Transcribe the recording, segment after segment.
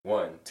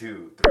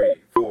2, 3,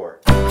 4.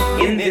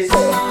 In this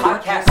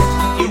podcast,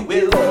 you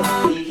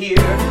will hear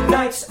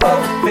Knights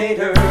of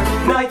Vader.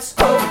 Knights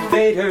of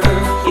Vader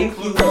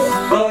includes,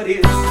 but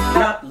is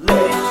not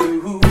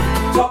limited to,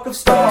 talk of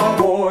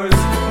Star Wars,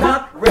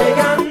 not ray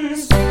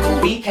guns.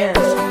 We can't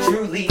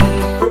truly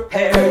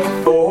prepare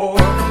you for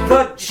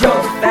the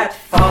junk that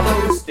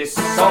follows this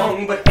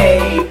song, but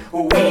hey,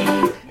 we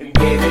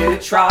gave it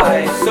a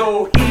try.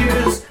 So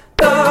here's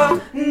the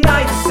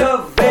Knights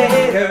of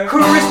Vader.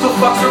 Crystal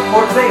Fox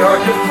reports they are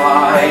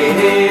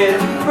divided.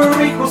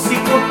 Prequel,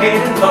 sequel, hate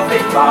and love they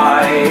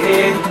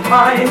fighted.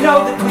 I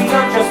know that we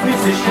are just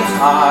musicians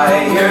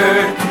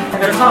tired,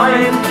 and their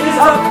time is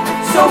up.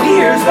 So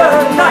here's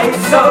the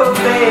Knights of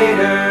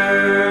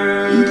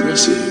Vader.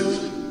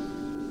 Impressive.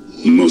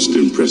 Most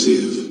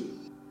impressive.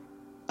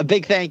 A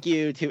big thank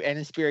you to An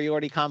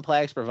Inferiority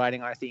Complex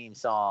providing our theme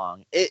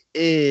song. It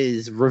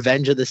is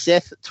Revenge of the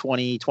Sith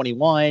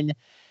 2021.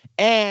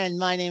 And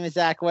my name is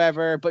Zach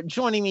Weber, but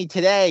joining me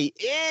today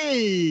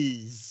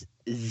is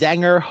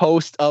Zenger,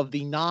 host of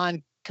the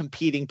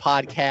non-competing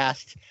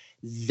podcast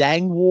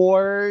Zeng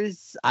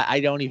Wars. I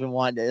don't even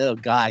want to, oh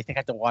God, I think I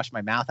have to wash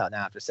my mouth out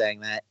now after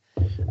saying that.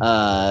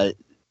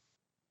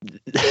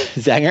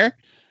 Zenger?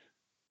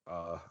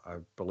 I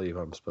believe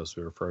I'm supposed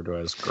to be referred to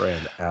as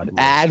Grand Admiral.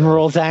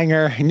 Admiral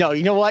Zenger. No,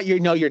 you know what?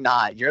 You're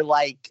not. You're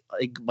like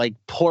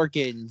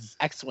Porkins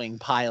X-Wing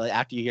pilot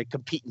after you get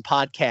competing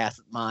podcast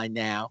of mine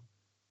now.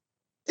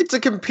 It's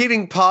a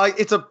competing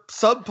it's a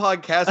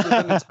sub-podcast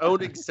within its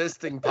own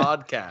existing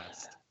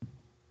podcast.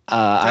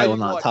 I will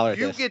not tolerate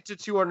this. You get to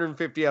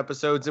 250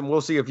 episodes and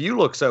we'll see if you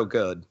look so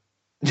good.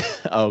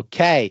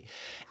 Okay.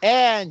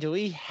 And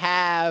we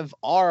have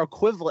our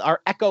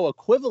Echo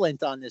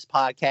equivalent on this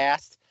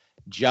podcast,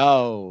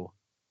 Joe.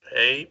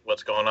 Hey,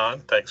 what's going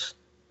on? Thanks.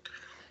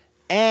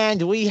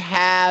 And we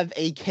have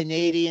a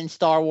Canadian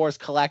Star Wars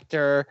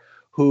collector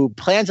who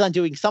plans on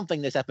doing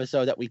something this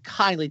episode that we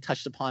kindly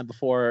touched upon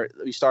before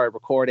we started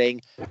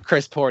recording,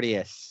 Chris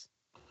Porteous.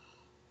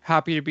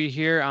 Happy to be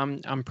here.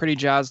 I'm pretty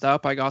jazzed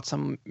up. I got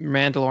some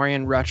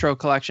Mandalorian retro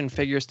collection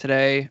figures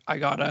today. I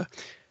got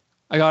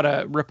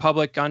a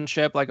Republic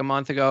gunship like a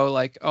month ago.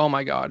 Like, oh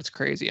my God, it's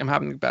crazy. I'm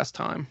having the best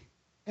time.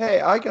 Hey,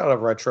 I got a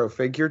retro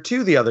figure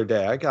too the other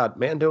day. I got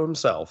Mando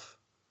himself.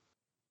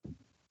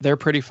 They're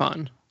pretty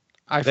fun.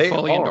 I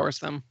fully endorse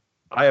them.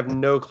 I have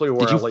no clue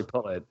where Ellie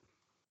put it.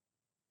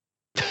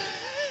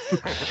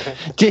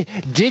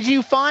 Did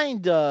you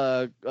find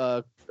Gina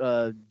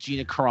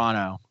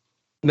Carano?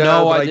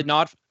 No, I did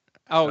not.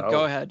 Oh, no.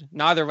 Go ahead.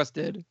 Neither of us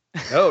did.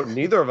 No,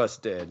 neither of us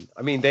did.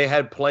 I mean, they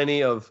had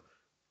plenty of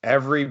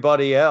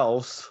everybody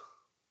else.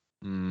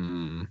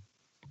 Might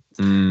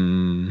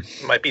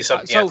be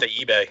something after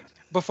eBay.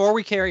 Before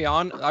we carry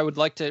on, I would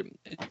like to,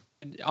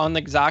 on the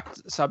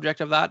exact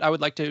subject of that, I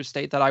would like to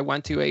state that I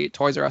went to a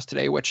Toys R Us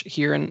today, which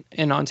here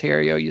in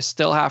Ontario, you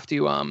still have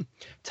to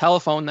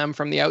telephone them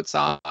from the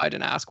outside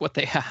and ask what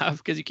they have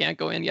because you can't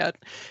go in yet.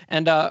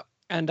 And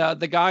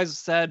the guys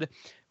said,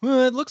 well,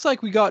 it looks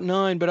like we got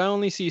 9, but I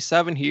only see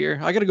 7 here.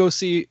 I gotta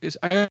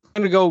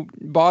go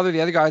bother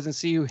the other guys and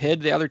see who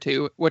hid the other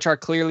 2, which are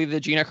clearly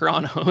the Gina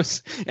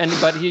Carano's.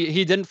 But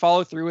he didn't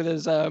follow through with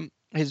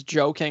his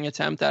joking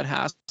attempt at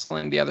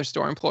hassling the other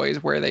store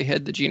employees where they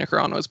hid the Gina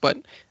Carano's. But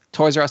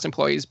Toys R Us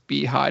employees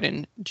be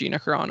hiding Gina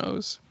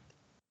Carano's.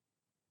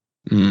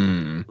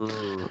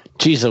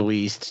 Jeez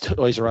Louise,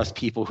 Toys R Us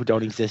people who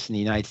don't exist in the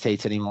United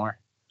States anymore.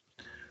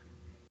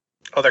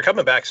 Oh, they're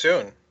coming back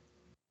soon.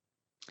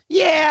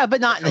 Yeah,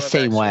 but not in the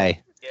same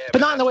way. Yeah,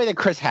 but not in the way that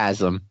Chris has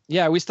them.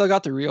 Yeah, we still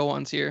got the real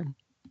ones here.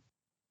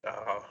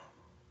 Oh,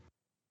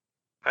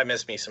 I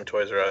miss me some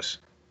Toys R Us.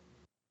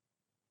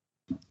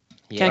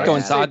 Can't go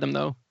inside them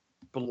though.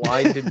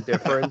 Blind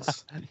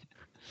indifference.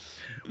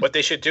 What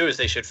they should do is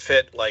they should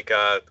fit like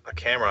a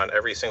camera on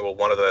every single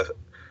one of the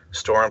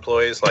store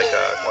employees, like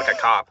a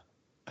cop,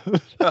 and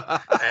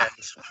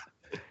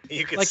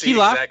you can see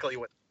exactly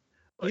what.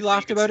 He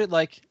laughed about it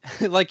like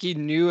he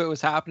knew it was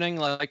happening,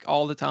 like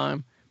all the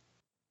time.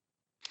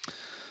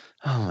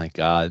 Oh my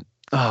God!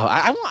 Oh,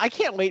 I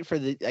can't wait for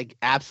the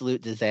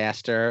absolute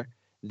disaster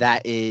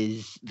that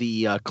is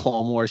the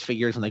Clone Wars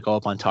figures when they go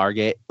up on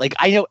Target. Like,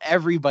 I know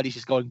everybody's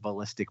just going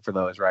ballistic for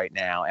those right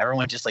now.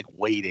 Everyone's just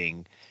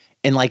waiting.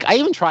 And I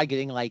even tried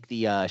getting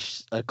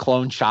the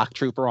clone shock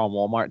trooper on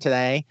Walmart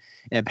today,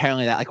 and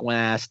apparently that went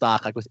out of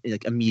stock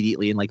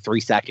immediately in 3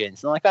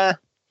 seconds. And I'm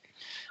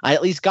I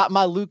at least got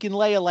my Luke and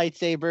Leia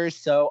lightsabers,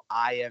 so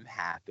I am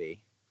happy.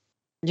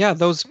 Yeah,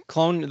 those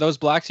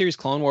Black Series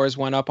Clone Wars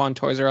went up on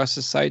Toys R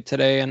Us's site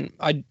today, and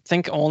I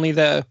think only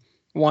the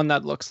one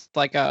that looks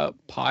like a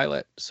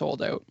pilot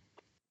sold out.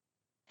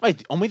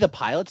 Wait, only the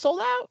pilot sold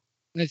out?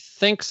 I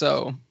think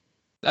so.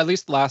 At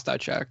least last I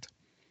checked.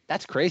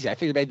 That's crazy. I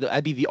figured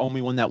I'd be the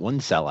only one that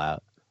wouldn't sell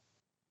out.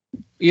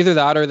 Either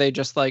that or they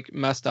just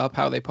messed up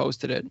how they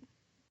posted it.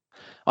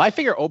 Well, I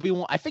figured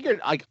Obi-Wan. I figured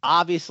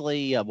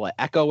obviously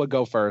Echo would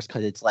go first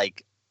because it's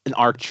an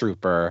ARC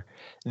trooper.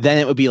 Then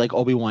it would be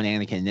Obi-Wan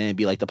Anakin. And then it'd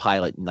be the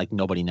pilot and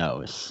nobody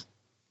knows.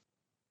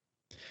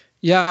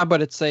 Yeah,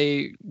 but it's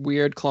a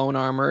weird clone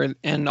armor,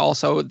 and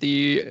also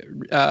the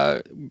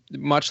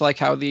much like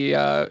how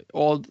the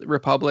Old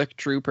Republic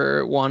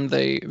Trooper won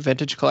the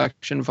Vintage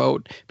Collection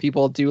vote,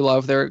 people do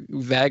love their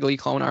vaguely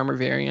clone armor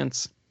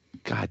variants.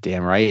 God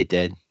damn right it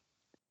did.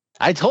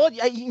 I told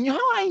you, you know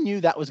how I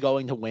knew that was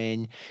going to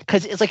win?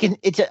 Because it's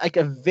like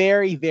a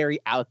very, very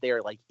out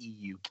there like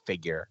EU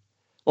figure.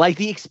 Like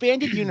the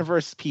expanded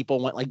universe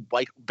people went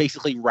like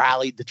basically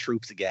rallied the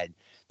troops again.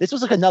 This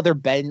was like another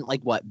Ben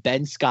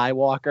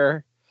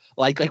Skywalker,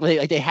 like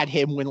they had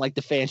him win like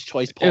the fans'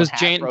 choice poll. It was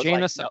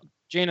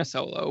Jaina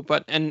Solo,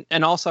 but and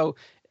also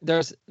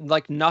there's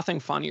like nothing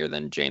funnier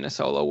than Jaina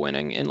Solo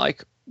winning in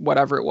like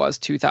whatever it was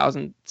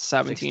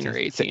 2017 or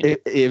 18.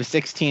 It was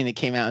 16. It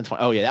came out in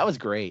 20. Oh yeah, that was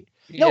great.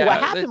 No, yeah, what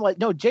happened was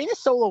Jaina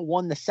Solo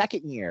won the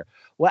second year.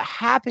 What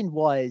happened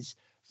was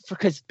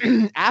because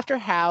after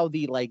how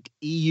the like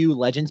EU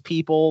Legends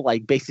people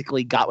like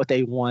basically got what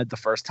they wanted the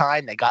first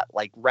time, they got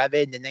like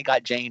Revan and they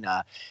got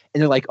Jaina, and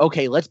they're like,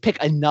 okay, let's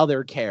pick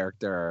another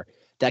character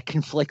that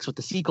conflicts with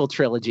the sequel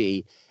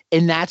trilogy.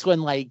 And that's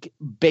when like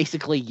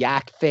basically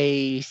Yak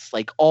Face,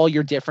 like all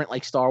your different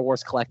like Star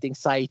Wars collecting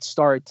sites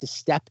started to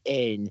step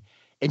in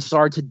and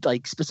started to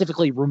like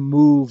specifically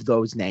remove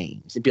those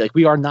names and be like,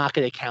 we are not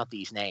going to count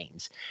these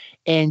names.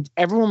 And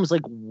everyone was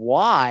like,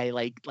 why?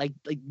 Like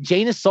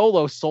Jaina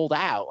Solo sold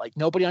out. Like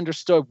nobody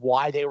understood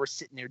why they were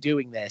sitting there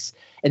doing this.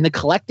 And the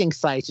collecting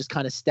sites just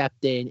kind of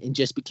stepped in and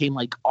just became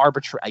like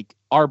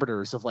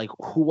arbiters of like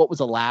what was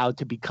allowed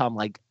to become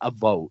like a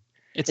vote.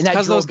 It's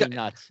because those guys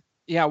nuts.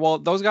 Yeah, well,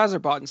 those guys are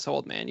bought and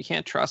sold, man. You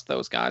can't trust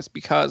those guys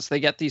because they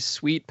get these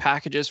sweet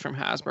packages from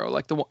Hasbro.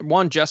 Like the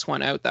one just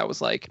went out that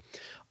was like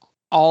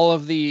all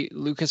of the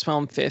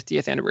Lucasfilm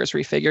 50th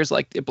anniversary figures,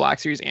 like the Black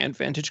Series and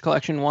Vintage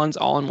Collection ones,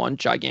 all in one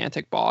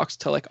gigantic box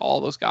to like all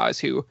those guys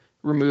who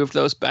removed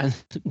those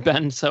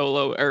Ben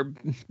Solo or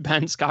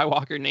Ben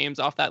Skywalker names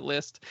off that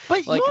list.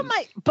 But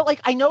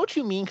like, I know what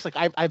you mean because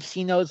like I've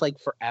seen those like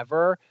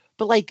forever.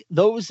 But like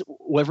those,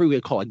 whatever we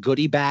would call it,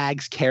 goodie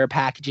bags, care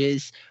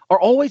packages, are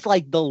always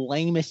like the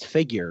lamest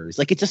figures.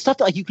 Like it's the stuff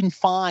that like you can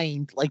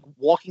find like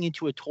walking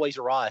into a Toys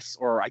R Us,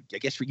 or I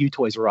guess for you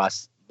Toys R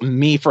Us,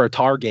 me for a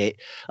Target,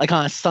 like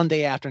on a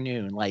Sunday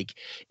afternoon. Like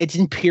it's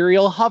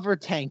Imperial hover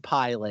tank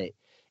pilot.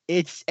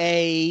 It's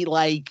a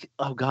like,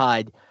 oh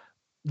god,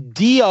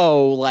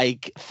 Dio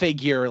like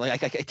figure,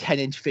 like a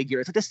 10-inch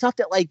figure. It's like the stuff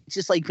that like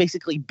just like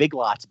basically Big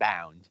Lots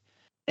bound.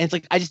 And it's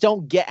like, I just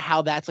don't get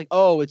how that's like,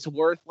 oh, it's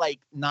worth like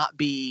not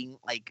being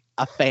like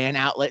a fan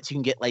outlet. So you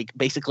can get like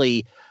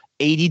basically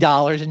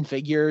 $80 in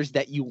figures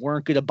that you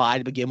weren't going to buy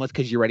to begin with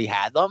because you already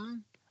had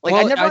them. Like,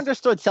 well, I never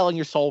understood selling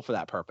your soul for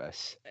that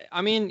purpose.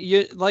 I mean,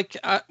 you like,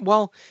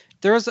 well,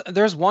 there's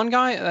one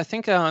guy, I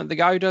think the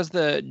guy who does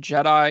the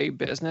Jedi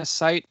business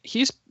site,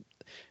 he's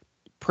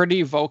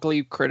pretty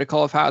vocally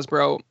critical of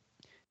Hasbro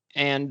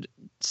and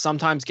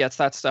sometimes gets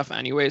that stuff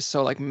anyways.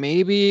 So like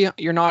maybe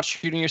you're not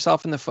shooting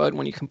yourself in the foot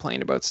when you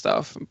complain about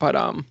stuff. But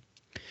I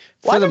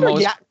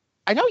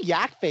know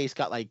Yak Face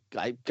got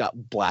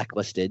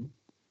blacklisted.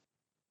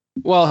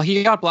 Well,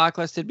 he got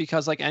blacklisted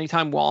because like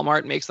anytime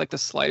Walmart makes like the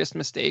slightest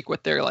mistake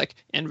with their like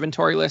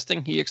inventory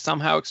listing, he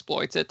somehow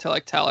exploits it to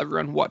like tell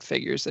everyone what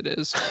figures it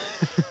is.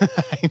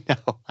 I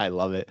know. I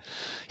love it.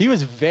 He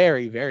was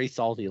very, very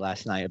salty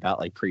last night about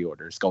like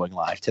pre-orders going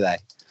live today.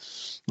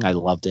 I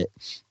loved it.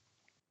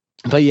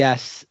 But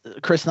yes,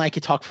 Chris and I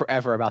could talk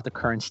forever about the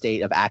current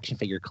state of action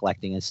figure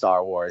collecting in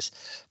Star Wars,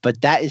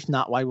 but that is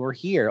not why we're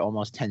here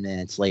almost 10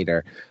 minutes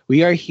later.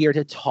 We are here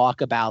to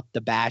talk about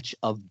the batch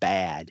of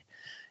bad.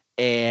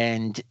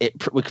 And it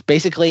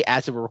basically,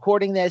 as we're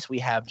recording this, we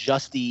have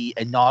just the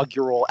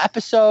inaugural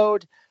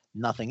episode,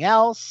 nothing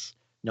else,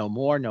 no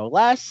more, no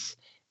less.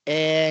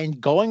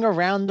 And going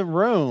around the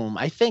room,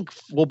 I think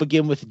we'll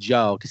begin with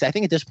Joe, because I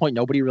think at this point,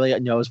 nobody really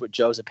knows what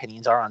Joe's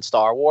opinions are on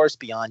Star Wars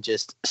beyond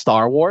just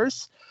Star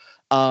Wars.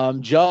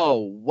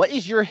 Joe, what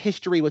is your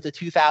history with the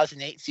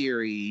 2008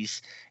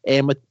 series?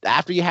 And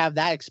after you have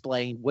that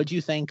explained, what do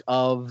you think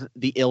of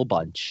the Ill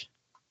Bunch?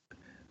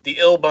 The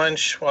Ill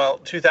Bunch, well,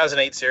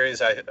 2008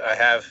 series, I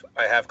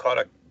have caught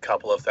a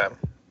couple of them.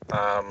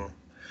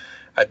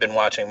 I've been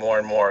watching more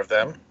and more of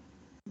them,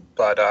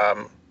 but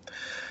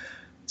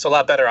it's a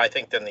lot better, I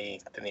think, than the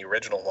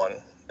original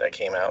one that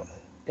came out.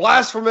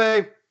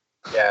 Blasphemy!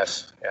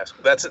 Yes,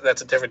 that's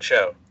a different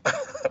show.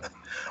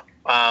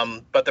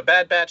 But the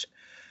Bad Batch,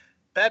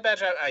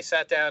 I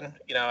sat down.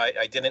 You know,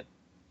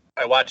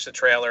 I watched the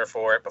trailer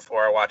for it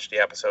before I watched the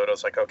episode. I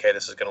was like, okay,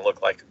 this is going to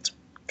look like it's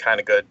kind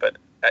of good, but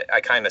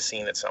I kind of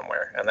seen it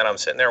somewhere. And then I'm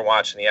sitting there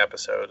watching the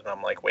episode, and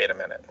I'm like, wait a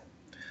minute.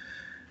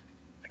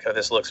 Okay,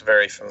 this looks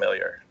very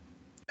familiar.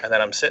 And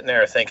then I'm sitting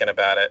there thinking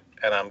about it,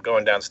 and I'm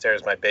going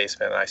downstairs in my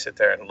basement, and I sit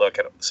there and look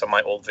at some of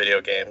my old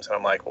video games, and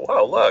I'm like,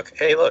 whoa, look,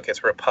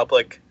 it's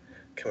Republic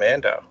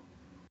Commando.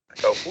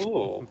 I go,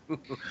 ooh.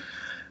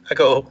 I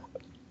go,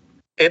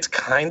 it's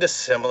kind of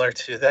similar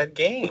to that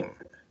game.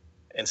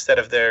 Instead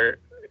of there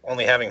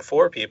only having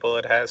 4 people,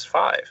 it has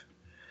 5.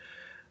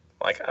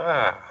 I'm like,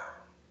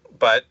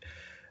 But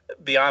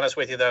be honest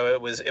with you, though,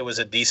 it was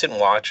a decent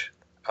watch.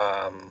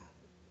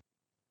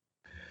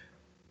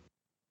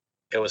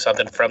 It was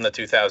something from the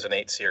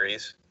 2008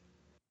 series.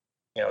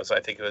 I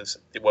think it was,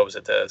 what was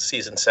it, the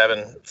season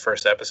 7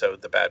 first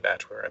episode, the Bad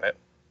Batch were in it.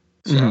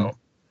 So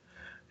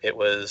it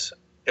was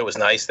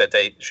nice that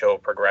they show a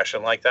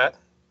progression like that.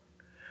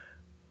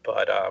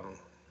 But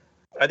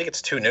I think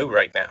it's too new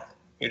right now.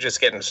 You're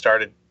just getting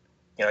started.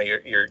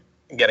 You're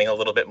getting a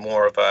little bit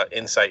more of a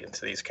insight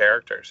into these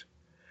characters.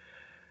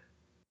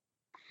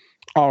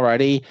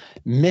 Alrighty,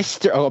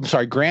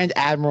 Grand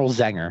Admiral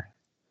Zenger.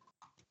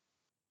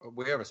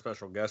 We have a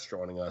special guest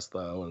joining us,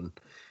 though, in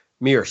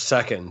mere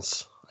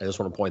seconds. I just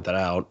want to point that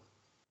out.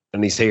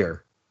 And he's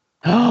here.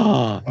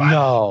 Oh,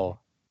 no.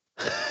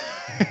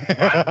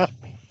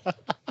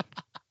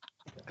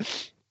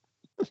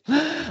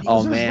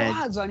 Oh, man.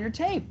 Rods on your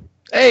tape.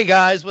 Hey,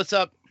 guys, what's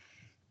up?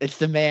 It's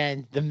the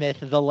man, the myth,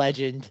 the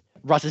legend.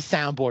 Russ's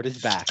soundboard is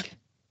back.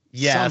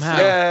 Yeah.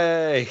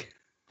 Yay.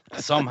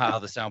 Somehow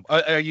the sound.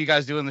 Are you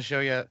guys doing the show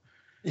yet?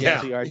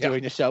 Yes, we are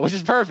doing the show, which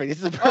is perfect. This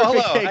is a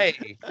perfect hello. thing.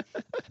 Hey.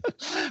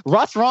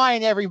 Russ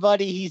Ryan,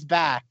 everybody, he's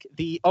back.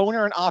 The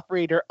owner and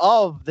operator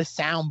of the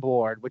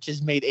soundboard, which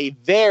has made a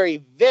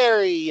very,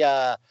 very,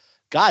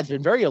 it's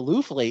been very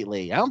aloof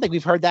lately. I don't think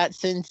we've heard that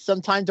since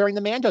sometime during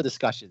the Mando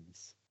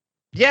discussions.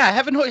 Yeah, I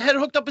haven't had it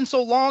hooked up in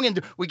so long,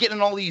 and we're getting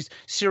in all these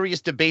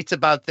serious debates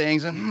about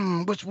things.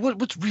 And what's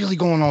really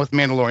going on with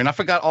Mandalorian? I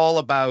forgot all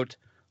about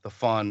the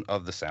fun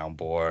of the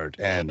soundboard.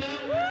 And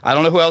I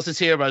don't know who else is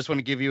here, but I just want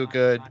to give you a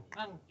good.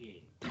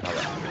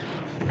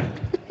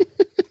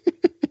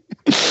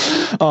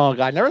 Oh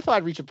God, I never thought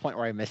I'd reach a point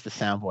where I missed the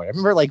soundboard. I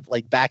remember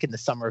like back in the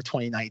summer of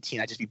 2019,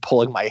 I'd just be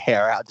pulling my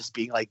hair out, just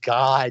being like,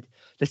 God,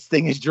 this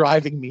thing is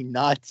driving me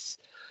nuts.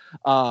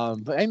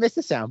 But I miss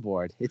the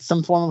soundboard. It's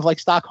some form of like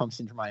Stockholm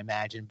syndrome, I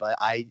imagine, but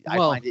I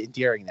find it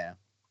endearing now.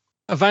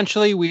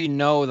 Eventually, we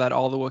know that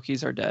all the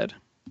Wookiees are dead.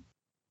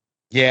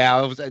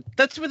 Yeah,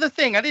 that's the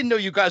thing. I didn't know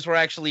you guys were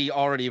actually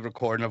already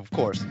recording, of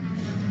course.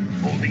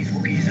 All these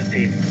Wookiees are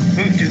dead.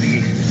 Move to the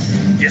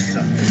east. Yes,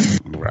 sir.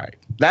 Right.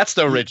 That's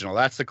the original.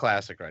 That's the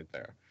classic right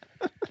there.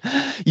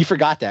 You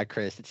forgot that,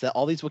 Chris. It's that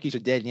all these Wookiees are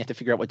dead, and you have to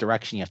figure out what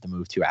direction you have to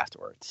move to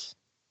afterwards.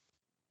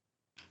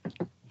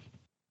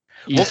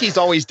 Wookiees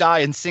always die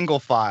in single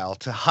file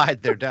to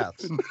hide their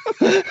deaths.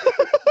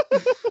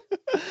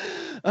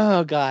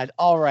 Oh God!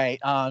 All right.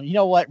 You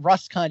know what?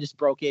 Russ kind of just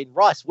broke in.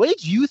 Russ, what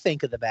did you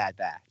think of the Bad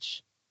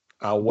Batch?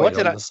 I'll wait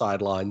on the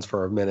sidelines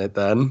for a minute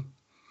then.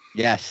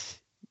 Yes.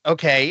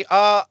 Okay.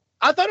 I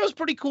thought it was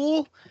pretty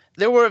cool.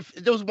 There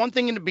was one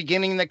thing in the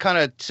beginning that kind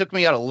of took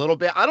me out a little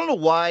bit. I don't know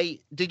why.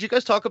 Did you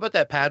guys talk about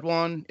that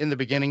Padawan in the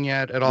beginning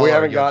yet at all? We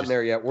haven't gotten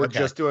there yet. We're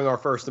just doing our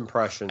first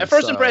impression. At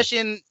first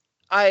impression,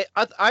 I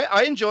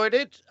enjoyed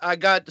it. I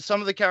got some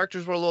of the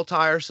characters were a little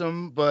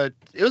tiresome, but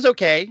it was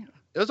okay.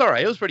 It was all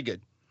right. It was pretty good.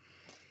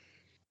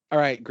 All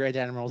right, Grand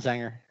Admiral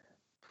Zenger.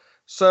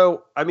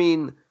 So, I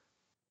mean,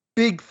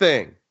 big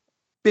thing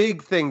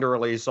to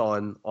release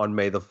on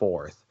May the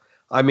 4th.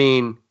 I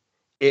mean,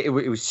 it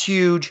was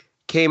huge,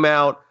 came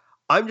out.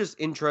 I'm just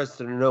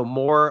interested to know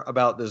more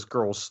about this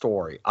girl's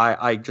story.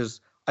 I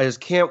just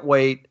can't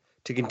wait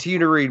to continue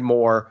to read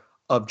more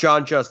of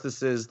John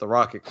Justice's The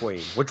Rocket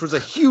Queen, which was a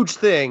huge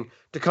thing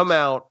to come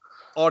out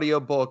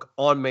audiobook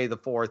on May the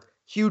 4th.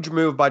 Huge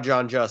move by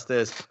John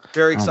Justice.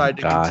 Very excited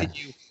to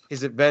continue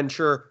his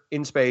adventure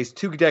in space.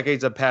 2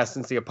 decades have passed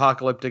since the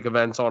apocalyptic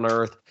events on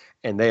Earth,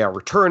 and they are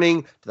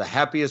returning to the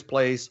happiest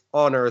place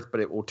on Earth, but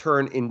it will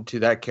turn into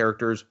that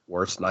character's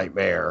worst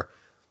nightmare.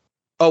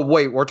 Oh,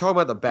 wait, we're talking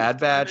about the Bad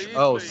Batch?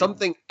 Oh,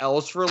 something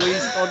else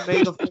released on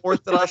May the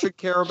 4th that I should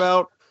care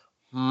about?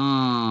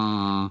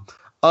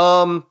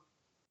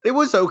 It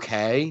was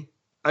okay.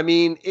 I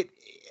mean,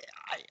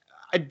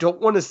 I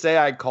don't want to say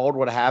I called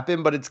what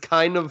happened, but it's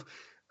kind of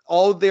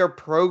all their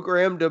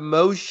programmed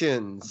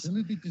emotions.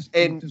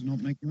 And does not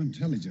make you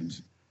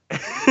intelligent.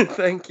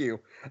 Thank you.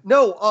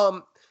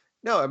 No,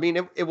 I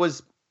mean it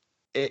was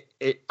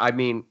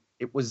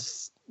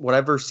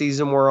whatever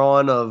season we're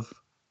on of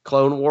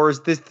Clone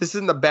Wars. This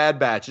isn't the Bad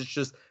Batch. It's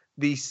just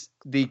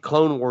the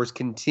Clone Wars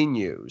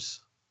continues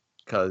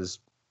because,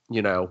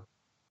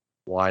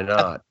 why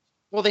not?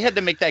 Well, they had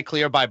to make that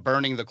clear by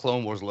burning the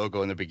Clone Wars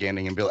logo in the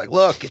beginning and be like,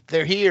 look,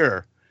 they're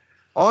here.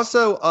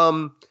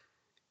 Also,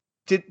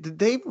 did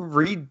they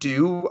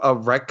redo a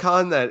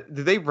retcon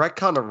did they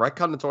retcon a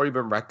retcon that's already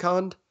been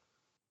retconned?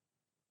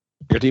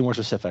 You're being more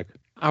specific.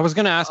 I was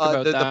going to ask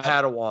about the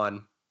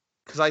Padawan,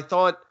 because I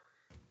thought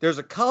there's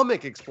a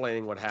comic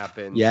explaining what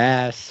happened.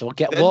 Yes, we'll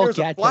get a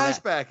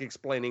flashback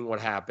explaining what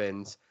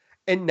happens,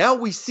 and now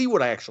we see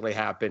what actually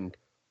happened.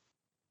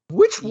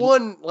 Which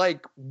one?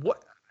 Like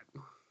what?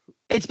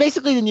 It's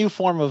basically the new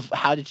form of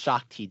how did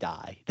Shakti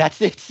die? It's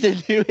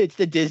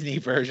the Disney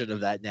version of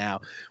that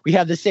now. We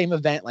have the same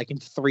event like in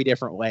 3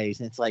 different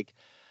ways, and it's like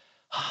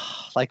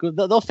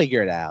they'll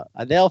figure it out.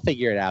 They'll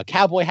figure it out.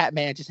 Cowboy Hat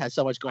Man just has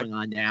so much going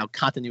on now.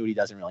 Continuity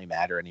doesn't really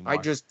matter anymore. I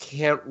just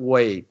can't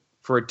wait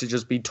for it to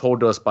just be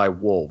told to us by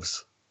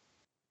wolves.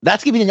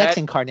 That's gonna be the next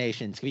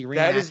incarnation. It's gonna be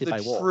reenacted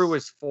by wolves. That is the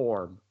truest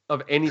form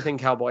of anything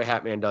Cowboy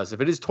Hat Man does. If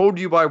it is told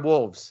to you by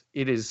wolves,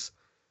 it is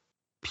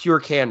pure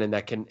canon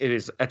it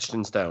is etched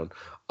in stone.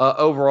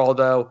 Overall,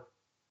 though,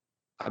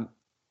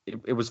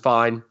 it was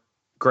fine,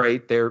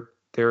 great. They're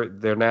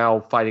now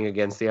fighting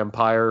against the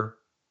Empire.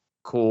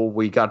 Cool.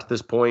 We got to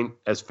this point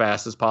as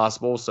fast as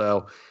possible.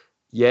 So,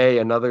 yay,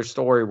 another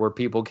story where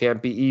people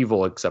can't be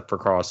evil except for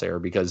Crosshair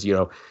because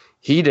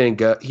he didn't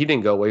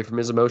go away from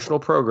his emotional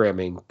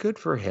programming. Good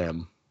for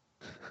him.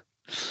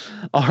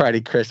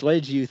 Alrighty, Chris, what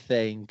did you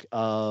think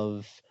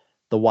of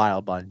the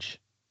Wild Bunch?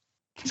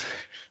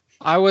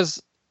 I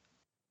was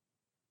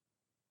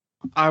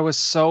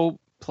so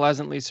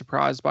pleasantly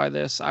surprised by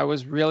this. I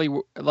was really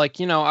like,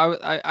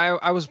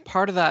 I was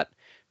part of that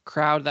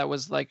crowd that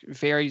was like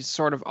very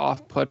sort of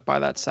off put by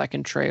that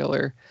second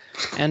trailer,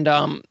 and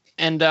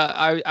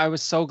I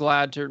was so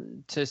glad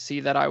to see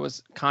that I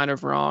was kind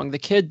of wrong. The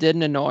kid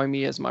didn't annoy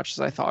me as much as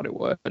I thought it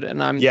would,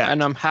 and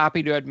I'm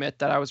happy to admit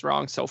that I was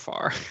wrong so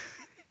far.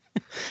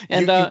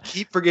 And you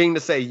keep forgetting to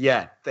say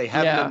yet. They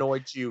haven't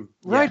annoyed you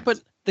yet. Right, but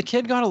the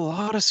kid got a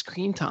lot of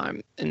screen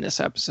time in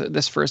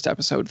this first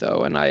episode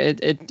though, and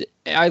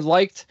I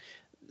liked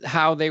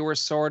how they were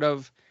sort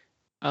of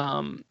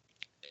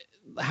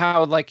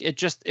how like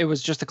it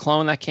was just a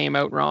clone that came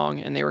out wrong,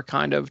 and they were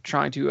kind of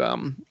trying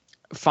to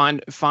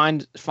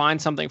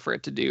find something for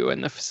it to do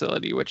in the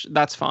facility, which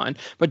that's fine.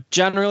 But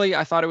generally,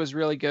 I thought it was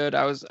really good.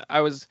 I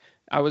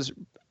was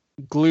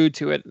glued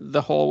to it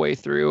the whole way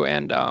through,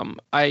 and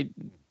I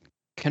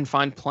can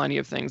find plenty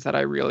of things that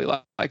I really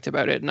liked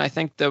about it. And I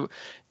think the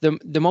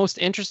most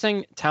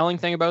interesting telling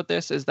thing about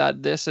this is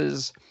that this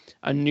is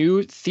a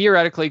new,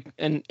 theoretically,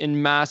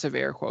 in massive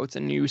air quotes,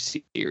 a new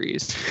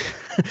series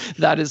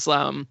that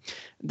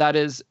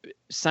is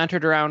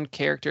centered around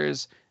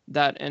characters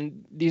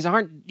and these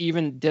aren't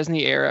even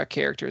Disney era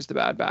characters, the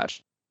Bad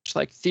Batch.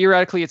 Like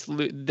theoretically, it's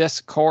this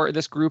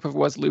group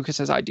was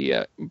Lucas's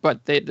idea,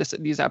 but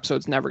these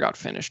episodes never got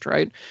finished,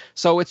 right?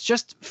 So it's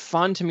just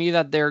fun to me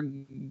that they're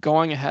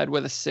going ahead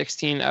with a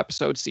 16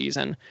 episode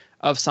season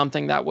of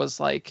something that was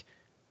like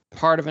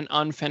part of an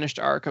unfinished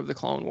arc of the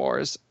Clone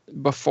Wars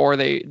before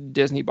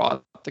Disney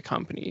bought the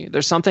company.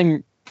 There's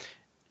something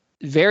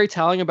very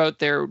telling about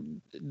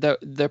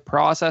the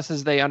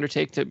processes they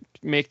undertake to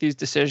make these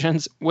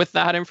decisions with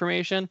that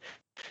information.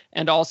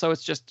 And also,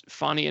 it's just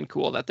funny and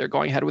cool that they're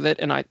going ahead with it.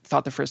 And I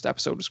thought the first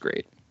episode was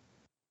great.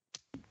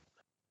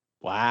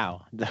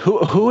 Wow.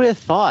 Who would have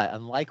thought?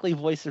 Unlikely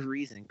voice of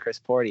reason, Chris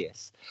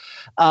Porteous.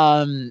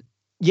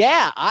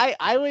 Yeah,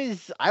 I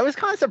was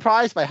kind of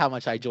surprised by how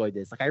much I enjoyed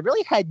this. Like, I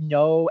really had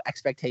no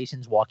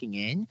expectations walking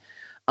in.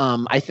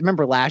 I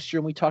remember last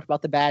year when we talked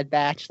about the Bad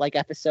Batch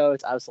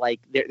episodes, I was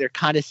like, they're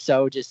kind of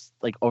so just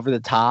like over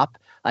the top.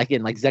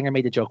 Again, like Zenger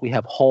made the joke, we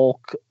have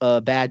Hulk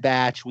Bad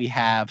Batch, we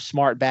have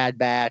Smart Bad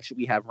Batch,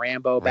 we have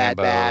Rambo Bad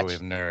Batch. We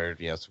have Nerd,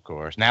 yes, of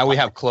course. Now we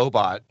have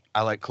Clobot.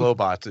 I like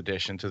Clobot's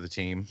addition to the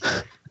team.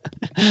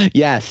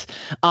 Yes.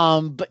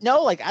 But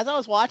no, like as I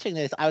was watching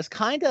this, I was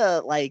kind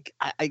of like,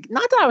 I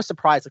not that I was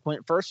surprised, like when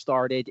it first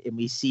started and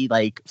we see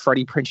like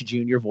Freddie Prinze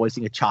Jr.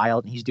 voicing a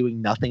child and he's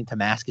doing nothing to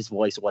mask his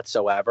voice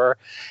whatsoever.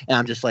 And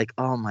I'm just like,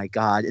 oh my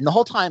God. And the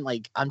whole time,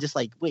 like, I'm just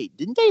like, wait,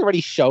 didn't they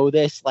already show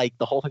this? Like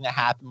the whole thing that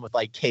happened with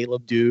like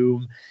Caleb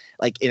Doom,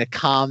 like in a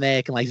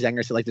comic, and like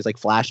Zenger said, like there's like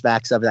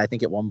flashbacks of it, I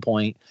think at one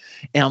point.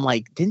 And I'm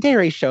like, didn't they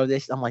already show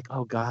this? I'm like,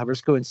 oh God, we're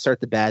just going to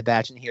insert the Bad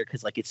Batch in here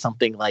because like it's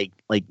something like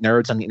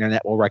nerds on the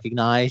internet will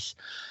recognize.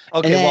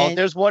 Okay, well,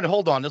 there's one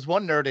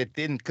nerd that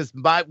didn't, because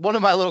one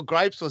of my little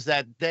gripes was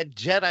that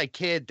Jedi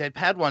kid, that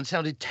Padawan,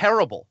 sounded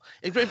terrible.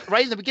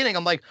 Right in the beginning,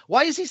 I'm like,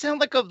 why does he sound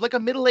like a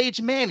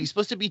middle-aged man? He's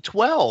supposed to be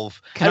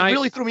 12. It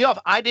really threw me off.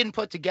 I didn't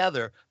put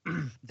together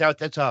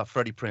that's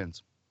Freddie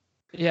Prinze.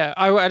 Yeah,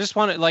 I just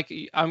want to, like,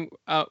 I'm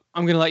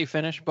gonna let you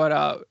finish,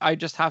 but I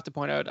just have to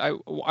point out,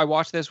 I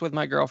watched this with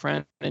my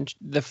girlfriend, and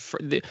the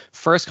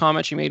first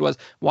comment she made was,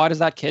 "Why does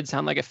that kid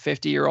sound like a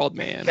 50-year-old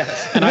man?"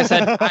 Yes. And I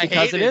said,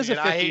 "Because it is a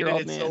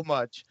 50-year-old man." So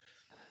much.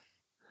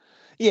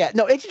 Yeah,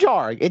 no, it's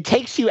jarring. It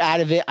takes you out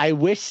of it. I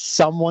wish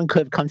someone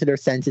could have come to their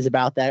senses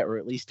about that, or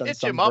at least done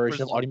some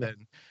version of audio.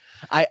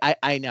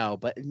 I know,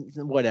 but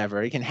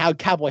whatever. You can have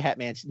Cowboy Hat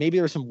Man. Maybe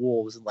there were some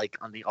wolves like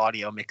on the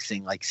audio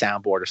mixing like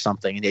soundboard or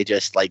something, and they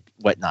just like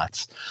went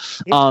nuts.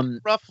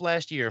 Rough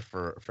last year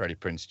for Freddie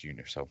Prinze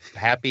Jr. So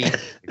happy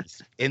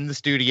he's in the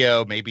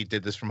studio. Maybe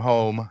did this from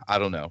home. I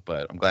don't know,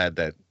 but I'm glad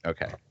that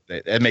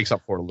it makes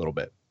up for it a little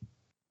bit.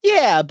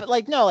 Yeah, but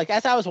like no, like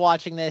as I was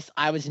watching this,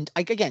 I was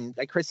like again,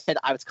 like Chris said,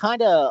 I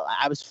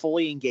was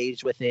fully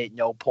engaged with it.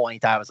 No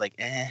point. I was like,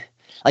 eh.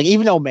 Like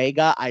even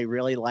Omega, I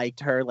really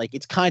liked her. Like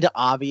it's kind of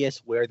obvious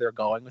where they're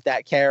going with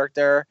that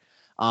character.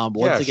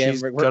 Once again,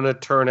 she's gonna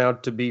turn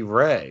out to be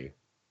Rey.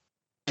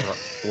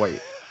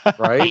 Wait,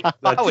 right?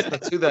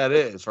 That's who that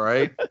is,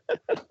 right?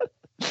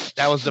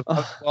 That was the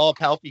all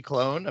Palpy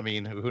clone. I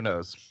mean, who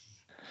knows?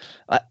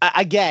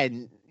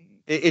 Again,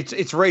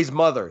 it's Rey's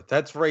mother.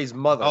 That's Rey's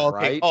mother,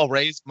 right? Oh,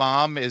 Rey's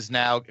mom is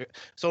now.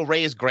 So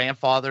Rey's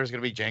grandfather is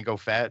gonna be Jango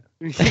Fett,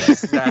 and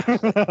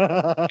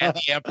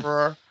the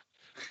Emperor.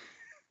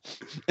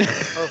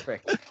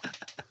 Perfect.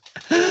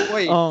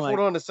 Wait, hold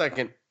on a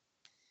second.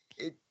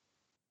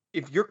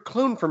 If you're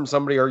cloned from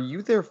somebody, are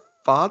you their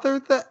father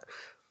that?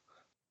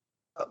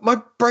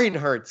 My brain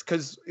hurts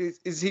because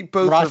is he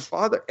both her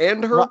father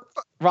and her?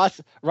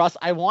 Russ,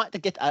 I want to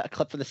get a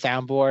clip for the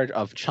soundboard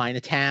of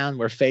Chinatown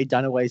where Faye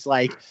Dunaway's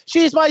like,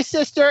 she's my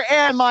sister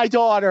and my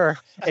daughter,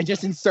 and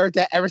just insert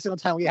that every single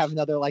time we have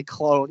another like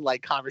clone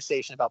like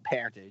conversation about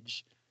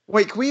parentage.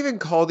 Wait, can we even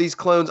call these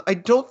clones? I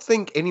don't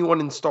think anyone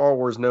in Star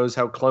Wars knows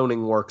how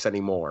cloning works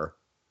anymore.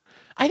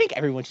 I think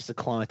everyone's just a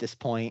clone at this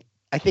point.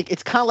 I think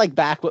it's kind of like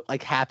back what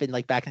like happened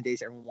like back in the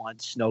days. Everyone wanted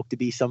Snoke to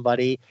be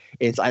somebody.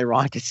 It's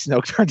ironic that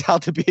Snoke turned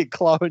out to be a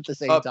clone at the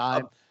same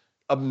time.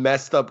 A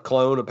messed up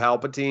clone of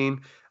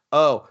Palpatine.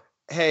 Oh,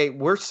 hey,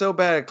 we're so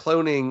bad at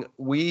cloning.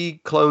 We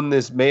cloned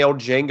this male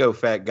Jango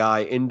Fett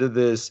guy into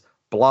this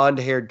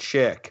blonde-haired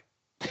chick.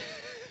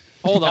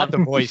 Hold on, the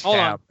voice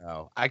down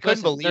though. I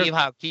couldn't believe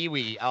how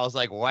Kiwi. I was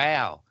like,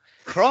 wow,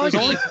 there's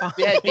only 5.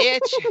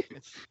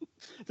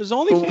 There's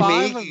only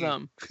 5 of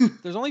them.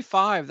 There's only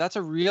 5. That's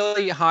a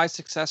really high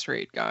success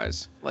rate,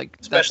 guys. Like,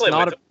 especially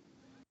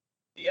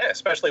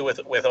especially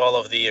with all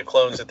of the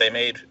clones that they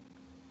made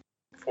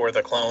for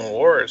the Clone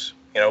Wars.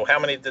 You know, how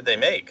many did they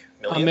make?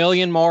 Millions? A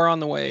million more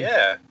on the way.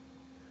 Yeah.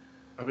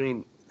 I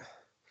mean,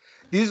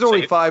 these are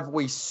only 5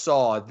 we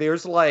saw.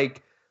 There's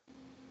like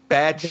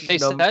batch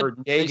number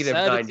negative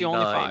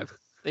 99.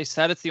 They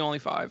said it's the only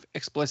 5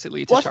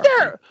 explicitly. Wasn't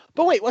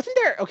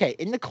there? Okay,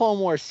 in the Clone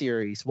Wars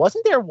series,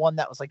 wasn't there one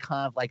that was like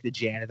kind of like the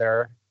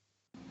janitor?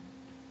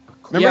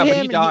 Remember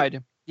but he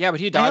died. But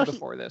he died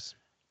before this.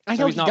 I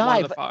know he's not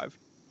died, one of the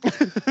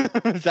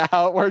 5. Is that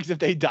how it works? If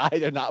they die,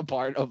 they're not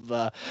part of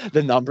the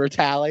number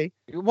tally.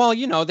 Well,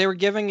 you know, they were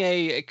giving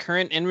a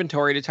current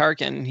inventory to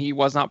Tarkin. He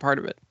was not part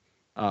of it.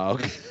 Oh,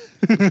 okay.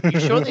 You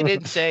sure they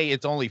didn't say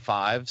it's only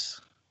 5s,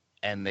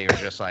 and they were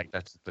just like,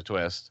 that's the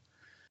twist.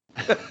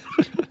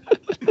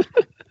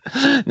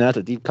 No, that's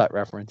a deep cut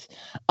reference.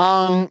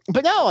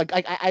 But no, like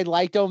I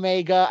liked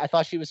Omega. I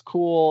thought she was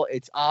cool.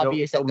 It's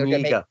obvious that they're gonna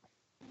make.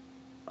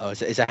 Oh,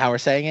 is that how we're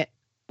saying it?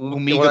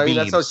 Omega Beam.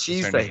 That's how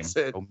she says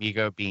it.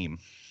 Omega Beam.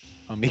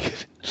 Omega.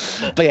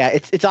 But yeah,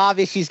 it's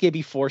obvious she's gonna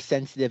be force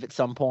sensitive at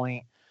some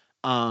point.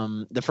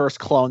 The first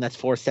clone that's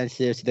force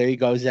sensitive. So there you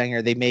go,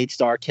 Zenger. They made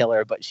Star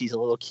Killer, but she's a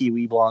little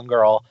Kiwi blonde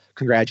girl.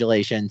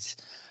 Congratulations.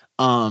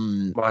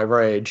 My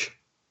rage.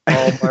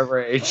 Oh, my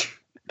rage.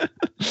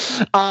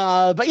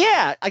 But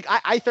yeah,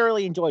 I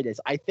thoroughly enjoyed this.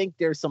 I think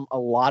there's a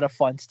lot of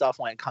fun stuff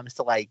when it comes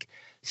to like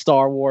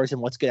Star Wars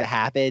and what's going to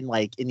happen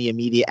like in the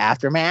immediate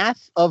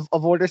aftermath of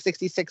Order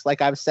 66.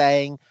 Like I was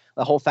saying,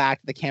 the whole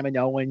fact that the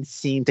Kaminoans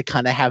seem to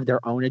kind of have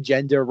their own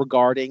agenda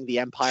regarding the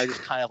Empire,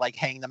 just kind of like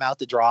hanging them out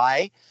to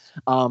dry.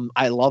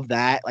 I love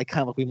that. Like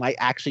kind of like we might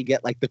actually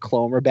get like the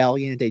Clone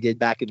Rebellion they did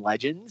back in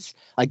Legends.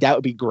 Like that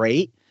would be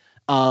great.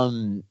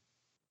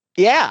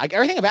 Yeah, like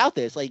everything about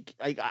this,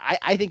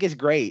 I think is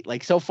great.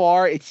 Like so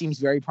far, it seems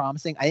very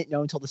promising. I didn't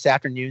know until this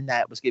afternoon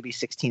that it was going to be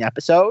 16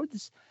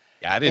 episodes.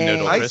 Yeah, I didn't know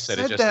until Chris said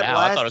it just now.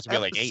 I thought it was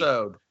going to be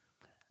like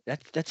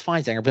 8. That's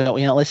fine, Zanger, but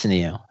we don't listen to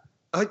you.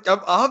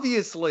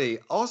 Obviously.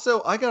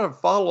 Also, I got a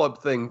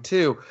follow-up thing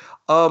too.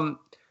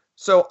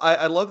 So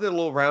I love that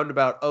little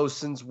roundabout. Oh,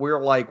 since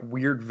we're like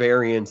weird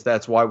variants,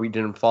 that's why we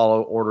didn't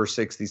follow Order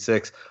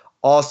 66.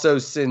 Also,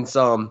 since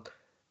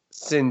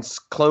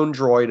Clone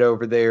Droid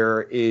over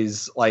there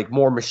is like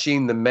more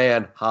machine than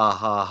man, ha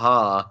ha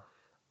ha.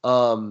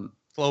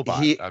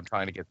 Clobot. I'm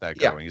trying to get that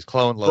going. Yeah. He's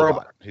Clone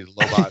Lobot. He's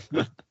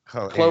Lobot.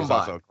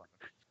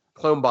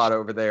 Clonebot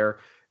over there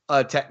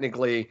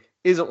technically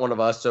isn't one of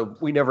us, so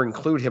we never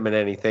include him in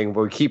anything,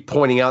 but we keep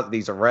pointing out that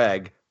he's a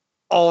reg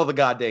all the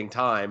goddamn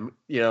time.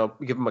 You know,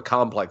 we give him a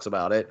complex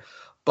about it.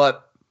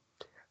 But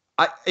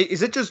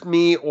is it just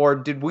me, or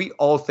did we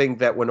all think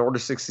that when Order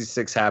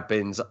 66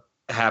 happened,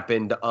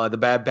 the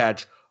Bad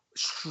Batch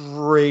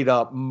straight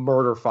up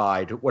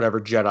murderfied whatever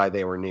Jedi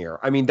they were near?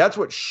 I mean, that's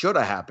what should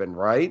have happened,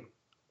 right?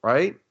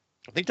 Right?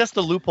 I think that's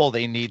the loophole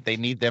they need. They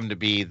need them to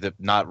be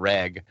not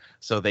reg,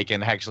 so they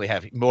can actually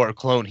have more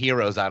clone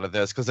heroes out of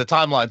this, because the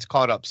timeline's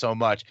caught up so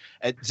much.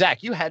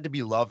 Zach, you had to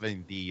be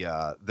loving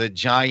the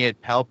giant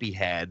Palpy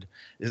head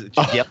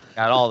yelling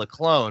at all the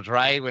clones,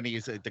 right? When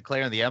he's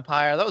declaring the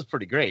Empire, that was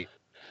pretty great.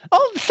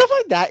 Oh, stuff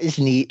like that is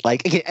neat.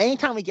 Like again,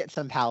 anytime we get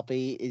some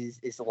Palpy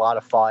is a lot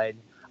of fun.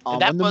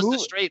 That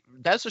was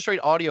that's the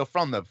straight audio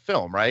from the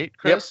film, right,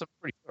 Chris? Yep.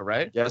 Pretty cool,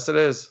 right? Yes, it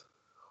is.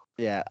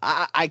 Yeah,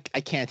 I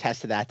can't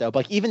attest to that though.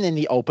 But like even in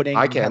the opening,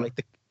 I can.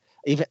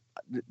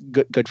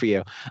 Good for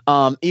you.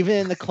 Even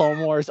in the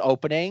Clone Wars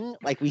opening,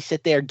 like we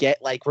sit there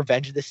get like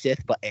Revenge of the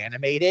Sith but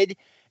animated,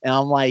 and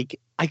I'm like,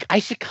 I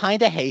should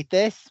kind of hate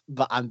this,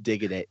 but I'm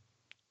digging it.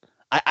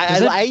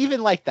 I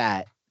even like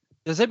that.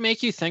 Does it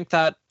make you think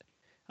that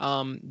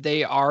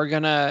they are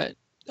gonna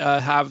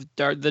have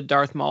the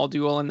Darth Maul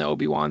duel in the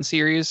Obi-Wan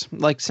series?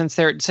 Like since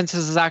this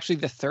is actually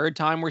the 3rd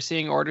time we're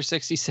seeing Order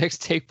 66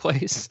 take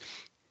place.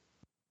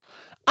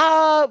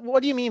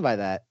 What do you mean by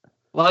that?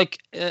 Like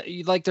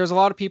there's a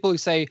lot of people who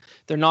say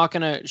they're not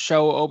going to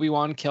show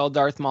Obi-Wan kill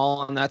Darth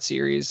Maul in that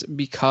series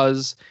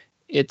because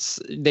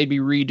they'd be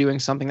redoing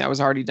something that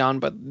was already done.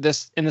 But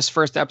in this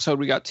first episode,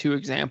 we got 2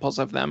 examples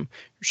of them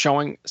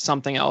showing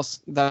something else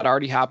that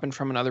already happened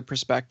from another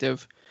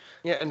perspective.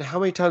 Yeah, and how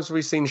many times have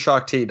we seen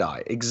Shakti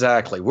die?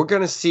 Exactly. We're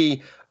gonna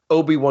see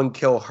Obi-Wan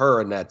kill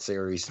her in that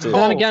series too.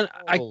 And again,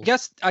 I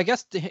guess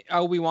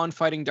Obi-Wan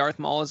fighting Darth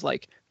Maul is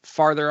like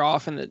farther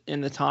off in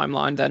the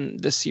timeline than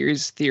the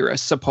series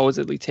theorist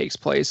supposedly takes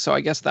place. So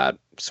I guess that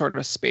sort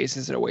of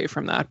spaces it away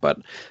from that. But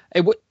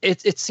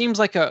it seems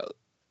like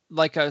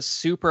a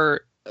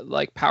super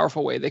like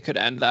powerful way they could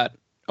end that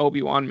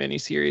Obi-Wan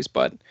miniseries.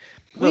 But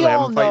we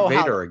all know fight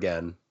Vader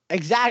again.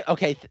 Exactly.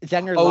 Okay,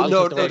 Zenger. Oh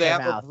no, they have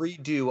a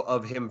redo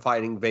of him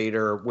fighting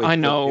Vader. With I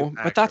know,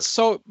 but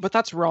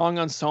that's wrong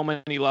on so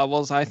many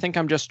levels. I think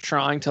I'm just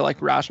trying to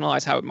like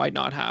rationalize how it might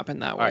not happen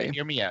that way. All right,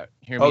 hear me out.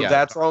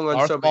 That's wrong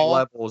on so many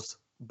levels.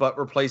 But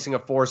replacing a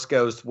Force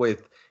Ghost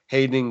with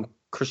Hayden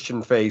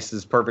Christian face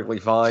is perfectly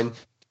fine.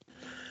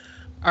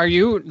 Are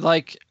you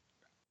like?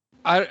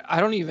 I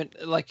don't even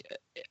like.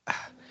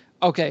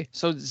 Okay,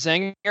 so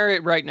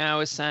Zenger right now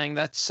is saying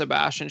that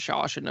Sebastian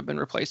Shaw shouldn't have been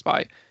replaced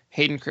by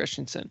Hayden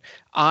Christensen.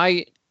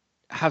 I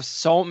have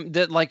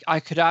I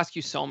could ask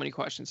you so many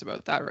questions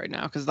about that right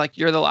now, because like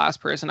you're the last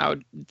person I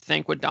would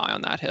think would die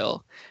on that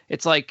hill.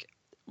 It's like,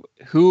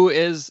 who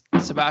is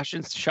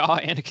Sebastian Shaw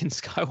Anakin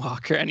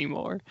Skywalker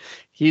anymore?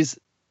 He's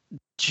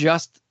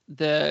just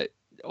the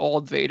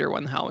old Vader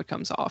when the helmet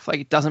comes off. Like,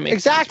 it doesn't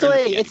make sense.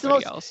 It's the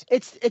most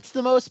it's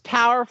the most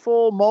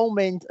powerful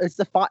moment. It's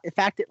the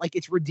fact that like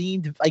it's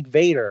redeemed like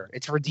Vader.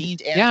 It's redeemed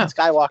Anakin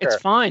Skywalker.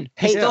 It's fine.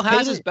 He still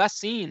has his best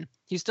scene.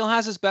 He still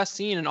has his best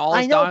scene in all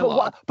his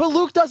dialogue. But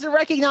Luke doesn't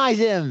recognize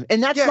him,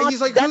 and that's not.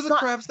 He's like, who the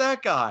crap's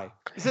that guy?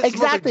 Is it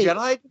exactly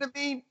Jedi to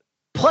me?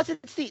 Plus,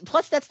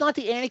 that's not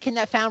the Anakin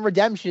that found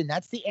redemption.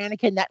 That's the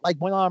Anakin that like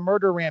went on a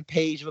murder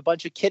rampage of a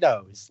bunch of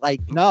kiddos.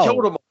 Like, no,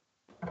 killed them.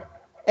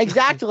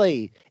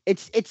 Exactly.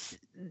 It's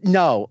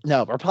no.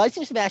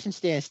 Replacing Sebastian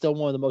Stan is still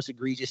one of the most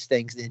egregious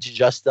things, and it's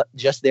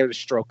just there to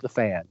stroke the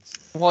fans.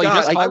 Well, God,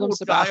 you just call him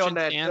Sebastian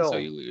Stan, so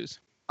you lose.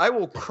 I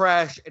will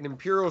crash an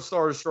Imperial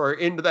Star Destroyer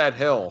into that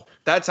hill.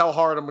 That's how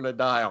hard I'm going to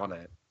die on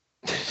it.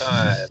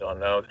 I don't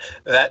know.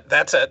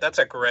 That's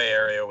a gray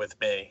area with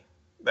me.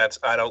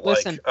 I don't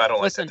like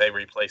that they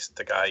replaced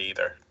the guy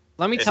either.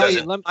 Let me tell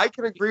you. I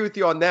can agree with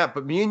you on that,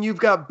 but me and you've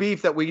got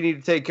beef that we need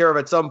to take care of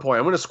at some point.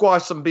 I'm going to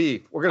squash some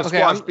beef. We're going to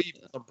squash beef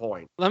at some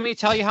point. Let me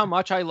tell you how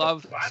much I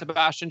love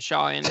Sebastian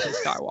Shaw and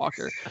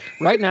Skywalker.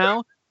 Right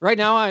now,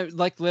 I'm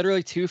like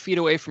literally 2 feet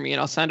away from me,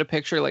 and I'll send a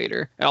picture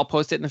later, and I'll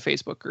post it in the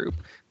Facebook group.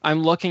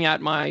 I'm looking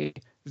at my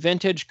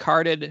vintage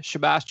carded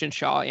Sebastian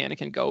Shaw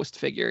Anakin Ghost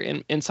figure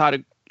inside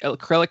an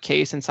acrylic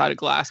case inside a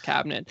glass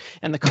cabinet,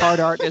 and the card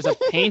art is a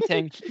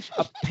painting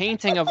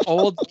of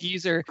old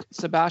geezer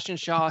Sebastian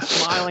Shaw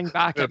smiling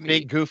back at me. A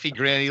big goofy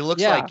grin. He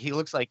looks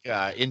like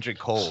injured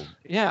cold.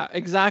 Yeah,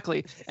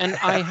 exactly. And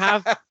I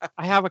have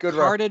a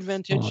carded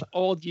vintage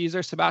old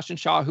geezer Sebastian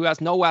Shaw who has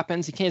no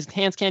weapons. His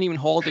hands can't even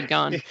hold a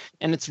gun,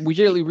 and it's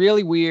really,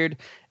 really weird.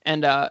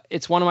 And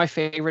it's one of my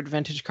favorite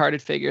vintage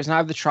carded figures. And I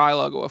have the Tri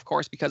logo, of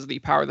course, because the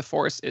Power of the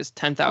Force is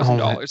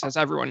 $10,000, as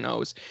everyone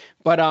knows.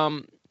 But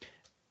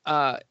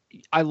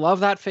I love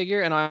that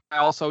figure, and I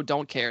also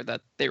don't care that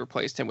they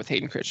replaced him with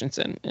Hayden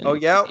Christensen.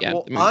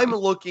 Well, I'm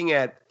looking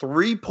at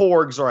 3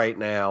 Porgs right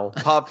now,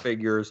 pop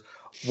figures.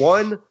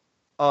 One,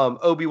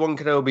 Obi-Wan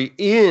Kenobi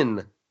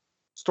in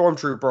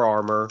Stormtrooper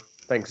armor.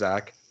 Thanks,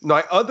 Zach.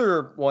 My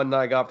other one that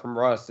I got from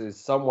Russ is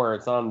somewhere.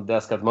 It's on the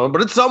desk at the moment,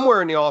 but it's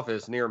somewhere in the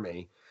office near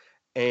me.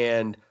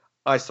 And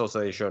I still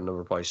say they shouldn't have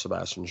replaced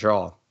Sebastian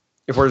Shaw.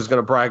 If we're just going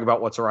to brag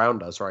about what's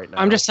around us right now.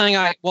 I'm just saying,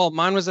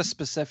 mine was a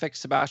specific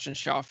Sebastian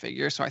Shaw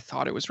figure, so I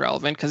thought it was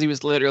relevant because he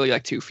was literally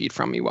like 2 feet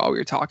from me while we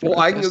were talking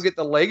about I can go get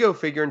the Lego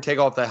figure and take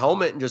off the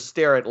helmet and just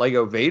stare at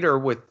Lego Vader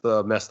with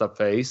the messed up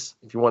face,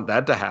 if you want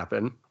that to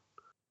happen.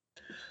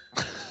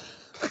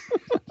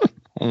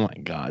 Oh my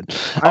God!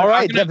 All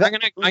right, I'm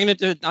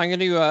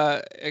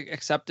gonna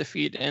accept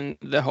defeat in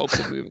the hopes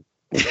of moving.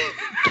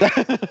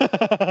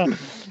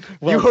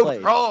 You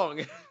hope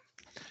wrong.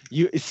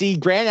 You see,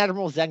 Grand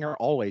Admiral Zenger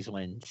always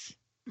wins.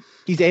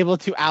 He's able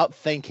to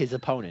outthink his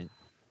opponent.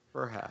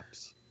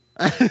 Perhaps.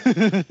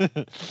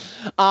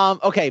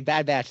 Okay,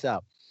 Bad Batch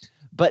though.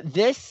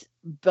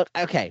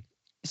 Okay.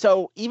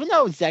 So even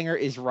though Zenger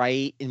is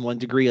right in one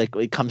degree, like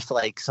when it comes to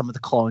like some of the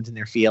clones and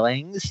their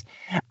feelings,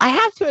 I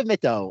have to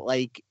admit though,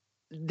 like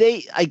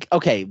the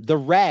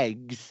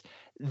regs,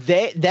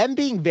 them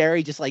being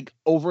very just like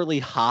overly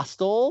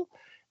hostile.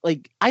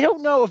 Like, I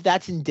don't know if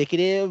that's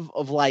indicative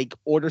of like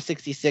Order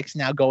 66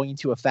 now going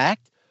into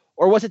effect,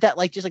 or was it that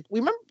like just like we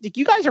remember, like,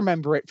 you guys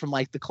remember it from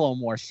like the Clone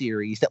Wars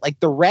series that like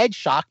the red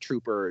shock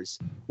troopers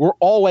were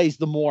always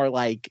the more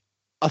like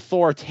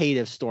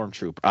authoritative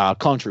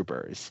clone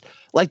troopers.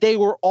 Like they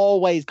were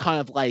always kind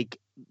of like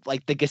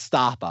the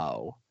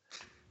Gestapo.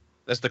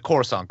 That's the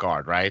Coruscant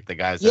Guard, right? The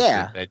guys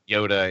that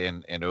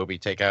Yoda and Obi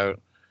take out.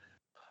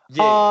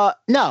 Yeah.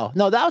 No,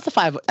 that was the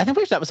 5. I think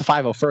that was the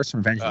 501st from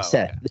Revenge of the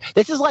Sith. Okay.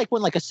 This is like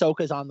when like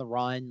Ahsoka's on the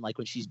run, like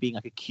when she's being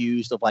like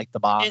accused of like the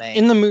bombing.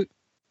 In the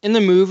In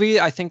the movie,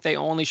 I think they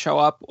only show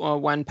up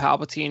when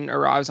Palpatine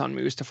arrives on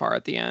Mustafar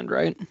at the end,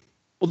 right?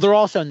 Well, they're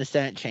also in the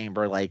Senate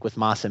chamber, like with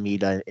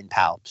Masamida and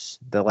Palps.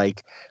 They're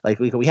like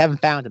we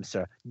haven't found him,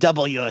 sir.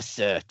 Double your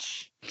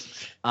search.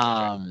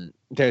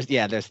 There's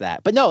that.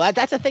 But no,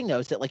 that's the thing though,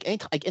 is that like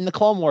in the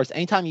Clone Wars,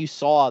 anytime you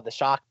saw the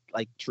shock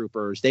like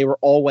troopers, they were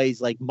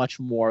always like much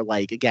more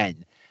like,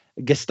 again,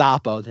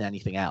 Gestapo than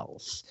anything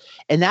else.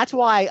 And that's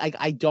why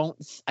I don't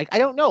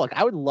know. Like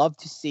I would love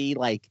to see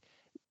like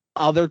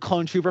other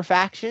clone trooper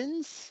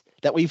factions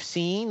that we've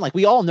seen. Like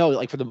we all know,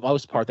 like for the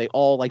most part, they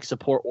all like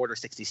support Order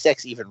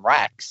 66, even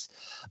Rex.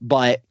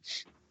 But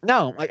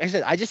no, like I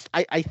said,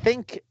 I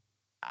think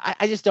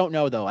I just don't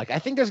know though. Like I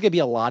think there's gonna be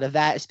a lot of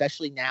that,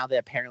 especially now that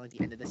apparently at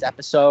the end of this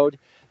episode,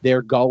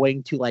 they're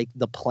going to like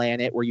the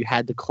planet where you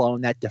had the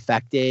clone that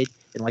defected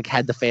and like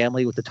had the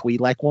family with the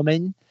Twi'lek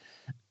woman.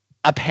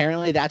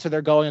 Apparently that's where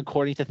they're going,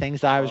 according to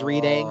things that I was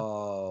reading.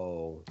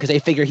 Because they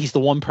figure he's the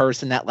one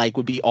person that like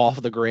would be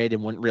off the grid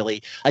and wouldn't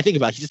really. I think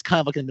about it, he's just kind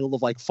of like in the middle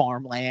of like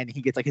farmland.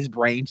 He gets like his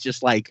brain's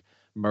just like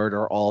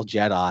murder all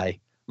Jedi.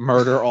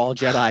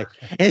 And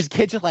his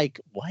kids are like,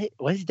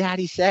 what is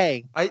Daddy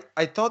saying?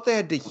 I thought they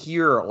had to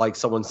hear like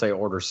someone say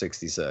Order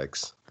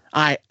 66.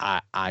 I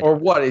or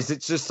what? Is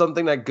it just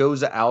something that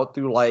goes out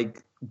through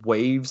like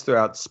waves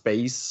throughout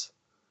space?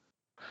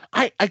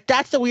 I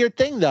that's the weird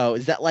thing though,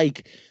 is that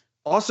like.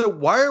 Also,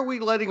 why are we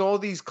letting all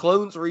these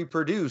clones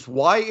reproduce?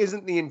 Why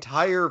isn't the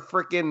entire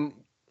freaking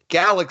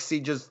galaxy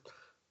just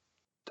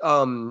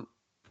Kiwis?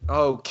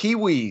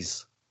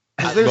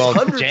 There's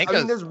hundreds. I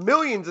mean, there's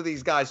millions of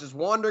these guys just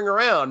wandering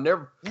around.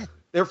 They're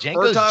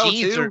Jango's fertile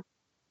genes too. Are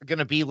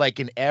gonna be like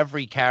in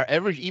every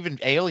even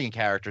alien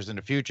characters in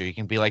the future. You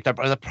can be like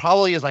that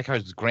probably is like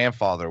his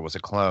grandfather was a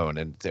clone,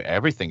 and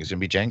everything is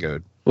gonna be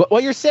Jango'd.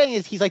 What you're saying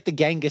is he's like the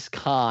Genghis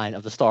Khan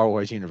of the Star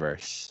Wars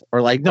universe,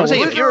 or like no,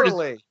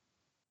 literally.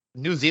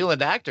 New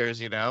Zealand actors,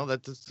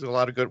 that's a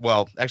lot of good.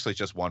 Well, actually, it's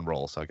just one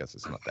role, so I guess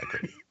it's not that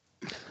great.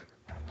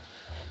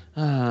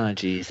 Oh,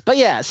 geez. But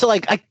yeah, so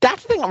like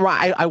that's the thing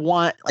I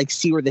want like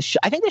see where this show.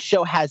 I think the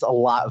show has a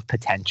lot of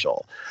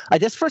potential.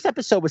 Like this first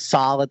episode was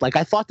solid. Like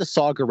I thought the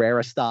Saw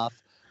Gerrera stuff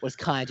was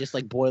kind of just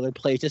like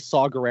boilerplate. Just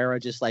Saw Gerrera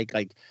just like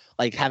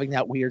having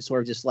that weird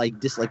sort of just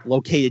like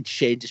dislocated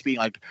shade, just being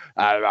like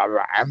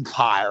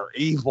Empire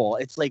evil.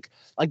 It's like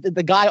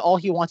the guy, all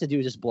he wants to do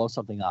is just blow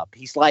something up.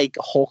 He's like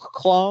Hulk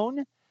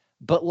clone,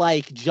 but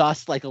like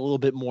just like a little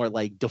bit more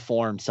like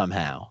deformed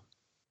somehow.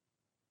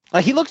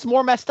 Like he looks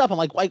more messed up. I'm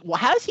like, well,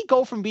 how does he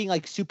go from being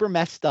like super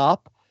messed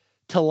up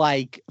to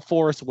like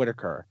Forrest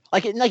Whitaker?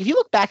 Like if you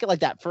look back at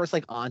like that first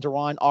like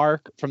Onderon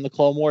arc from the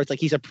Clone Wars, like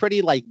he's a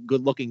pretty like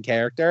good looking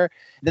character.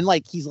 Then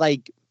like he's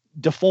like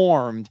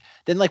deformed.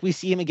 Then like we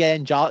see him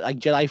again, like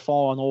Jedi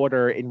Fallen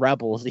Order in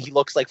Rebels, and he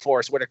looks like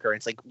Forrest Whitaker.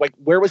 It's like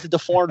where was the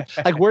deformed?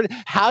 Like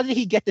how did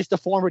he get this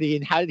deformity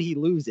and how did he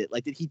lose it?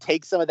 Like did he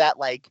take some of that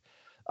like,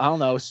 I don't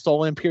know,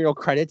 stolen Imperial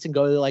credits and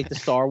go to like the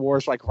Star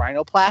Wars like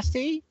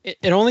rhinoplasty?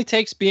 It only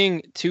takes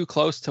being too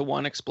close to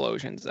one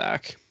explosion,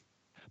 Zach.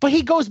 But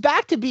he goes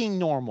back to being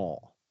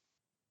normal.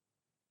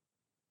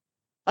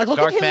 Like look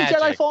Dark at him magic.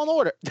 in Jedi Fallen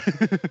Order.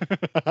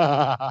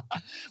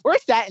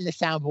 Where's that in the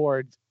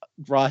soundboard,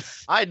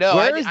 Russ? I know.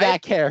 Where is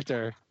that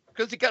character?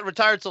 Because he got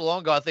retired so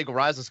long ago, I think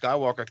Rise of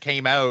Skywalker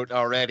came out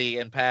already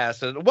and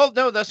passed. Well,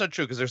 no, that's not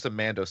true because there's some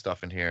Mando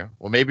stuff in here.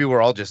 Well, maybe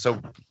we're all just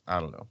so, I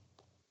don't know.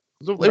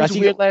 It was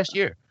weird last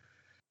year.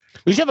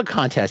 We should have a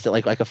contest that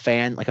like a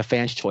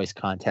fan's choice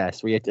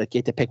contest where you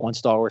get to pick one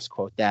Star Wars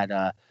quote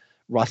that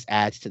Russ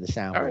adds to the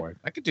soundboard. Right.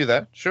 I could do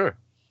that. Sure.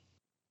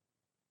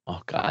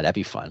 Oh God, that'd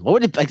be fun. What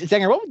would it like,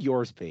 Zanger? What would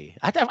yours be?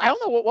 I don't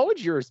know. What would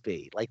yours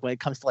be like when it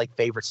comes to like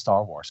favorite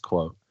Star Wars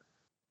quote?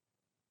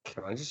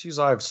 Can I just use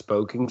I have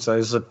spoken? So I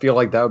just feel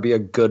like that would be a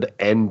good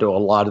end to a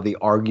lot of the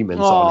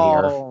arguments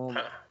on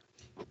here.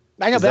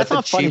 I know, but that's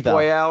not funny though.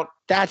 Way out?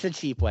 That's a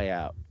cheap way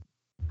out.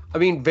 I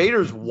mean,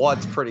 Vader's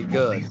what's pretty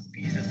good.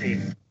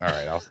 All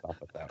right, I'll stop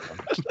with that one.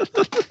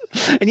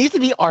 It needs to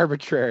be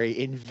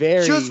arbitrary and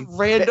very just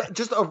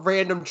a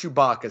random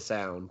Chewbacca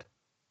sound.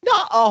 No,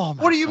 oh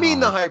my What do you God. mean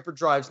the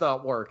hyperdrive's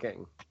not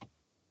working?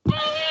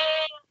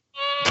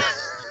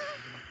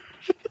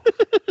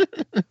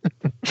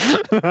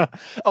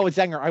 Oh,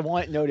 Zenger, I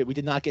want it noted we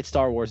did not get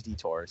Star Wars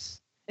detours.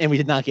 And we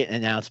did not get an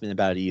announcement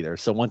about it either.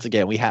 So once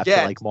again, we have to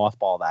like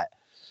mothball that.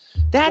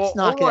 That's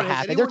not going to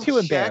happen. They're too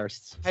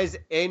embarrassed. Has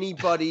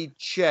anybody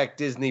checked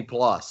Disney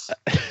Plus?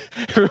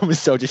 Everyone was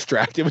so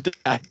distracted with the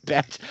fact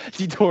that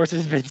detours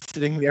has been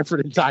sitting there for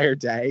the entire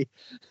day.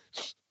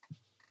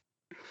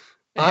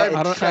 I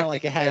don't kind of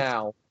like it has.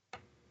 Now.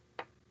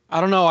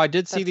 I don't know. I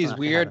did see these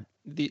weird,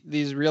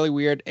 these really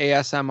weird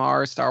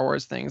ASMR Star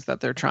Wars things that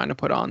they're trying to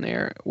put on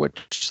there,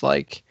 which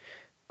like,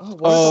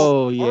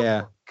 oh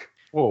yeah.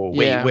 Whoa,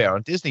 wait, Yeah. where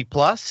on Disney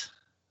Plus?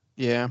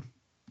 Yeah.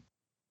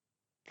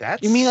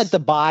 You mean like the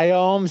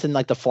biomes and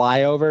like the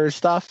flyover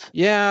stuff?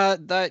 Yeah,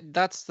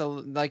 that's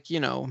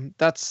the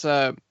that's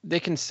they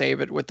can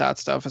save it with that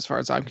stuff as far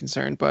as I'm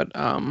concerned. But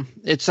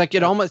it's like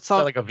it almost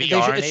so like a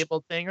VR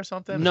enabled thing or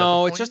something.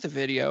 No, it's just a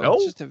video. No?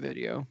 It's just a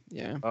video.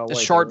 Yeah, Oh, a wait,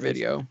 short there is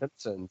video.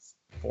 Simpsons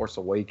Force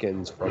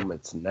Awakens from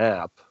its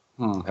nap.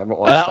 Haven't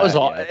watched that. That was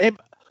all. Yet.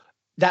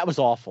 That was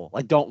awful.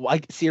 Like, don't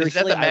like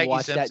seriously. Is that the I Maggie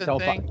watched Simpson that. Don't.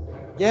 thing?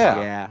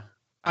 Yeah.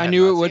 I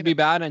knew it would be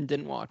bad and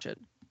didn't watch it.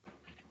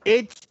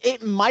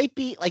 It might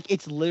be like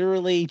it's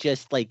literally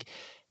just like,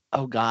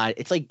 oh god,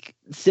 it's like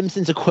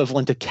Simpsons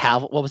equivalent to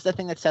what was that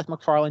thing that Seth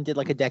MacFarlane did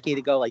like a decade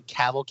ago, like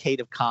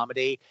Cavalcade of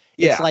Comedy?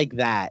 Yeah. It's like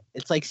that.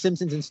 It's like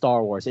Simpsons and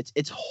Star Wars.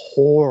 It's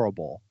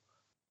horrible.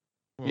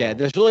 Yeah,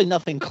 there's really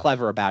nothing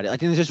clever about it. Like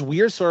there's this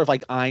weird sort of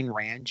like Ayn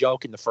Rand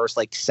joke in the first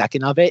like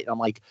second of it. And I'm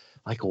like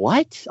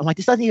what? I'm like,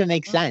 this doesn't even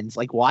make sense.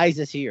 Like, why is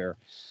this here?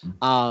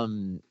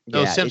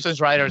 Those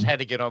Simpsons writers had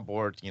to get on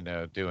board,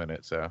 doing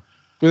it. So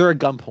we were at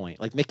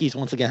gunpoint. Like Mickey's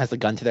once again has the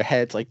gun to their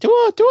heads. Like, do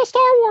a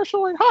Star Wars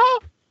story, huh?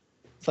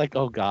 It's like,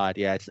 oh god,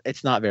 yeah,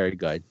 it's not very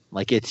good.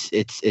 Like it's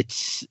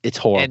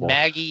horrible. And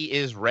Maggie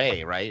is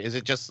Ray, right? Is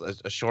it just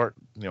a short,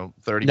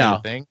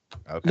 30-minute thing?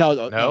 Okay.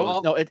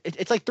 No.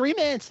 It's like 3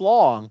 minutes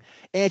long,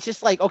 and it's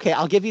just like, okay,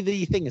 I'll give you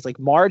the thing. It's like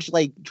Marge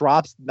like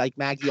drops like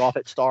Maggie off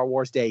at Star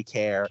Wars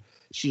daycare.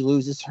 She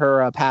loses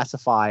her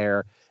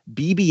pacifier.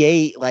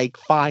 BB-8 like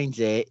finds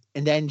it,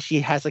 and then she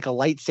has like a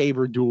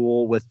lightsaber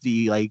duel with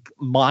the like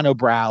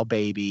monobrow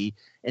baby,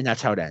 and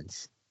that's how it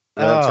ends.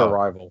 That's her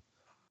rival.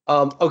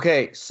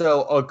 Okay,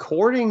 so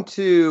according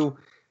to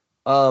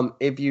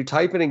if you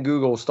type it in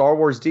Google, Star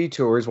Wars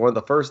Detours, one of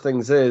the first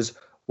things is,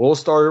 will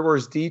Star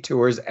Wars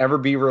Detours ever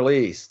be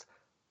released?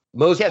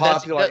 Most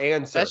popular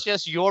answer. That's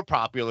just your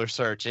popular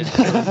search.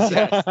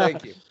 Yes,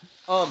 thank you.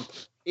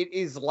 It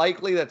is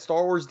likely that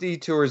Star Wars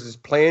Detours is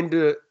planned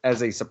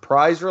as a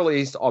surprise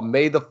release on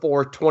May the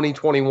 4th,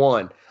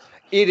 2021.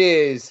 It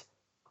is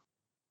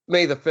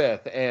May the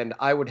 5th, and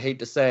I would hate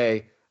to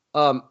say,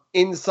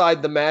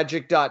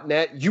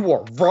 InsideTheMagic.net, you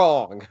are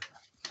wrong.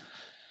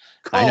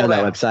 I know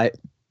that website.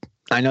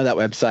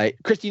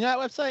 Chris, do you know that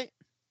website?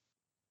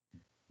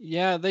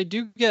 Yeah, they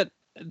do get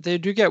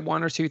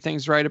one or two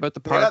things right about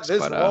the parks. Yeah,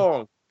 this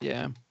long.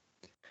 Yeah.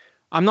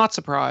 I'm not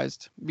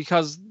surprised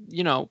because,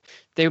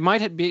 they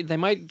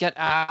might get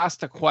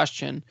asked a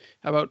question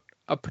about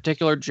a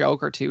particular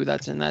joke or two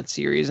that's in that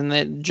series, and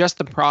then just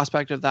the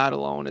prospect of that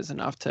alone is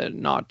enough to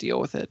not deal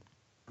with it.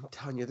 I'm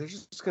telling you, they're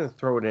just going to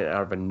throw it in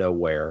out of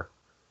nowhere.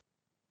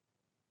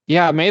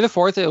 Yeah, May the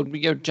 4th, it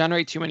would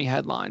generate too many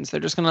headlines.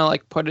 They're just going to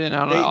like put it in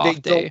on an off day.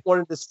 They don't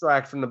want to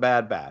distract from the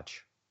Bad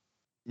Batch.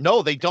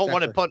 No, they don't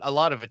want to put a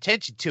lot of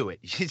attention to it.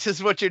 It's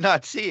just what you're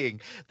not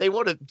seeing. They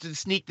want to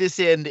sneak this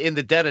in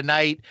the dead of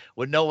night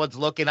when no one's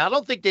looking. I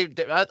don't think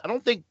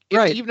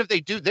even if they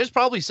do, there's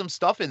probably some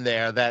stuff in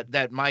there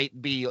that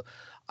might be,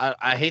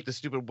 I hate the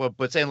stupid word,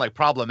 but saying like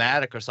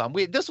problematic or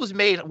something. This was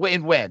made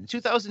when?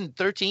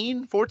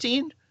 2013,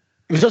 14?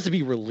 It was supposed to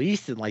be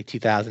released in like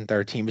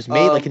 2013. It was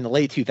made like in the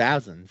late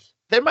 2000s.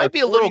 There might be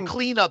a little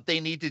cleanup they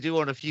need to do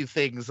on a few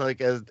things, like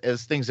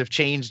as things have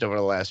changed over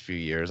the last few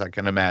years. I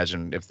can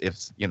imagine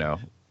if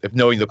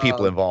knowing the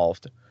people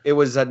involved. It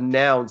was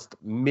announced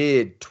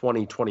mid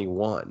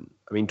 2021.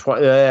 I mean,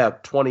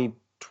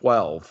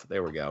 2012.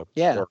 There we go.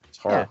 Yeah. It's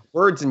hard. Yeah.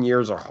 Words and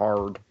years are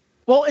hard.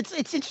 Well, it's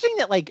interesting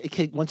that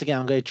once again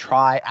I'm going to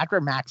try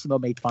after Maximo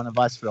made fun of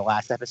us for the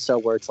last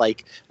episode where it's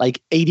like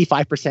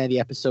 85% of the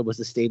episode was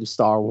the state of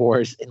Star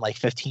Wars and like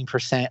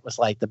 15% was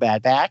like the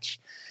Bad Batch.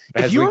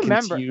 As we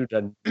continue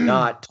to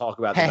not talk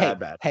about the Bad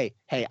Batch. Hey,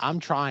 I'm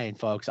trying,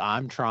 folks.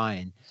 I'm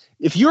trying.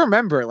 If you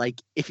remember,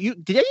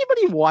 did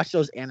anybody watch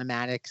those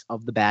animatics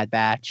of the Bad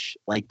Batch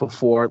like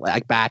before,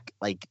 like back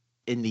like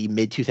in the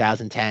mid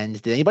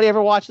 2010s? Did anybody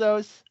ever watch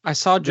those? I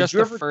saw just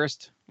the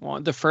first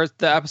one, the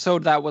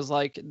episode that was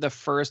like the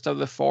first of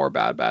the 4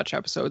 Bad Batch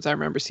episodes. I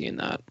remember seeing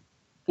that.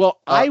 Well,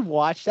 I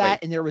watched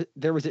that, and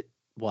there was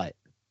what?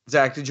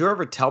 Zach, did you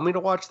ever tell me to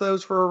watch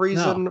those for a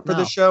reason for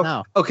the show?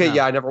 No. Okay,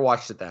 yeah, I never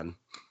watched it then.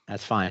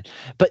 That's fine.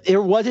 But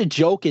there was a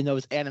joke in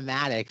those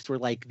animatics where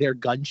like their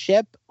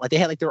gunship, like they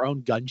had like their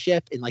own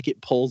gunship and like it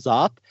pulls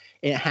up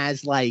and it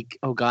has like,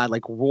 oh God,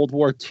 like World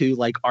War II,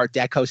 like Art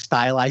Deco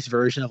stylized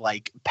version of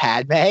like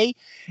Padme.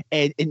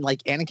 And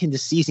like Anakin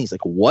just sees and he's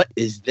like, what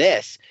is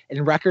this?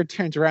 And Wrecker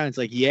turns around and it's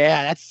like,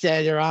 yeah, that's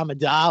Senator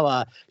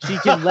Amidala. She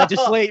can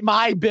legislate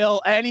my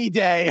bill any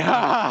day.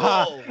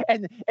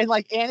 and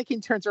like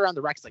Anakin turns around,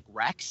 the Rex like,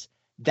 Rex?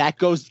 That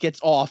gets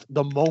off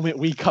the moment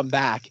we come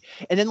back.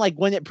 And then like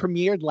when it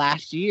premiered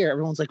last year,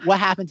 everyone's like, what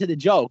happened to the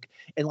joke?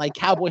 And like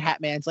Cowboy Hat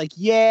Man's like,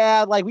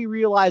 yeah, like we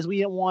realized we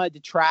didn't want to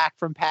detract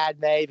from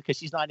Padme because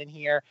she's not in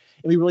here.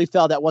 And we really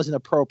felt that wasn't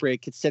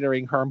appropriate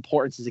considering her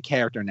importance as a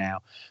character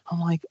now.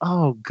 I'm like,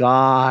 oh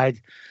God.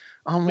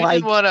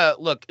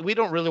 We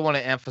don't really want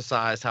to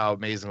emphasize how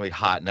amazingly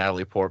hot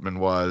Natalie Portman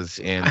was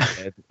in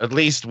at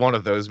least one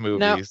of those movies.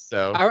 Now,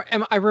 so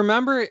I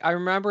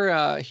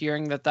remember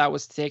hearing that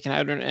was taken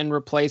out and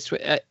replaced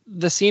with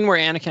the scene where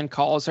Anakin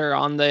calls her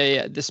on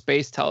the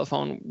space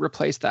telephone.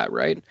 Replaced that,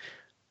 right?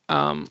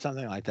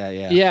 Something like that,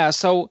 yeah. Yeah,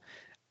 so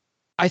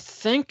I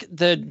think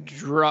the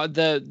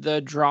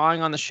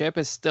drawing on the ship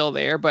is still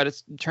there, but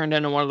it's turned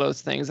into one of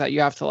those things that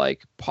you have to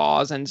like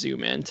pause and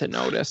zoom in to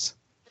notice.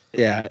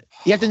 Yeah,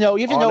 you have to know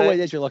what it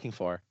is you're looking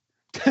for.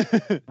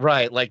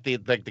 Right, like the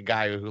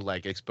guy who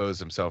like exposed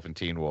himself in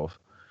Teen Wolf.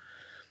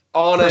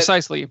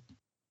 Precisely.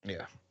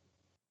 Yeah.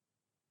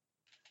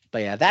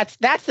 But yeah,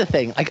 that's the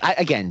thing. Like,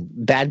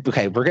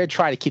 okay, we're gonna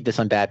try to keep this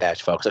on Bad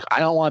Batch, folks. Like, I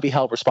don't want to be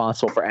held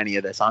responsible for any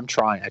of this. I'm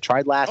trying. I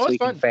tried last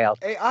week and failed.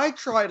 Hey, I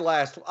tried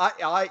last.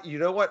 You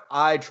know what?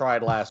 I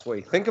tried last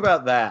week. Think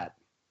about that.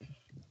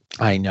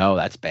 I know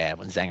that's bad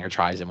when Zenger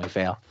tries and we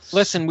fail.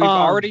 Listen,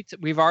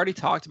 we've already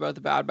talked about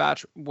the Bad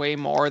Batch way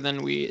more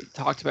than we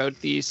talked about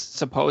the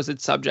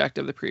supposed subject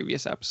of the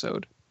previous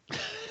episode.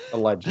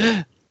 Alleged.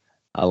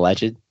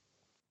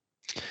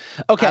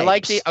 Okay. I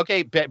like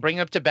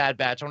bring up to Bad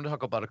Batch. I want to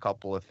talk about a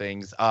couple of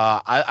things.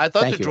 I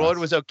thought the droid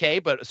was okay,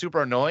 but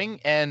super annoying,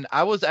 and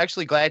I was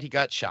actually glad he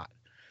got shot.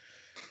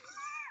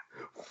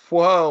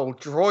 Whoa,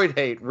 droid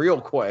hate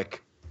real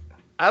quick.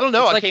 I don't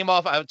know. I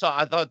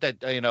thought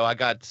that I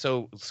got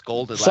so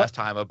scolded last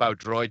time about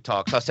droid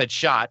talk. So I said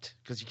shot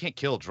because you can't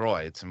kill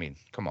droids. I mean,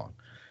 come on.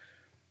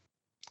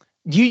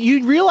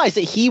 You realize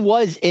that he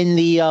was in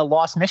the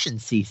Lost Mission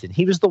season.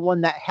 He was the one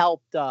that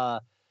helped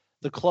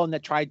the clone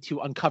that tried to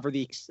uncover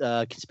the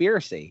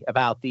conspiracy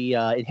about the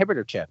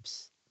inhibitor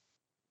chips.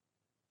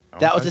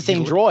 That was the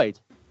same droid.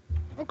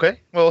 Okay.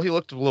 Well, he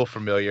looked a little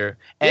familiar.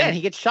 And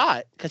he gets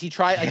shot because he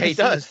tried. Yeah, he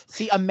does.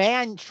 See, a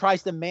man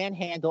tries to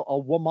manhandle a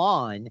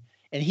woman,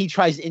 and he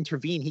tries to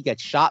intervene. He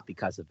gets shot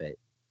because of it.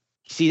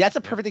 See, that's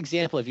a perfect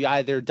example of you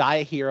either die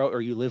a hero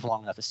or you live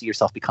long enough to see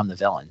yourself become the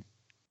villain.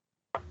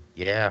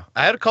 Yeah,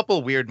 I had a couple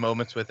of weird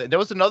moments with it. There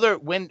was another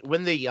when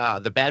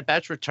the Bad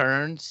Batch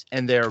returns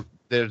and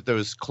there's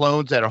those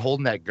clones that are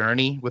holding that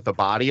gurney with the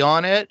body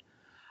on it.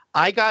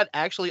 I got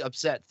actually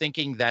upset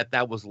thinking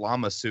that was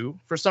Lama Su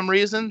for some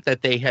reason,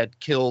 that they had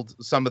killed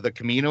some of the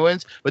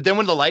Kaminoans. But then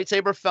when the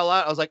lightsaber fell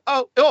out, I was like,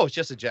 oh, it's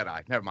just a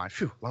Jedi. Never mind.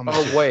 Phew, Lama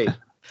Su. Wait.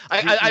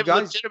 I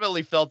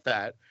legitimately felt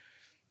that.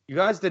 You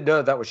guys didn't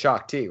know that was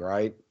Shaak Ti,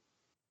 right?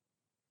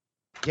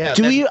 Yeah.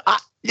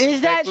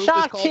 Is that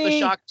Shaak Ti? Ti? The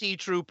Shaak Ti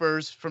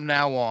troopers from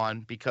now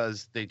on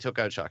because they took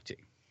out Shaak Ti.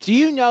 Do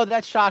you know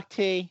that's Shaak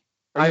Ti?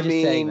 I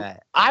mean, saying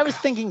that? I was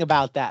thinking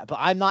about that, but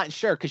I'm not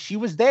sure because she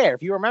was there.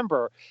 If you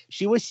remember,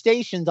 she was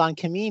stationed on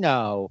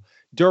Kamino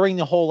during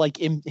the whole like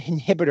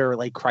inhibitor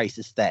like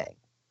crisis thing.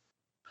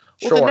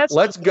 Well, sure,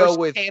 let's go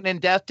with canon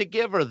death to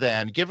give her.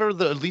 Then give her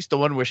at least the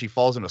one where she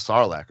falls into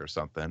Sarlacc or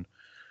something.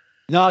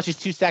 No, she's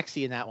too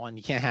sexy in that one.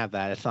 You can't have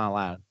that. It's not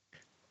allowed.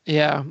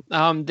 Yeah.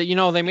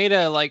 They made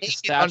a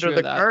statue under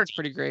the curtain. It's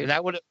pretty great. And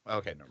that would.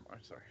 Okay, never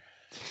mind.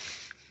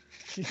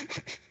 Sorry.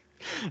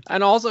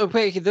 And also,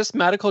 wait, this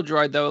medical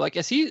droid though, like,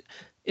 is he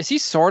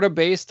sort of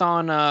based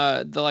on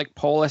the like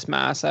Polis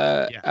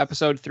Massa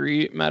episode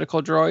 3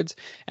 medical droids?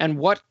 And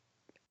what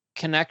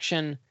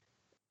connection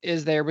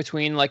is there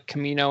between like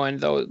Kamino and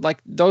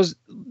those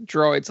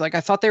droids? Like,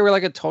 I thought they were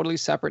like a totally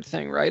separate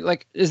thing, right?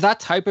 Like, is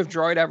that type of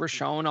droid ever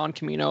shown on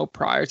Kamino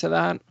prior to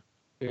that?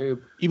 You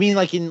mean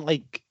like in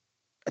like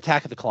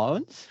Attack of the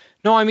Clones?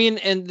 No, I mean,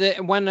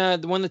 when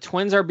the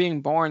twins are being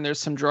born, there's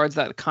some droids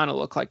that kind of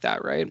look like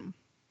that, right?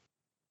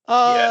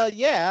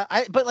 Yeah.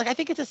 I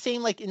think it's the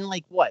same. Like in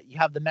like what you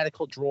have the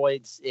medical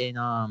droids in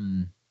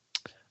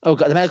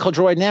the medical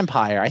droid in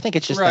Empire. I think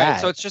it's just that.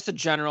 So it's just a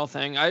general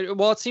thing.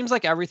 It seems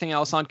like everything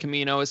else on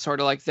Kamino is sort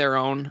of like their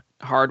own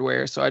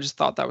hardware. So I just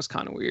thought that was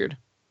kind of weird.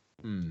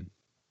 You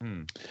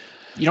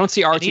don't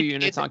see R2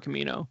 units on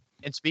Kamino.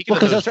 And speaking of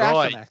those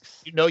droids,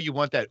 you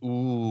want that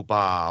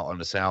ooh-bah on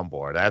the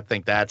soundboard. I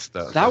think that's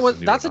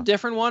a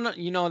different one.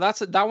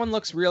 That one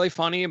looks really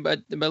funny, but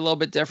a little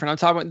bit different. I'm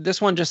talking about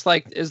this one. Just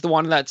like is the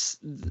one that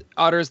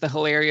utters the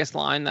hilarious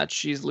line that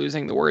she's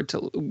losing the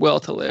will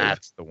to live.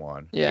 That's the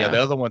one. Yeah,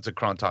 the other one's a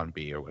Crouton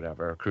B or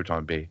whatever,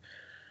 Crouton B.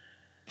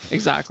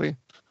 Exactly.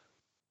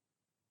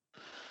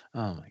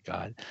 Oh my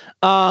God.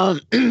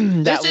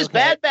 This is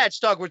Bad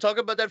Batch talk. We're talking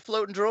about that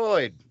floating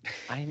droid.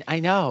 I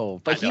know,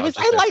 but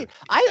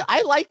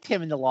I liked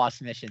him in the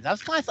Lost Missions. I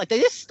was kind of like, they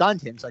just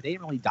stunned him, so they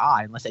didn't really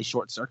die unless they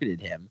short circuited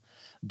him.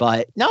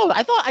 But no,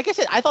 I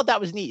thought that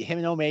was neat. Him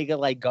and Omega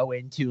like go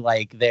into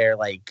like their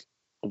like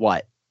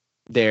what?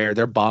 Their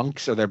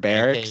bunks or their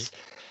barracks.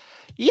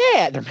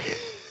 Yeah,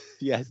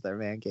 their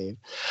man cave.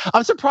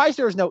 I'm surprised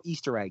there was no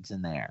Easter eggs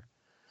in there.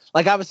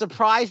 Like, I was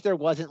surprised there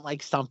wasn't,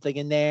 like, something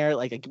in there.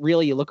 Like,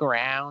 really, you look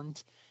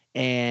around,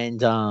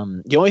 and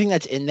the only thing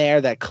that's in there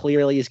that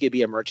clearly is going to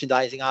be a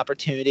merchandising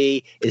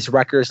opportunity is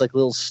Wrecker's, like,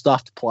 little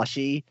stuffed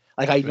plushie.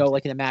 Like, I know,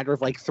 like, in a matter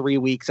of, like, 3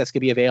 weeks, that's going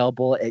to be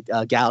available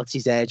at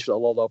Galaxy's Edge for a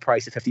low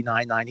price of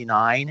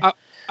 $59.99.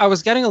 I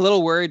was getting a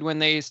little worried when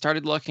they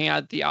started looking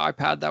at the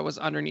iPad that was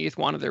underneath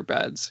one of their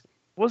beds.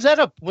 Was that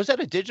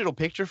a digital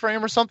picture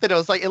frame or something? It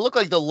was like, it looked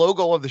like the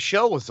logo of the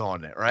show was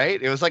on it,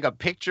 right? It was like a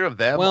picture of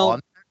them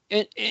on.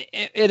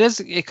 It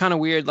is kind of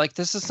weird. Like,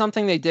 this is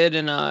something they did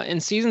in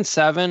season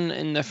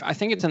 7, I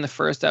think it's in the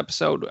first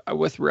episode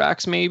with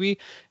Rex. Maybe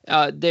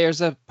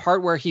there's a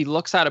part where he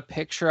looks at a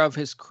picture of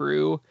his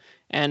crew,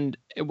 and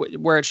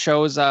where it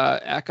shows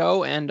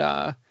Echo,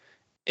 and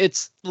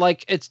it's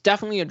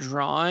definitely a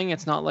drawing.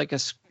 It's not like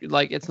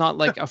it's not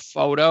like a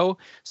photo.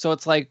 So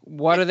it's like,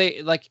 what are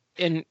they like?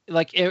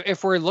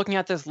 If we're looking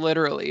at this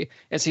literally,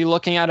 is he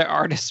looking at an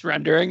artist's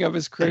rendering of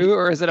his crew,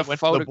 or is it a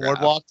photograph? The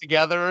boardwalk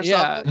together or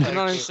something? You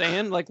know what I'm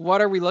saying? Like, what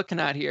are we looking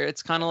at here?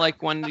 It's kind of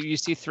like when you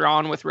see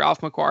Thrawn with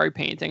Ralph McQuarrie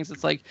paintings.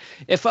 It's like,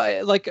 if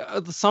I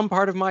some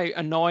part of my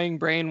annoying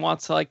brain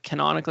wants to like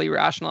canonically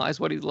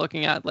rationalize what he's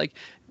looking at. Like,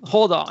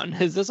 hold on,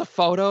 is this a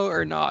photo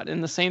or not?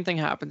 And the same thing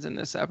happens in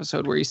this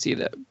episode where you see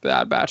the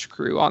Bad Batch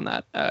crew on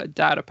that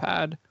data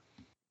pad.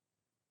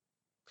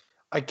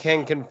 I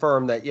can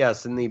confirm that,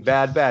 yes, in the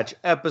Bad Batch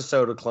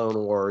episode of Clone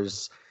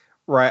Wars,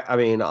 right? I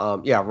mean,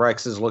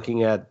 Rex is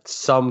looking at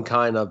some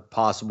kind of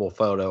possible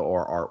photo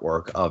or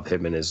artwork of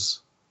him and his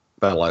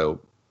fellow.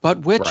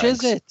 But which Rex.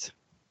 Is it?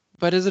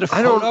 But is it a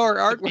photo or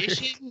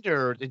artwork?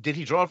 Or did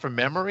he draw it from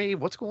memory?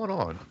 What's going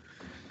on?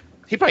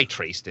 He probably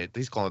traced it.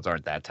 These clones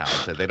aren't that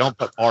talented. They don't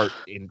put art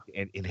in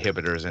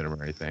inhibitors in them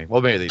or anything.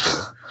 Well, maybe they do.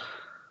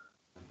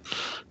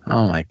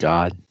 Oh my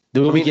God!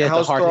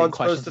 How's Thrawn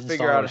supposed to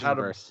figure out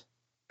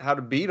how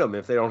to beat them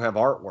if they don't have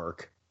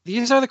artwork?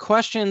 These are the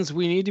questions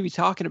we need to be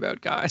talking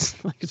about, guys.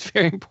 Like, it's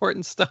very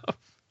important stuff.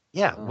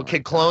 Yeah. Well,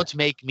 can clones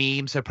make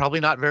memes? They're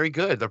probably not very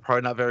good. They're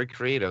probably not very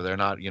creative. They're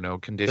not,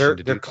 conditioned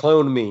to do. They're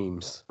clone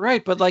memes.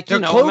 Right, but like,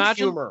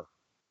 imagine humor.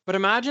 But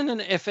imagine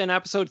if in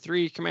episode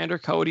 3, Commander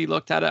Cody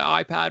looked at an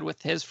iPad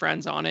with his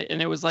friends on it,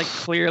 and it was like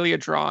clearly a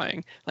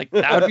drawing. Like,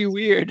 that would be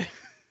weird.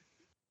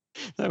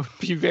 That would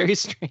be very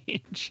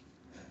strange.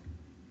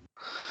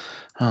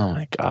 Oh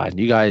my God,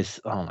 you guys!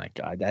 Oh my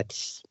God,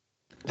 that's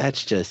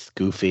just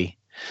goofy.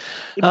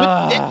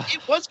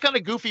 It was kind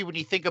of goofy when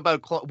you think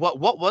about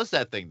what was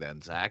that thing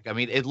then, Zach? I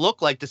mean, it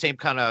looked like the same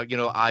kind of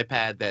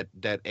iPad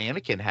that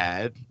Anakin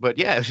had, but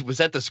yeah, was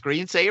that the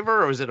screensaver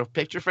or was it a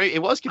picture frame?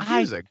 It was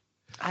confusing.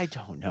 I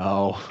don't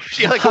know.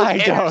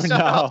 I don't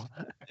know.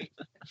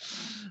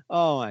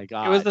 Oh my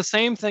God! It was the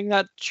same thing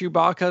that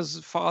Chewbacca's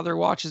father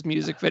watches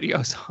music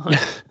videos on.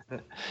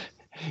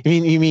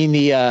 You mean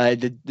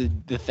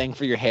the thing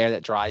for your hair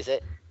that dries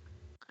it?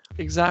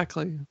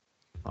 Exactly.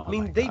 I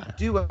mean, they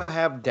do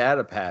have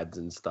data pads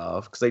and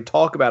stuff because they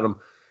talk about them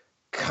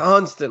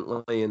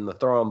constantly in the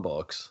Thrawn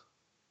books.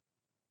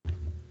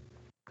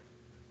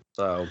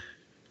 So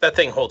that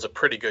thing holds a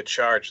pretty good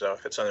charge, though,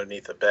 if it's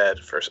underneath the bed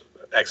for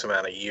X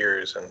amount of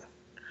years and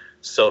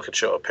still could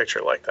show a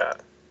picture like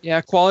that.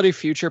 Yeah, quality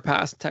future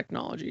past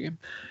technology.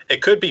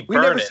 It could be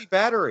burning. We never see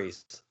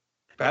batteries.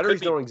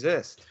 Batteries don't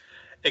exist.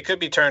 It could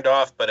be turned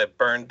off, but it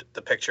burned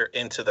the picture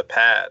into the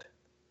pad.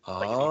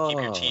 Like if you keep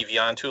your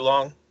TV on too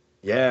long.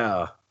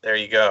 Yeah. There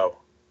you go.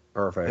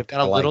 Perfect. They've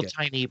got a little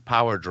tiny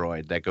power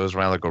droid that goes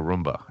around like a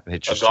Roomba. And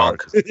it just gonk.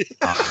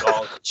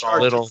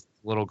 Gonk.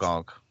 Little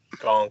gonk.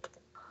 Gonk.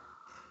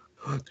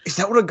 Is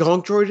that what a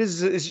gonk droid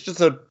is? Is it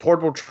just a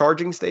portable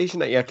charging station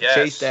that you have to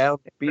chase down,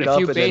 beat up,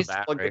 and then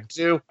plug it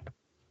to?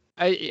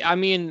 I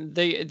mean,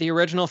 the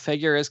original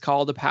figure is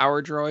called a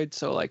power droid,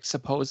 so like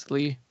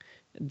supposedly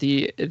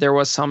there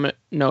was some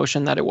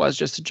notion that it was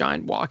just a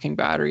giant walking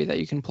battery that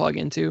you can plug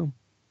into.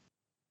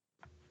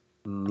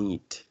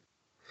 Neat.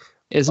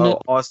 Isn't it?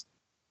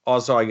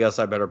 Also, I guess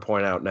I better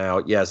point out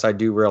now, yes, I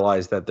do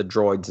realize that the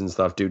droids and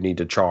stuff do need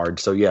to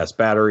charge. So yes,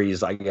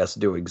 batteries, I guess,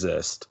 do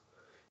exist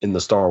in the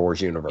Star Wars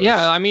universe.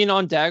 Yeah, I mean,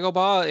 on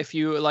Dagobah, if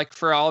you, like,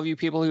 for all of you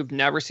people who've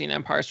never seen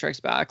Empire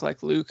Strikes Back,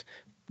 like, Luke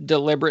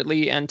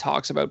deliberately and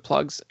talks about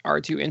plugs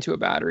R2 into a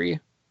battery,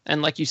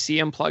 and, like, you see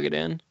him plug it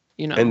in,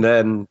 And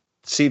then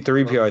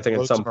C-3PO, I think,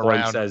 at some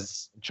point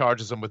says...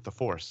 charges him with the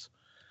Force.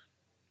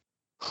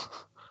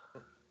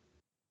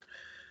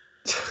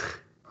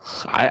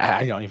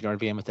 I don't even know where to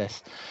begin with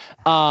this.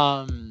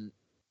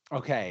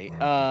 Okay.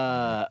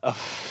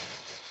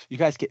 You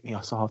guys get me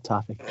so off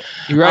topic.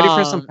 You ready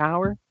for some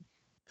power?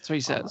 That's what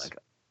he says.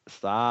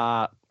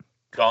 Stop.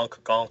 Gonk,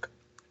 gonk.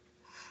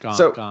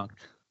 Gonk, gonk.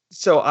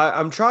 So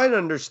I'm trying to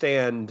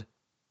understand.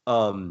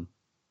 Oh,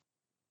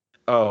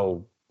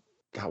 God,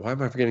 why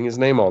am I forgetting his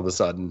name all of a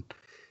sudden?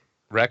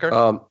 Wrecker?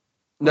 No.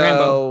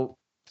 Rambo.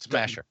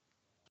 Smasher.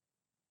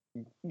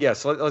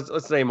 Yes,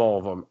 let's name all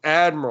of them.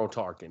 Admiral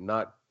Tarkin,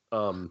 not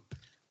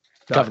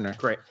Governor.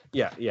 Great.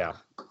 Yeah.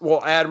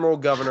 Well, Admiral,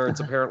 Governor, it's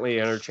apparently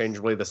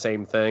interchangeably the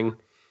same thing.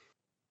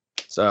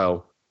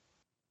 So,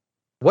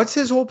 what's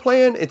his whole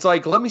plan? It's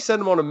like, let me send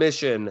them on a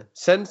mission,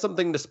 send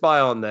something to spy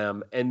on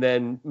them, and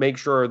then make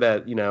sure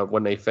that,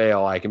 when they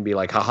fail, I can be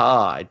like,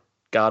 haha, I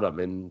got them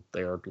in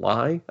their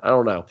lie? I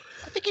don't know.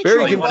 I think he's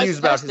very confused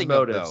about his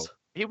motives.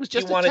 He was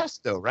just a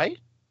test, though, right?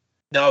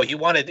 No, he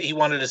wanted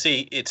to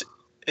see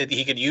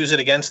he could use it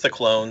against the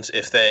clones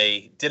if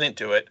they didn't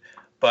do it,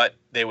 but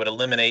they would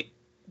eliminate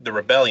the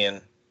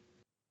rebellion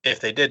if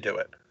they did do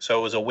it. So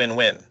it was a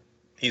win-win.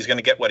 He's going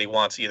to get what he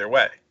wants either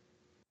way.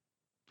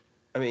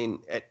 I mean,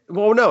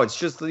 well, no, it's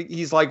just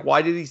he's like,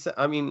 why did he say?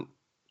 I mean,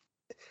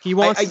 He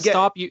wants to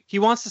stop. He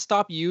wants to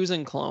stop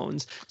using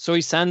clones, so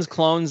he sends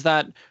clones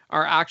that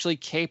are actually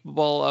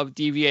capable of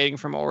deviating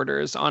from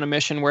orders on a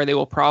mission where they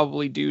will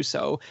probably do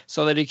so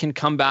that he can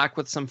come back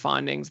with some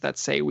findings that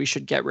say we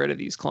should get rid of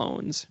these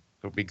clones.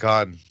 It'll be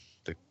gone.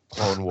 The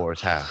Clone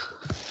Wars have.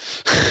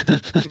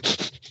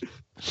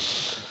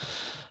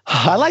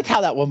 I liked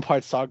how that one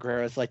part Saw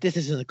Gerrera's like, this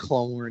isn't a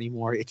Clone War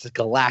anymore. It's a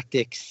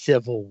galactic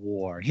civil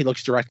war. He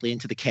looks directly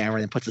into the camera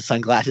and puts the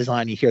sunglasses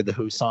on. You hear the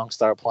Who song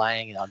start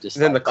playing, and I'm just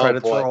then the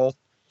credits roll.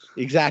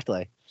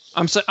 Exactly.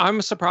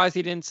 I'm surprised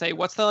he didn't say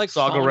what's the like.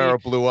 Saw Gerrera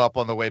blew up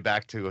on the way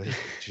back to his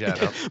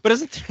jet. But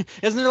isn't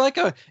there like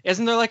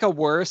a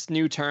worse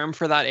new term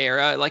for that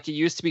era? Like it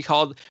used to be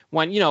called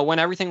when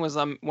everything was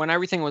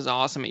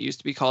awesome. It used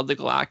to be called the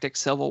Galactic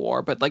Civil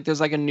War. But like there's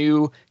like a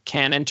new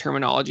canon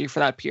terminology for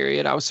that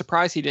period. I was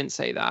surprised he didn't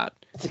say that.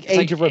 It's like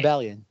Age of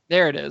Rebellion.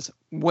 There it is.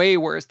 Way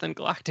worse than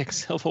Galactic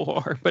Civil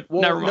War. But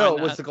never mind. No,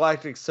 it was the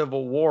Galactic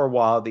Civil War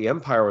while the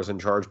Empire was in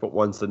charge. But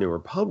once the New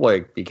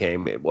Republic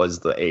became, it was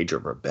the Age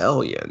of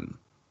Rebellion.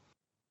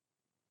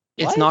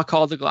 It's not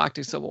called the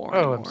Galactic Civil War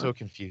anymore. I'm so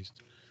confused.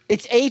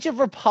 It's Age of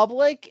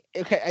Republic.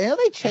 Okay, I know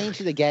they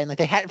changed it again. Like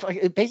they had.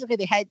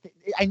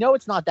 I know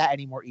it's not that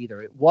anymore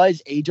either. It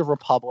was Age of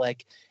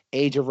Republic,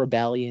 Age of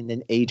Rebellion,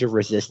 then Age of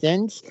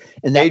Resistance,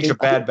 and Age of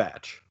Bad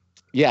Batch.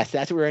 Yes,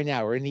 that's what we're in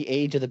now. We're in the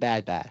Age of the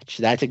Bad Batch.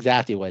 That's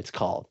exactly what it's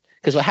called.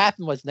 Because what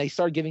happened was they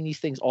started giving these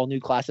things all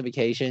new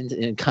classifications,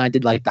 and it kind of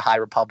did like the High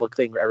Republic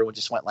thing where everyone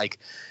just went like,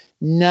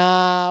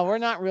 nah, we're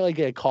not really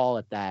going to call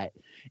it that.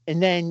 And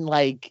then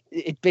like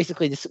it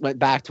basically just went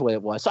back to what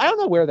it was. So I don't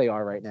know where they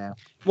are right now.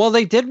 Well,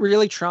 they did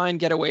really try and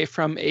get away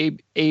from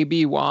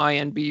ABY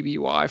and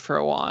BBY for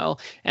a while.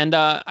 And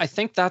I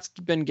think that's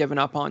been given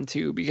up on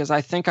too, because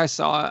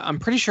I'm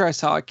pretty sure I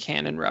saw a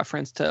canon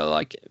reference to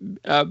like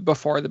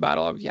before the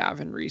Battle of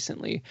Yavin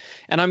recently.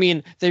 And I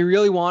mean, they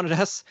really wanted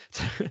us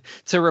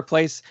to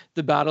replace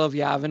the Battle of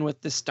Yavin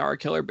with the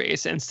Starkiller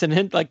base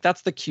incident. Like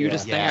that's the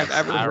cutest thing I've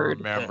ever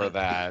heard. I remember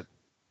that.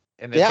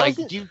 And it's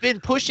like, you've been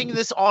pushing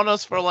this on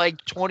us for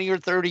like 20 or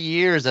 30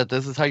 years that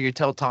this is how you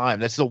tell time.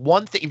 That's the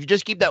one thing. If you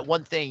just keep that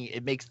one thing,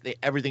 it makes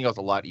everything else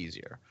a lot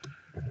easier.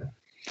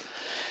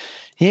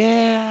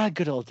 Yeah,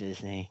 good old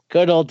Disney.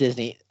 Good old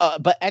Disney.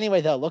 But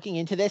anyway, though, looking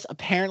into this,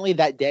 apparently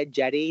that dead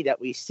Jedi that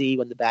we see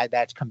when the Bad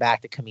Batch come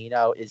back to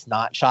Kamino is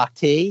not Shaak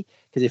Ti.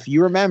 Because if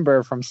you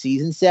remember from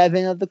season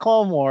 7 of the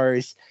Clone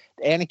Wars,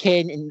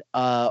 Anakin and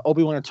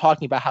Obi-Wan are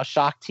talking about how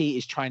Shaak Ti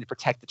is trying to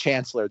protect the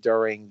Chancellor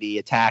during the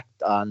attack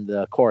on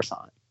the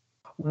Coruscant.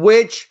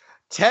 Which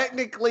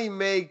technically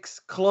makes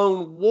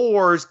Clone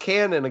Wars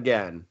canon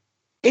again.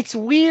 It's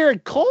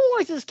weird. Clone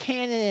Wars is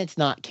canon and it's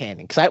not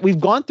canon. Because we've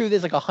gone through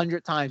this like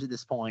 100 times at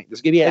this point.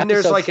 There's going to be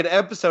there's like an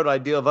episode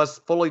idea of us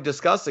fully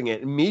discussing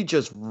it and me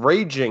just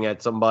raging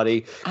at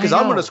somebody because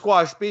I'm going to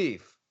squash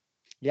beef.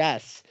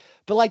 Yes.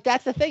 But like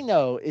that's the thing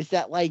though, is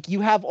that like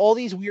you have all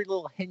these weird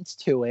little hints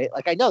to it.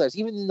 Like I know there's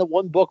even in the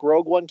one book,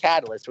 Rogue One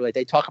Catalyst, where like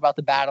they talk about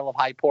the Battle of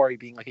High Pori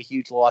being like a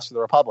huge loss for the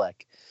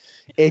Republic.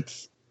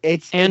 Dooku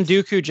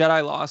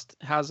Jedi Lost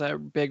has a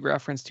big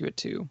reference to it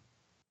too.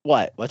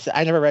 What's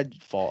I never read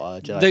Jedi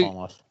Fallen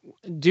Lost.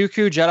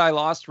 Dooku Jedi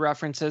Lost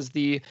references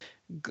the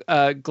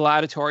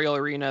gladiatorial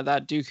arena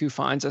that Dooku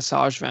finds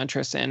Asajj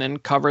Ventress in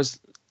and covers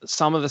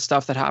some of the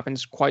stuff that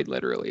happens quite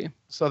literally.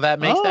 So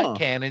that makes that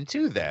canon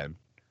too then.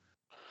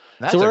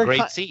 That's a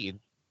great scene.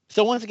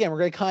 So once again, we're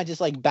going to kind of just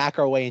like back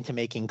our way into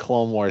making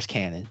Clone Wars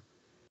canon.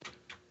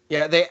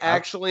 Yeah, they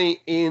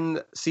actually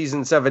in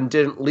season 7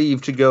 didn't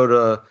leave to go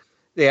to.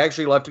 They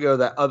actually left to go to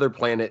that other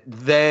planet,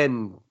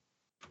 then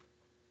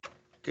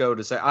go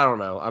to say I don't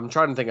know. I'm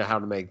trying to think of how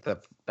to make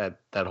that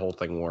whole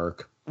thing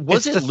work.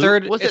 Was it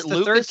Lucas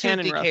who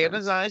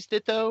decanonized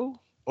it though?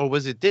 Or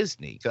was it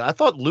Disney? Because I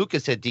thought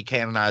Lucas had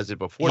decanonized it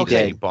before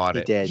Disney bought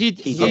it. He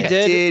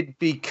did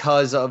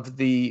because of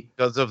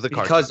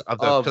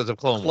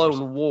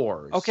Clone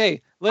Wars. Okay,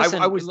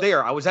 listen. I was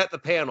there. I was at the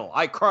panel.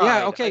 I cried.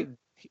 Yeah. Okay.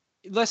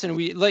 Listen,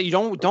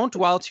 don't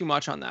dwell too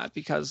much on that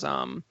because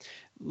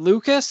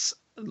Lucas,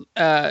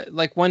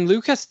 like when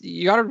Lucas,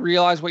 you got to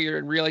realize what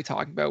you're really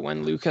talking about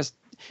when Lucas.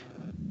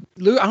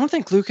 I don't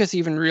think Lucas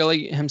even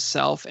really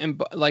himself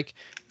like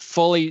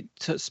fully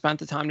spent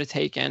the time to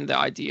take in the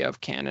idea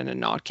of canon and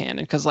not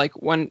canon, because like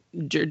when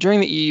during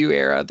the EU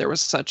era there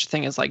was such a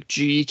thing as like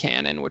G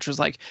canon, which was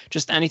like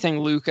just anything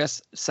Lucas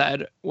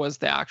said was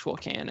the actual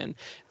canon.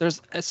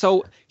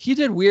 So he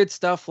did weird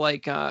stuff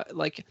like I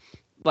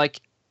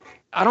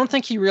don't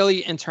think he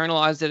really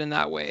internalized it in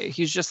that way.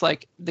 He's just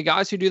like the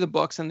guys who do the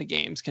books and the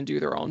games can do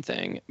their own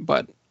thing,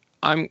 but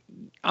I'm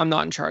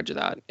not in charge of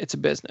that. It's a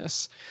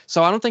business.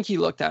 So I don't think he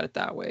looked at it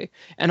that way.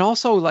 And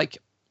also like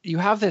you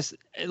have this,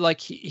 like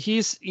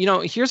he's,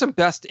 here's a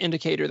best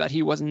indicator that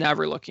he was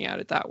never looking at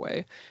it that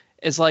way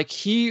is like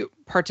he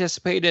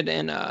participated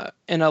in a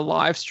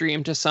live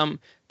stream to some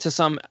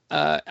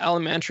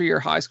elementary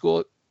or high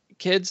school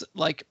kids,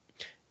 like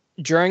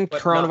during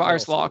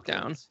coronavirus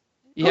lockdown.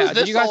 Yeah.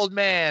 Who's this old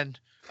man?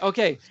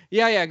 Okay.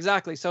 Yeah,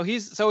 exactly. So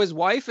his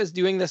wife is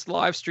doing this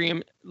live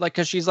stream, like,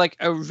 because she's like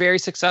a very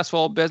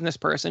successful business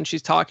person.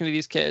 She's talking to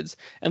these kids,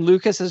 and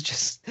Lucas is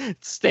just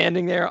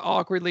standing there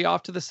awkwardly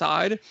off to the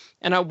side.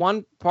 And at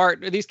one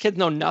part, these kids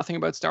know nothing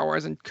about Star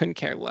Wars and couldn't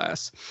care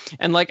less.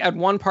 And like at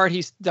one part,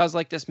 he does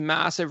like this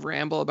massive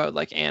ramble about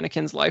like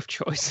Anakin's life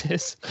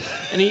choices.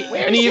 And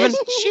he even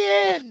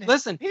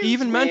listen. He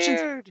even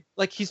mentions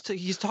like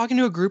he's talking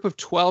to a group of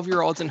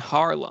 12-year-olds in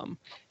Harlem,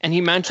 and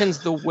he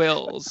mentions the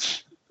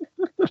Wills.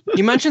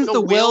 He mentions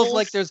the Wills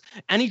like there's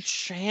any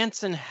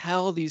chance in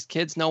hell these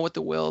kids know what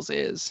the Wills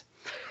is.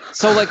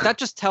 So like that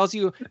just tells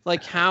you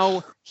like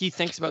how he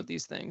thinks about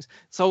these things.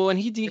 So when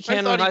he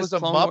decanonized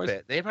Clone Wars,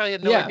 they probably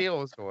had no idea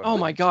what was going on. Oh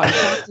my god!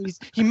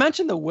 He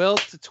mentioned the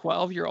Wills to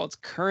 12-year-olds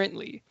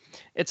currently.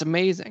 It's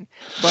amazing.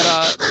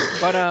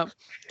 But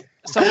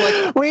so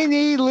like we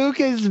need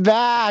Lucas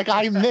back.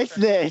 I miss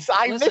this.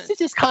 Miss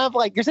this. Is kind of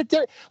like there's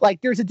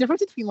a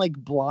difference between like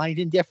blind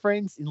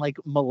indifference and like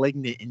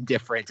malignant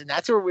indifference, and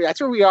that's where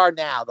we are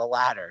now. The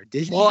latter.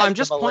 Disney. Well, I'm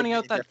just pointing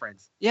out that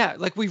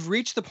like we've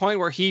reached the point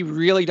where he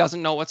really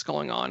doesn't know what's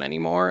going on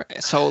anymore.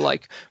 So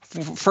like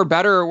for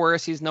better or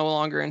worse, he's no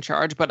longer in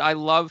charge. But I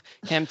love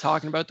him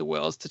talking about the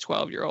Wills to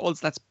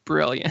 12-year-olds. That's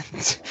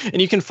brilliant.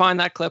 And you can find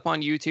that clip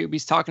on YouTube.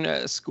 He's talking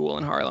to a school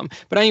in Harlem.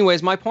 But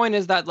anyways, my point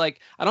is that like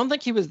I don't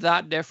think he was that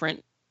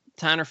different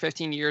 10 or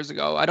 15 years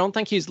ago. I don't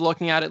think he's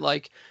looking at it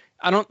like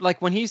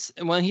when he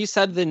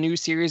said the new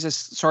series is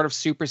sort of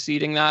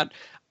superseding that.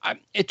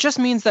 It just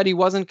means that he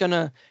wasn't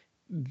gonna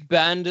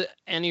bend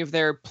any of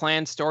their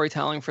planned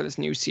storytelling for this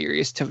new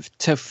series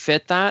to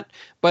fit that.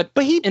 But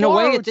he in a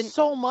way it didn't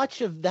so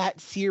much of that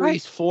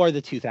series for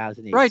the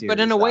 2008 right. series, but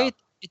in a way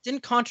it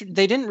didn't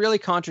they didn't really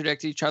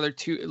contradict each other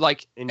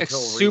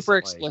super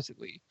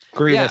explicitly.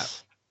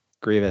 Grievous.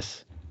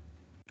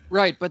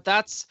 Right, but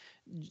that's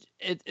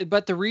it.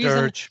 But the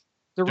reason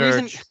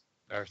Dirge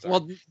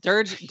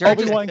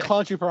Obi-Wan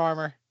Clone Trooper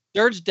armor.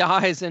 Dirge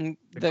dies in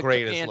the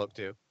greatest look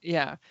too.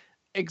 Yeah,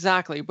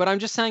 exactly. But I'm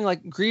just saying,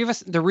 like Grievous.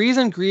 The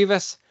reason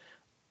Grievous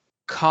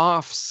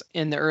coughs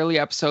in the early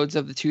episodes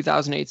of the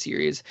 2008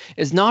 series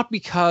is not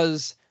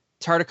because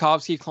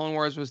Tartakovsky Clone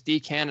Wars was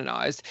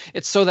decanonized.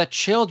 It's so that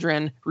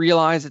children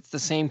realize it's the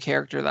same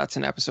character that's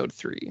in episode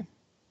 3.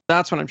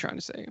 That's what I'm trying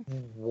to say.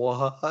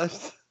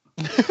 What?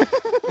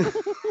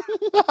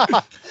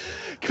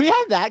 Can we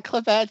have that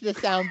clip add to the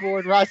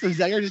soundboard, Ross? Of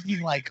Zenger just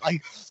being like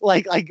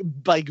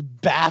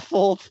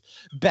baffled.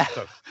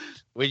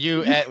 When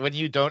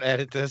you don't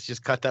edit this,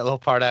 just cut that little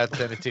part out,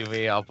 send it to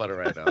me. I'll put it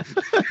right up.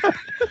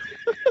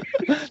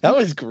 That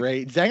was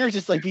great. Zenger's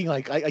just like being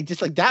like, I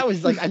just like that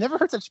was like I never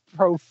heard such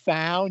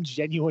profound,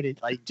 genuine,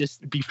 like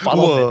just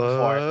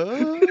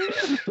befuddlement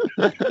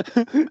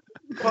before.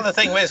 Well, the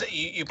thing is,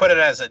 you put it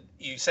as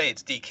you say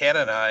it's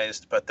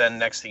decanonized, but then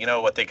next thing you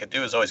know, what they could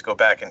do is always go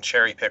back and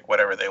cherry pick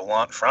whatever they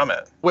want from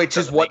it. Which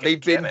is what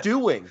they've been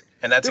doing.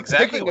 And that's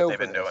exactly what they've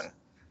been doing.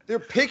 They're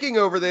picking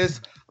over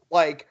this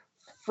like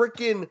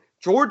freaking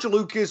George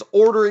Lucas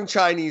ordering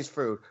Chinese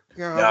food.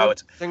 No,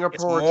 it's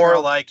more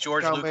like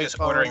George Lucas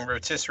ordering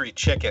rotisserie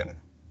chicken.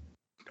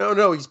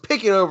 No, he's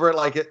picking over it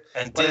like it.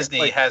 And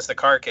Disney has the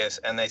carcass,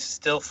 and they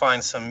still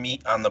find some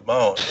meat on the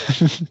bone.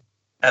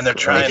 And they're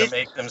trying to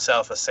make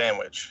themselves a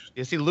sandwich.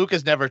 You see,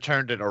 Lucas never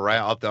turned it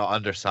around up the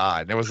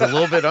underside. There was a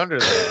little bit under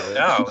there.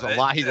 No, a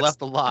lot. He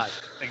left a lot.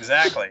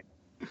 Exactly.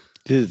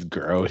 This is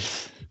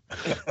gross.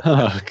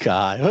 Oh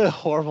God, what a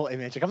horrible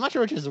image! Like I'm not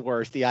sure which is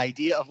worse. The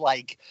idea of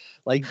like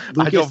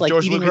Lucas like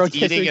George eating Lucas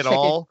rotisserie eating chicken. It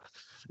all.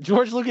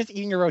 George Lucas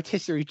eating a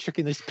rotisserie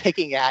chicken, just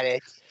picking at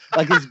it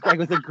like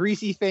with the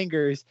greasy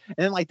fingers, and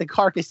then like the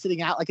carcass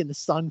sitting out like in the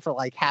sun for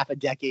like half a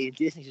decade.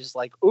 Disney's just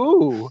like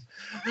ooh,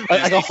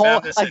 like a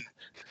whole.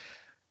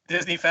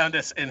 Disney found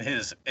this in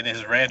his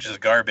ranch's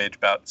garbage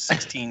about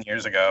 16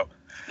 years ago,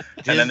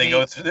 and then they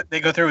go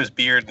through his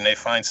beard and they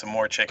find some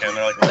more chicken. And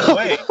they're like, oh,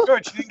 "Wait,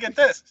 George, you didn't get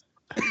this."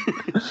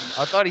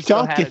 I thought he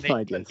still had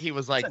it. He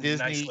was like,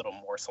 "Disney, nice little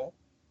morsel.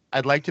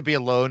 I'd like to be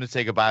alone and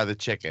say goodbye to the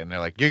chicken." They're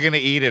like, "You're gonna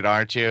eat it,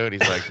 aren't you?" And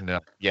he's like, "No,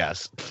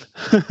 yes."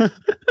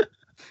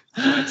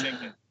 My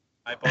chicken.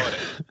 I bought it.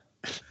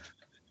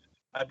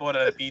 I bought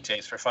it at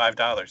BJ's for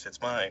 $5.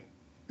 It's mine.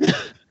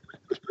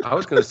 I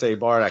was going to say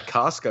bar at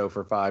Costco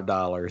for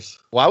 $5.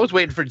 Well, I was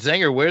waiting for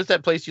Zenger. Where's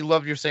that place you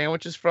love your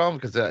sandwiches from?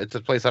 Because it's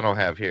a place I don't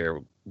have here.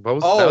 That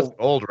was an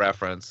old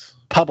reference.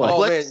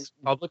 Publix.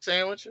 Publix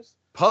sandwiches?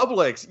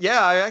 Publix.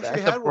 Yeah, I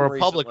actually had one recently.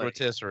 Public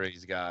rotisserie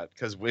he's got.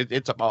 Because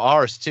it's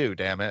ours too,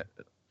 damn it.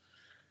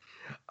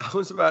 I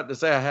was about to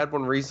say I had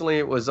one recently.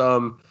 It was, I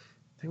think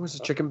it was a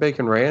chicken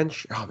bacon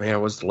ranch. Oh, man, it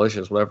was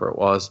delicious, whatever it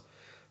was.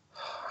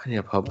 I need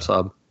a pub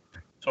sub.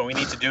 So what we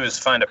need to do is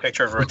find a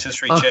picture of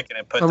rotisserie chicken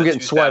and put the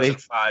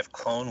 2005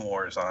 Clone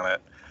Wars on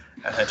it,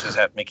 and then just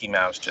have Mickey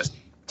Mouse just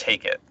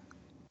take it.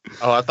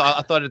 Oh, I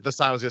thought at the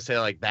sign was gonna say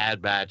like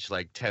Bad Batch,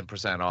 like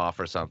 10% off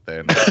or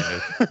something.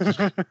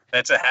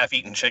 That's a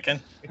half-eaten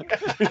chicken.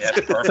 Yeah,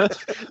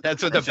 perfect.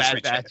 That's what the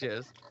Bad Batch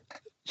is.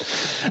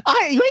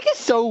 You make it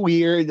so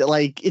weird.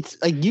 Like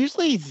it's like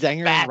usually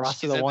Zenger and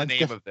Russ are the ones. The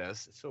name of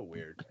this. It's so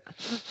weird.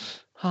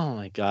 Oh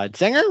my God.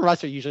 Zenger and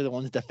Russ are usually the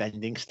ones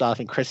defending stuff,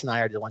 and Chris and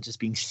I are the ones just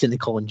being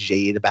cynical and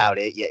jaded about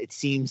it. Yeah, it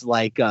seems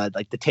like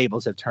the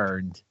tables have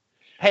turned.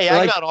 Hey,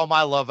 I got all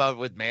my love out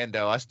with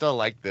Mando. I still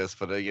like this,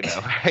 but there's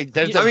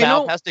a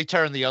valve has to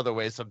turn the other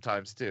way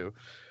sometimes too.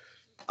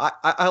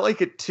 I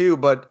like it too,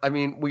 but I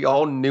mean, we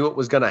all knew it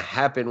was going to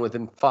happen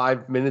within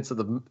 5 minutes of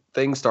the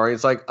thing starting.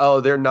 It's like, oh,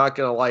 they're not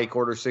going to like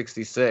Order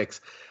 66.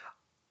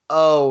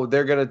 Oh,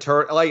 they're going to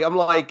turn. Like, I'm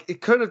like,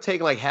 it could have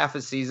taken like half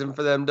a season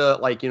for them to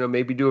like,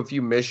 maybe do a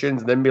few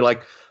missions and then be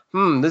like,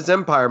 this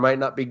Empire might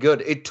not be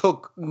good. It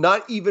took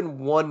not even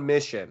one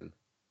mission.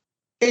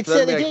 It's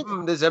like,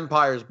 this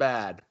Empire's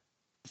bad.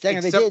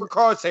 Except for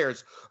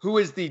Crosshairs, who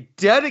is the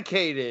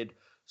dedicated,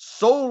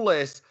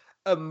 soulless,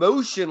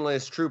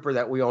 emotionless trooper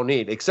that we all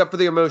need, except for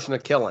the emotion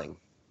of killing.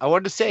 I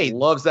wanted to say,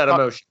 loves that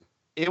emotion.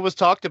 It was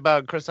talked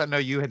about, Chris, I know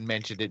you had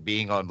mentioned it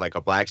being on like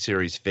a Black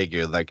Series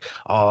figure. Like,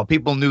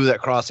 people knew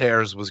that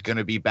Crosshairs was going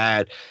to be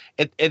bad.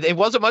 It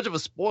wasn't much of a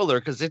spoiler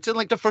because it's in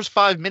like the first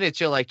 5 minutes.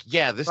 You're like,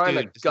 yeah, this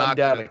dude is not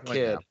down a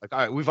kid. Like, all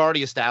right, we've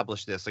already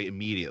established this like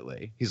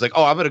immediately. He's like,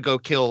 I'm going to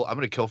kill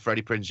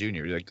Freddie Prinze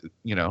Jr. Like,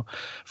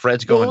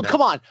 Fred's going.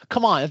 Well,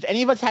 come on. If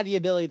any of us had the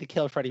ability to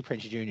kill Freddie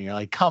Prinze Jr.,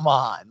 like, come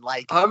on.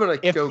 Like, I'm going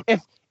to go.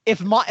 If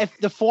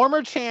the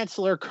former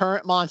Chancellor,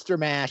 current Monster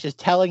Mash, is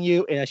telling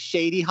you in a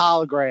shady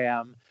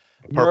hologram,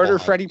 murder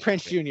Freddie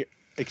Prinze Jr.,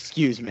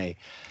 excuse me.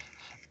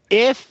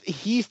 If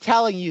he's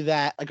telling you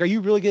that, like, are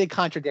you really going to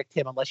contradict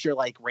him unless you're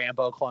like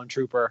Rambo Clone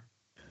Trooper?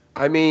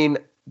 I mean,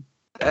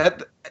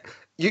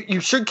 you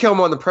should kill him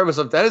on the premise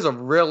of that is a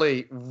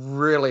really,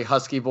 really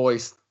husky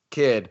voiced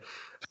kid.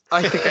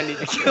 I think I need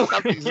to kill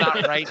him. Something's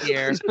not right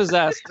here. He's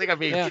possessed. I think I'm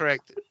being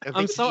tricked. I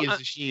think he is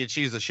a she and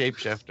she's a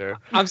shapeshifter.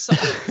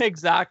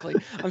 Exactly.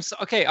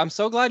 I'm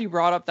so glad you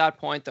brought up that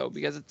point though,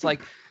 because it's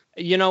like,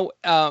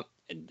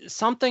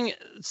 something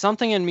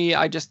in me,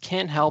 I just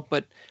can't help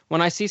but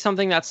when I see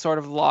something that's sort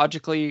of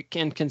logically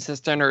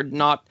inconsistent or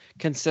not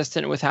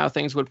consistent with how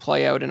things would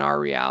play out in our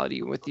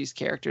reality with these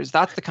characters,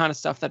 that's the kind of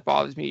stuff that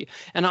bothers me.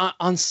 And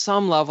on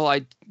some level,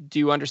 I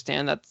do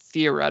understand that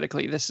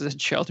theoretically this is a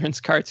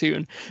children's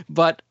cartoon,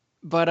 but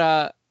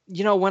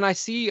when I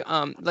see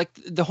like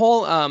the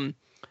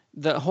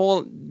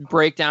whole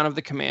breakdown of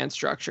the command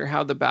structure,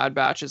 how the Bad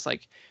Batch is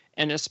like,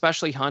 and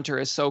especially Hunter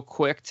is so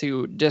quick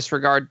to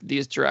disregard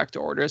these direct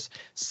orders.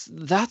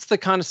 That's the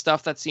kind of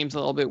stuff that seems a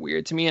little bit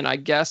weird to me. And I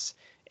guess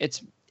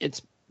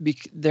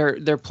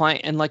they're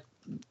playing, and like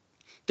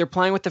they're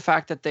playing with the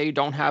fact that they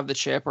don't have the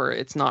chip or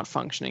it's not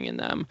functioning in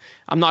them.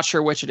 I'm not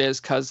sure which it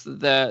is because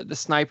the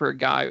sniper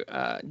guy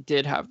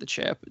did have the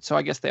chip, so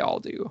I guess they all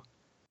do.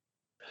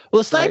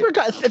 Well, the sniper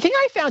guy, the thing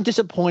I found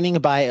disappointing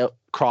about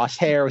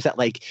Crosshair was that,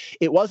 like,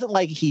 it wasn't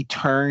like he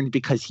turned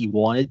because he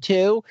wanted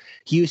to.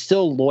 He was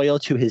still loyal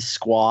to his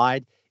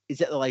squad. Is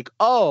that like,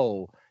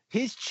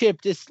 his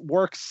chip just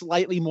works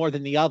slightly more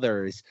than the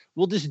others.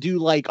 We'll just do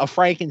like a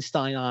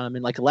Frankenstein on him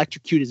and like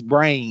electrocute his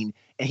brain,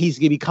 and he's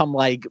gonna become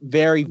like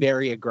very,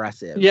 very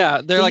aggressive.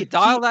 Yeah, they're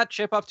dial that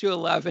chip up to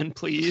 11,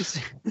 please.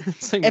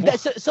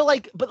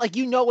 But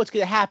you know what's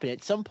gonna happen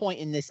at some point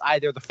in this,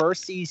 either the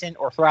first season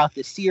or throughout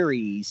the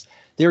series.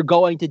 They're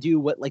going to do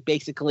what like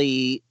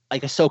basically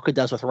like Ahsoka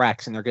does with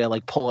Rex, and they're gonna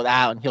like pull it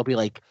out, and he'll be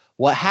like,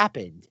 "What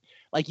happened?"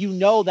 Like,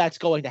 that's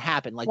going to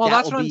happen. Like, well,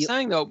 that's what I'm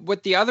saying though.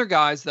 With the other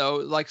guys though,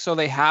 like, so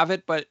they have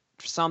it, but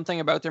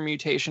something about their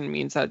mutation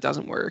means that it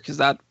doesn't work. Is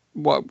that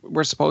what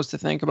we're supposed to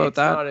think about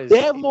that?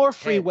 They have more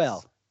free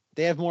will.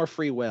 That's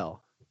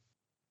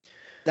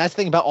the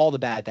thing about all the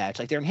Bad Batch.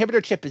 Like, their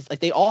inhibitor chip is like,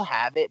 they all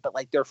have it, but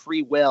like their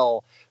free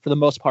will for the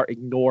most part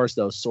ignores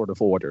those sort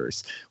of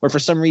orders. Or for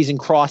some reason,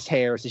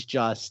 Crosshairs is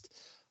just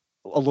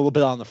a little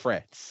bit on the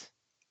fritz.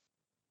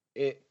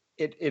 It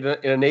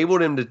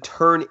enabled him to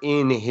turn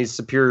in his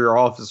superior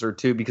officer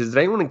too, because did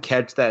anyone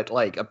catch that?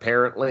 Like,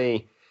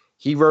 apparently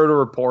he wrote a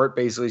report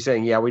basically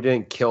saying, "Yeah, we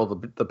didn't kill the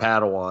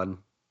Padawan."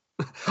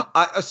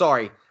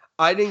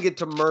 I didn't get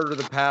to murder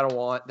the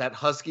Padawan, that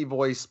husky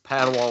voice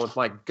Padawan, with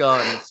my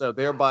gun, so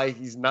thereby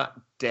he's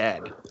not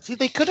dead. See,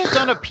 they could have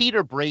done a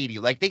Peter Brady.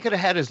 Like, they could have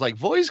had his like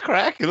voice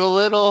cracking a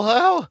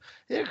little.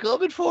 They're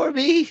coming for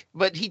me.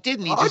 But he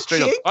didn't. He just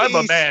straight up, I'm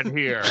a man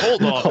here.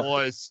 Hold on,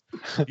 boys.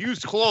 Use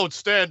clothes,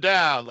 stand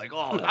down. Like,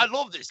 I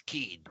love this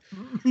kid.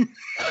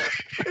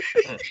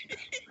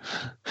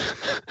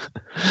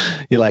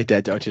 You like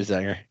that, don't you,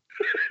 Zenger?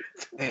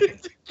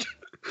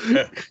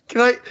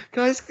 Can I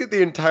just get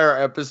the entire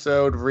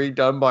episode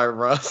redone by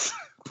Russ,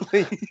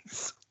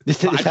 please? I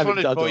just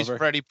want to voice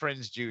Freddie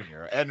Prinze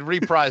Jr. and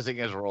reprising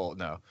his role.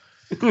 No,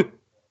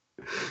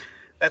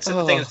 that's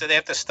the thing, is that they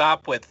have to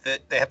stop with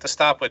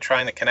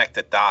trying to connect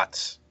the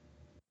dots,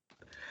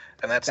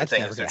 and that's the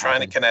thing, is they're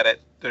trying to connect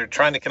it. They're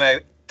trying to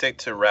connect it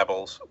to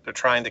Rebels. They're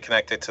trying to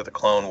connect it to the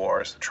Clone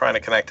Wars. They're trying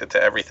to connect it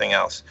to everything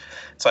else.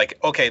 It's like,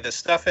 okay, the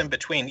stuff in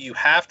between, you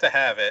have to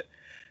have it.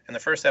 In the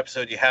first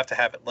episode, you have to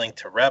have it linked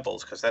to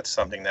Rebels because that's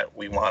something that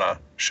we want to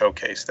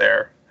showcase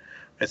there.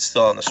 It's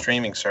still on the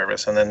streaming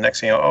service, and then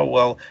next thing you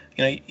know,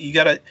 you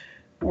gotta,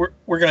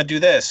 we're gonna do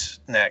this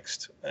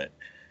next.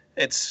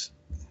 It's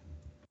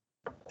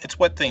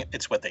what they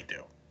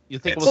do. You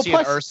think we'll see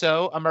an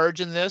Urso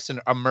emerge in this, an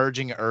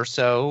emerging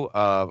Urso?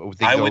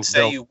 I would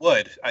say you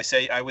would.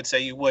 I would say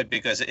you would,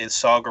 because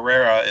Saw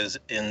Gerrera is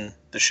in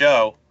the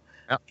show.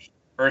 Yep.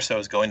 Urso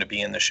is going to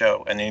be in the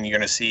show, and then you're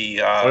going to see.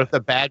 What if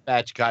the Bad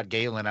Batch got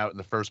Galen out in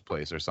the first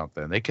place or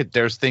something? They could.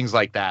 There's things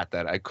like that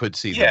I could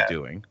see them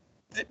doing.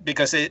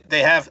 Because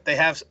they have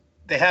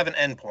an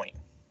end point.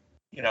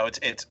 You know,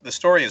 it's the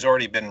story has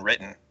already been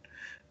written.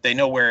 They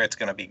know where it's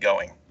going to be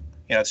going.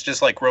 You know, it's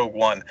just like Rogue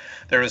One.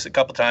 There was a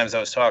couple times I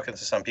was talking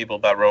to some people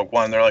about Rogue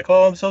One. They're like,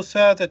 "Oh, I'm so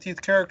sad that these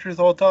characters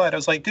all died." I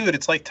was like, "Dude,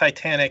 it's like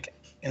Titanic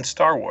in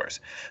Star Wars.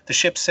 The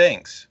ship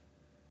sinks.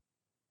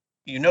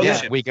 You know, the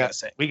ship is gonna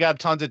sink." We got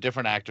tons of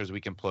different actors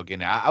we can plug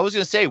in. I was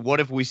gonna say, what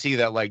if we see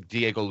that like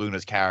Diego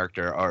Luna's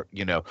character, or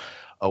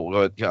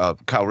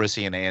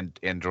Calrissian and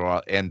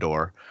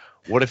Andor?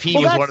 What if he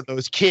was one of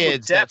those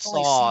kids that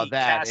saw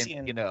that?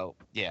 Cassian, and,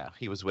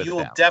 he was with. You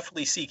will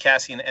definitely see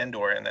Cassian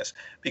Andor in this,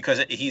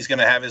 because he's going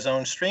to have his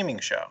own streaming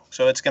show.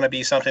 So it's going to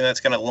be something that's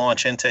going to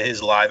launch into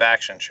his live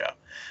action show,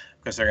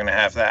 because they're going to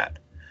have that.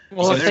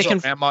 Well, so if they can,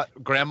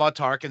 Grandma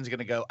Tarkin's going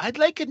to go, "I'd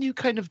like a new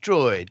kind of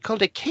droid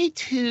called a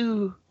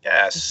K2."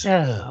 Yes.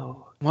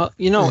 So. Well,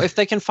 if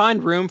they can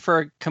find room for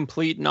a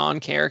complete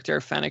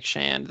non-character Fennec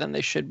Shand, then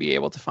they should be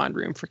able to find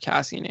room for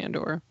Cassian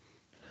Andor.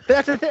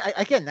 But that's the thing.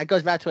 Again, that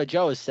goes back to what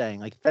Joe was saying.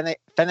 Like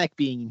Fennec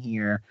being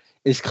here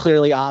is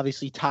clearly,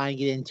 obviously tying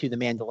it into the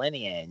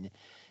Mandalorian,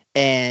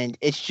 and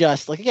it's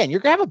just like, again, you're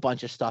gonna have a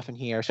bunch of stuff in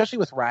here, especially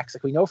with Rex.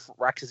 Like, we know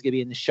Rex is gonna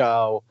be in the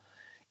show.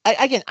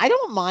 I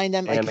don't mind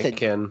them. Like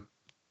Anakin.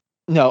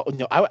 No.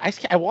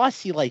 I want to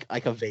see like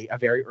a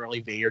very early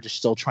Vader just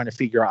still trying to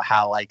figure out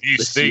how like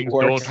these things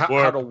don't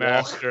work,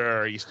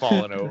 Master. He's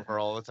falling over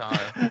all the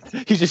time.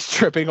 He's just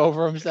tripping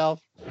over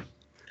himself.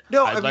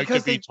 No, I'd like to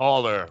be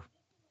taller.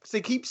 They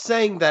keep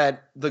saying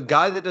that the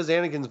guy that does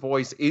Anakin's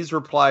voice is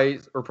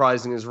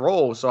reprising his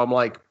role, so I'm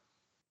like,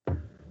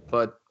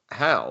 but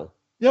how?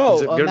 No,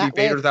 is it going to be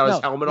Vader without his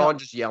helmet on,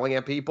 just yelling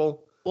at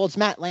people? Well, it's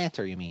Matt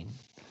Lanter, you mean?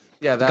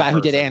 Yeah, the guy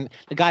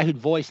the guy who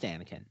voiced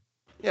Anakin.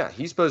 Yeah,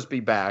 he's supposed to be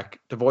back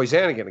to voice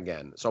Anakin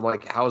again. So I'm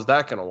like, how's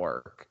that going to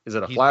work? Is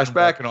it a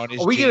flashback?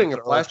 Are we getting a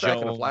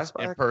flashback and a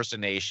flashback?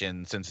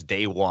 Impersonation since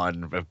day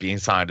one of being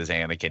signed as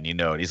Anakin,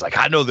 and he's like,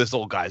 I know this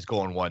old guy's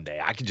going one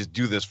day. I can just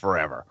do this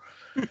forever.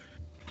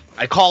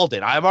 I called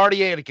it. I'm already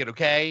Anakin,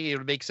 okay? It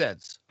would make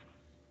sense.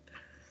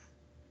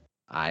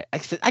 But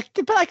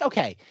like,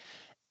 okay.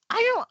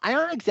 I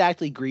don't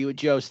exactly agree with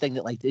Joe's thing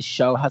that like this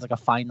show has like a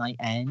finite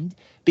end,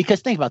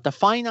 because think about it, the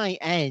finite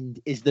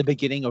end is the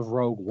beginning of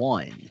Rogue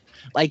One.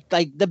 Like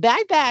the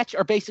Bad Batch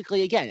are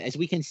basically, again, as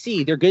we can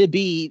see, they're going to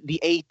be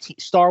the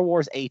Star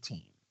Wars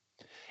A-Team.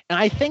 And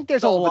I think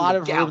there's a lot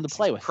of room to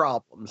play with.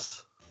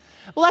 Problems.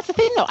 Well, that's the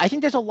thing, though. I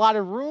think there's a lot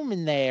of room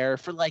in there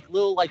for like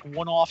little like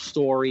one-off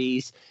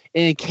stories,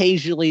 and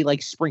occasionally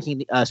like sprinkling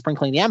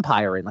the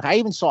Empire in. Like I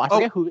even saw, I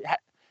forget who.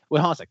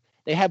 Well, hold on a sec.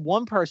 They had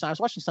one person. I was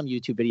watching some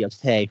YouTube videos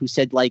today who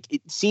said like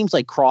it seems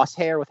like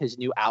Crosshair with his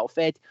new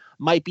outfit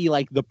might be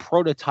like the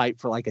prototype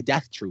for like a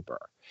Death Trooper.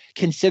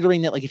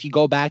 Considering that like if you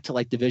go back to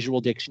like the visual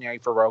dictionary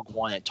for Rogue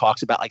One, it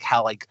talks about like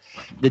how like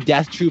the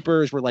Death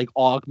Troopers were like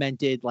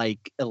augmented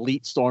like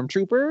elite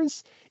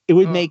stormtroopers. It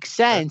would make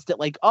sense that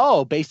like,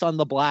 based on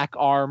the black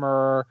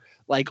armor,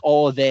 like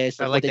all of this,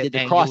 like what they did the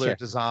Crosshair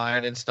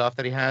design and stuff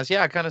that he has.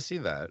 Yeah, I kind of see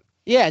that.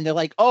 Yeah, and they're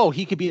like,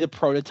 he could be the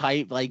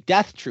prototype like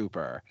Death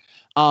Trooper.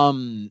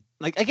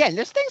 Like again,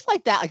 there's things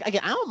like that. Like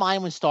again, I don't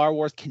mind when Star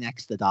Wars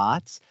connects the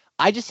dots.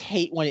 I just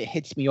hate when it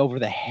hits me over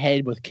the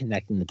head with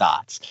connecting the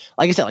dots.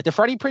 Like I said, like the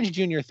Freddie Prinze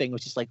Jr. thing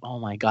was just like, oh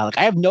my God. Like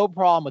I have no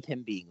problem with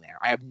him being there.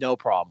 I have no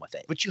problem with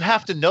it. But you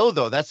have to know,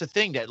 though, that's the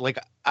thing that like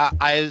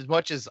I as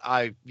much as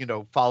I,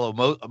 follow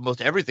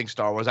most everything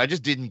Star Wars, I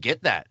just didn't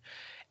get that.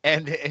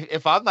 And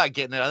if I'm not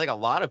getting it, I think a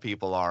lot of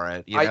people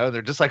aren't.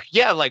 They're just like,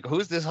 yeah, like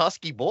who's this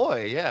husky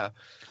boy? Yeah.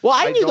 Well,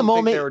 I knew the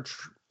moment they were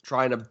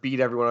trying to beat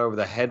everyone over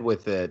the head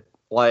with it.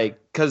 Like,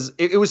 because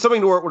it was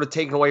something where it would have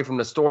taken away from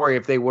the story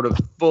if they would have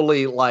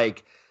fully,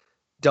 like,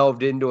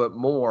 delved into it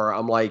more.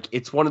 I'm like,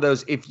 it's one of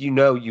those if you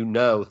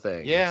know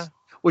things. Yeah.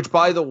 Which,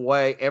 by the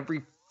way,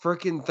 every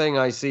freaking thing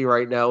I see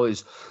right now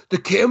is the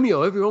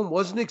cameo everyone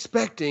wasn't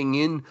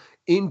expecting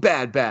in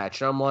Bad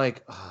Batch. I'm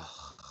like,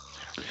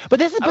 I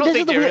don't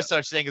think there is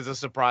such thing as a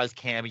surprise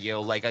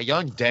cameo. Like a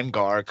young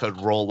Dengar could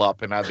roll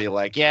up and I'd be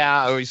like,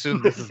 yeah, I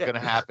assume this is going to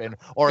happen.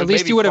 Or at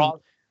least you would have.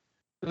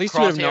 At least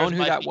you would have known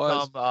who that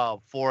was.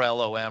 For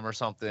LOM or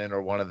something,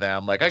 or one of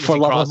them. Like I can for see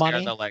love of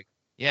money. Like,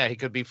 yeah, he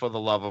could be for the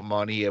love of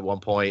money at one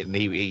point, and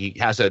he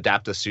has to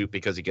adapt a suit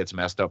because he gets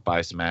messed up by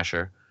a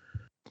Smasher.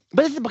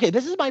 But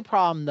this is my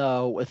problem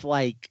though with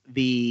like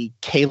the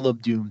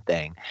Caleb Doom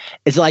thing.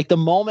 It's like the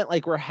moment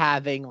like we're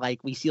having like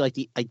we see like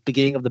the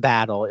beginning of the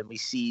battle and we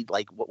see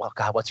like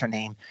what's her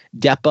name?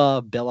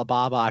 Depa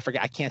Billababa. I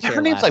forget. I can't say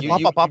her name's like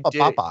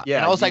Papa. Yeah,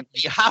 and I was like,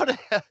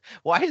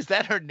 why is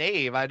that her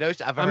name? I know.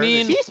 I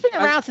mean, she's been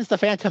around since the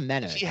Phantom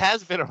Menace. She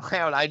has been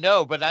around. I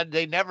know, but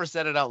they never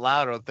said it out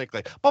loud. I don't think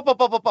like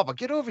Papa,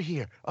 get over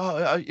here.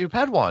 You've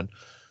had one.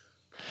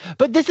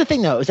 But this is the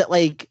thing though, is that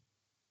like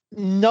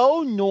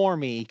no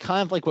normie,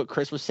 kind of like what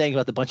Chris was saying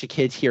about the bunch of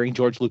kids hearing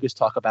George Lucas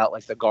talk about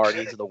like the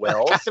Guardians of the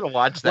Wills. I gotta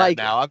watch that like,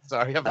 now. I'm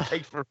sorry. I'm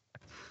late for.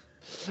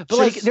 But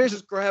like, there's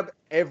just grab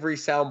every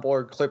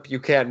soundboard clip you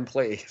can,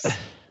 please.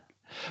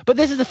 But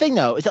this is the thing,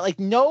 though, is that like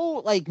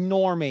no like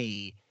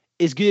normie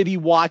is going to be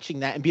watching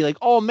that and be like,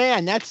 oh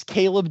man, that's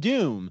Caleb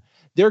Doom.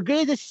 They're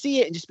going to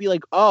see it and just be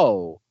like,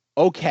 oh,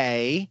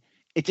 okay,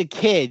 it's a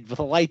kid with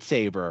a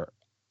lightsaber.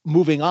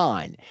 Moving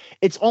on.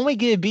 It's only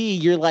going to be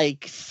your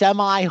like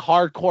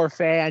semi-hardcore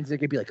fans that are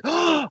going to be like,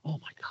 oh my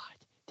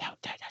god,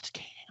 that's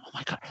Kanan. Oh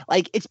my god.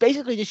 Like, it's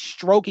basically just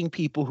stroking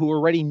people who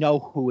already know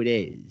who it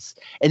is.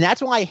 And that's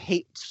why I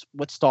hate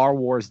what Star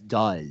Wars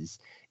does,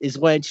 is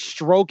when it's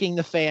stroking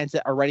the fans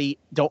that already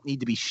don't need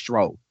to be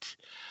stroked.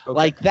 Okay.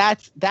 Like,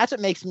 that's what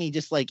makes me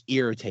just like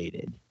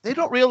irritated. They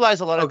don't realize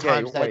a lot of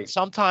times that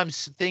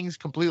sometimes things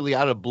completely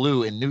out of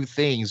blue and new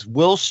things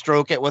will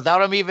stroke it without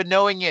them even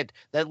knowing it.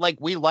 That like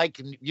we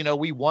like, you know,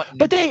 we want.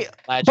 But they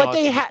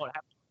have.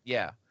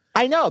 Yeah,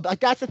 I know, but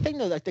like, that's the thing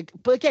though. Like,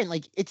 but again,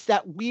 like it's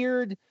that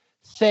weird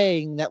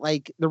thing that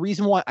like the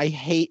reason why I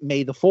hate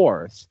May the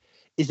 4th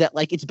is that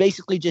like it's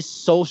basically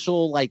just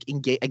social like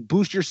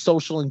boost your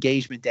social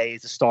engagement day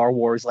as a Star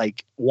Wars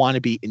like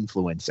wannabe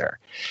influencer.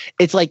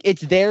 It's like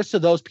it's there so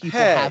those people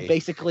have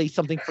basically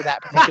something for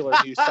that particular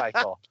news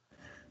cycle.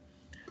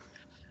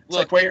 It's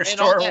like wear your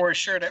Star Wars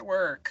shirt at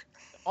work.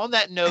 On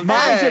that note,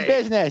 mind your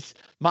business.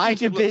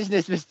 Mind your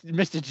business,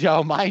 Mr.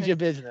 Joe. Mind your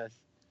business.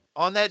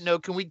 On that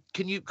note, can we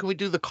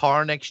do the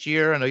car next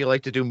year? I know you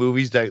like to do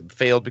movies that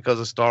failed because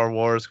of Star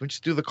Wars. Can we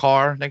just do the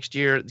car next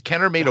year?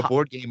 Kenner made a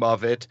board game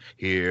of it.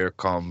 Here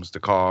comes the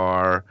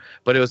car,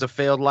 but it was a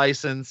failed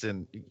license,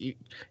 and you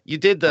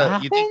did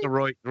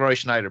the Roy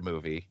Schneider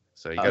movie.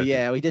 So we did.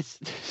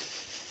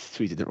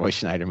 We did the Roy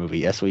Schneider movie.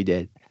 Yes, we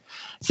did.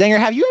 Singer,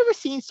 have you ever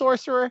seen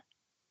Sorcerer?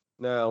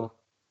 No.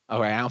 All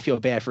right, I don't feel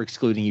bad for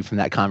excluding you from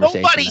that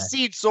conversation. Nobody's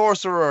seen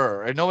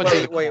Sorcerer. I know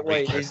it's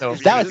wait. Is that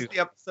was the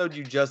episode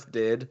you just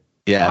did?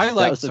 Yeah, I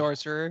like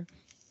Sorcerer.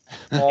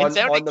 On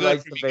the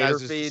Knights of Vader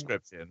feed.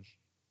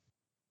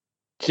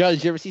 Joe,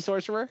 did you ever see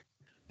Sorcerer?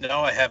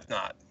 No, I have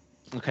not.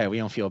 Okay, we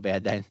don't feel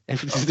bad then.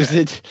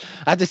 Okay.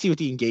 I have to see what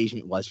the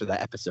engagement was for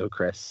that episode,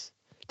 Chris.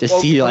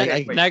 See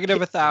like negative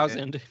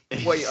 1,000.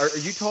 Wait, are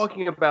you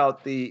talking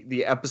about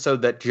the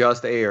episode that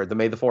just aired, the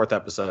May the 4th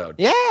episode?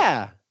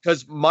 Yeah.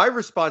 Because my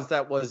response to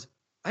that was,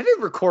 I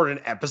didn't record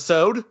an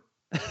episode.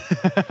 That's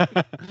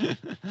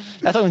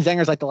when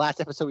Zenger's like, the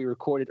last episode we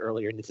recorded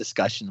earlier in this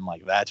discussion. I'm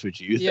like, that's what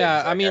you think.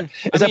 Yeah, I mean,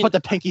 I put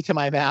the pinky to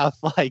my mouth,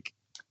 like.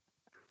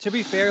 To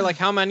be fair, like,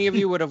 how many of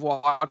you would have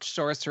watched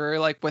Sorcerer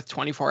like with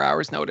 24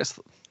 hours notice?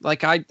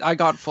 Like, I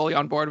got fully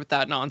on board with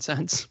that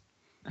nonsense.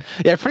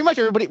 Yeah, pretty much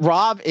everybody.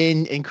 Rob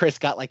and Chris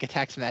got like a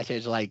text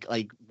message like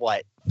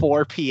what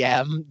 4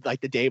 p.m.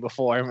 like the day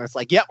before, and it's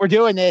like, "Yep, we're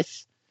doing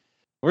this.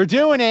 We're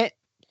doing it."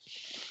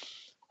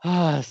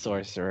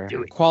 Sorcerer.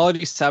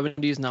 Quality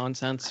 70s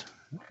nonsense.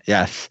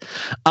 Yes.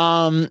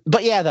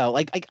 But yeah, though,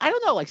 like I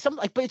don't know, like some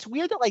like, but it's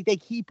weird that like they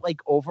keep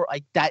like over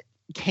like that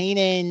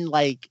Kanan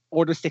like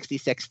Order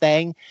 66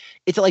 thing.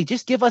 It's like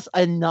just give us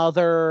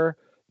another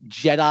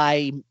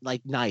Jedi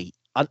like night.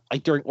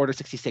 Like during Order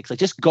 66, like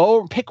just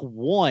go pick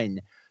one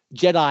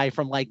Jedi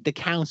from like the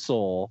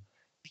council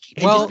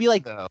and just be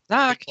like,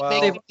 Zach,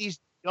 these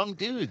young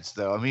dudes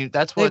though. I mean,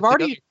 that's what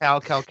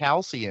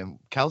Calcium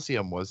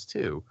was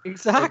too.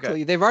 Exactly.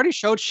 Okay. They've already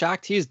showed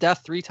Shaak Ti's death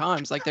 3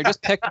 times. Like they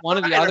just picked one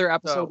of the other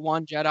episode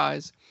 1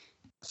 Jedis.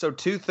 So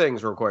 2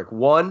 things real quick.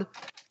 One,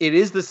 it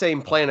is the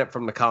same planet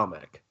from the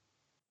comic.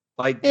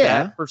 Like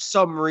that for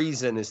some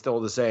reason is still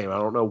the same. I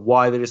don't know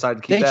why they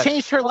decided to keep that. They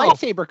changed her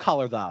lightsaber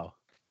color though.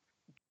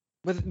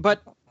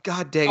 But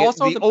God dang it!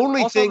 Also the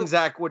only thing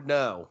Zach would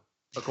know.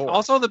 Of course.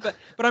 Also but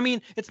I mean,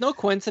 it's no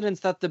coincidence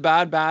that the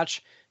Bad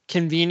Batch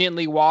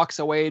conveniently walks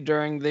away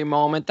during the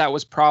moment that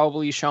was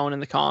probably shown in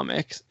the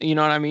comics. You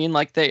know what I mean?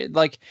 Like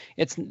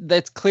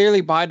it's clearly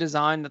by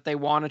design that they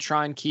want to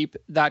try and keep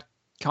that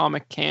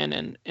comic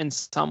canon in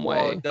some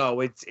way.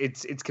 No,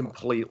 it's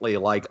completely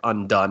like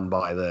undone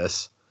by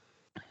this.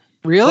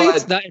 Really?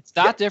 It's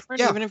that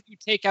different? Yeah. Even if you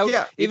take out,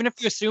 even if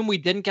you assume we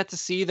didn't get to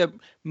see the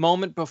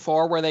moment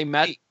before where they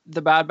met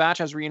the Bad Batch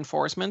as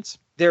reinforcements?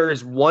 There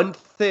is one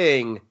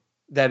thing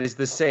that is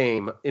the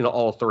same in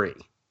all 3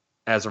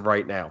 as of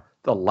right now.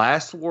 The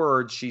last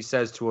word she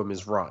says to him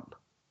is run.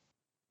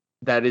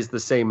 That is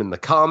the same in the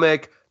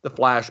comic, the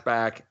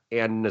flashback,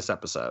 and in this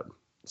episode.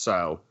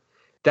 So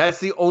that's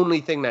the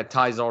only thing that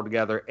ties all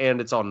together, and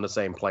it's on the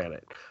same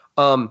planet.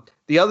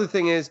 The other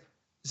thing is,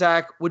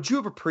 Zach, would you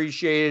have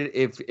appreciated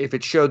if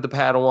it showed the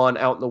Padawan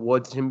out in the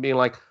woods, him being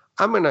like,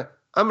 I'm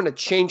gonna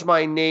change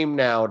my name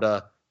now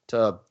to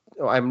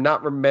I'm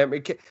not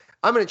remembering.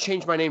 I'm gonna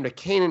change my name to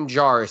Kanan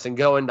Jarrus and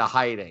go into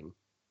hiding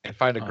and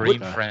find a green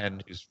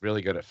friend who's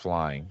really good at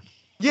flying.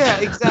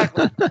 Yeah,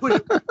 exactly.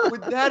 would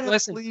that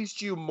have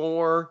pleased you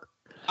more?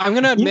 I'm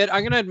gonna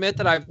admit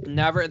that I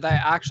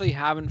actually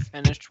haven't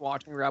finished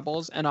watching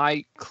Rebels, and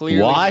I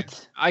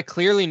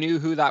clearly knew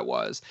who that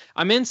was.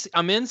 I'm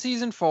in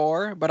season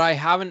 4, but I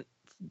haven't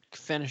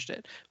finished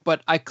it,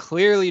 but I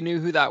clearly knew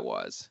who that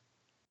was.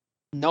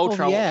 No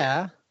trouble.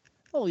 Yeah.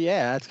 Oh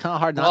yeah, it's kind of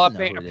hard not to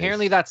know who it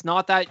apparently is. That's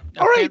not that.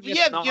 All right,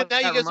 yeah. Now you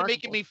guys are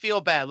making me feel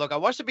bad. Look, I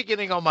watched the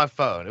beginning on my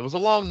phone. It was a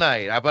long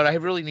night, but I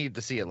really needed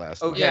to see it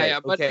last night. Yeah,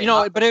 but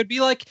but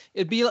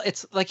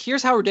it's like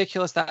here's how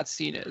ridiculous that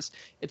scene is.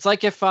 It's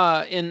like if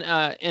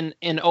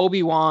in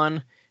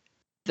Obi-Wan,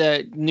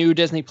 the new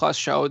Disney Plus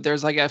show,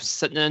 there's like a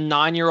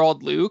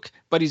 9-year-old Luke,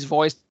 but he's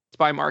voiced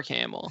by Mark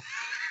Hamill.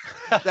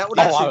 That would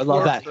I would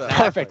love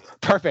that.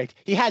 Perfect.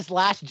 He has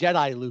Last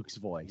Jedi Luke's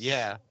voice.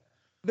 Yeah.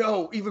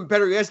 No, even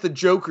better. He has the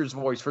Joker's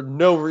voice for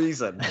no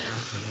reason.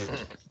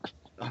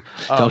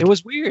 It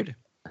was weird.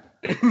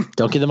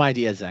 Don't give them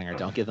ideas, Zanger.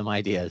 Don't give them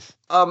ideas.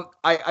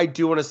 I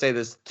do want to say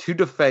this to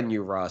defend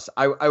you, Russ.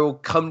 I will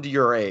come to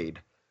your aid.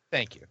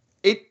 Thank you.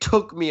 It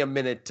took me a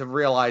minute to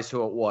realize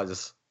who it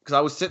was because I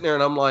was sitting there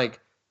and I'm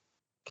like,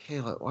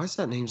 Kayla, why does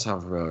that name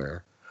sound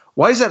familiar?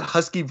 Why does that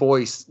husky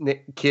voice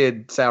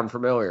kid sound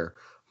familiar?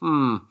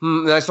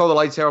 And I saw the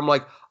lights here. I'm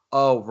like,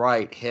 oh,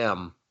 right,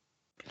 him.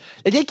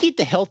 They did keep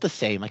the hilt the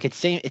same. Like it's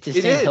the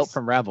same hilt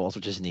from Rebels,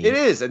 which is neat. It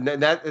is, and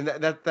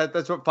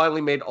that's what finally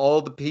made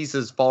all the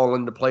pieces fall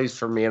into place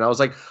for me. And I was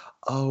like,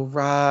 oh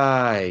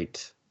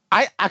right.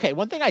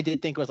 One thing I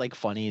did think was like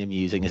funny and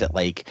amusing is that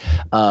like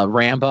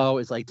Rambo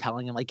is like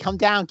telling him like, come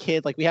down,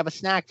 kid, like we have a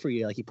snack for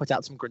you. Like he puts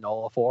out some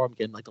granola for him,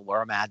 getting like to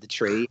lure him out of the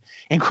tree,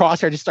 and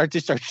Crosshair just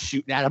starts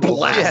shooting at him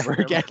over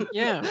again.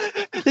 Yeah,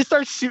 they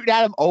start shooting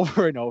at him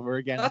over and over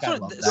again.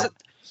 That's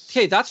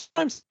okay, that's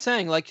what I'm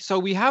saying. Like, so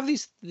we have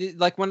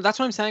that's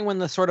what I'm saying when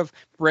the sort of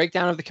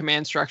breakdown of the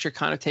command structure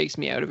kind of takes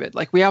me out of it.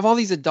 Like, we have all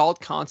these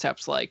adult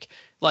concepts, like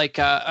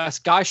a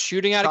guy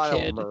shooting at a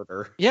kid.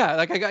 Murder. Yeah,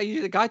 like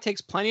the guy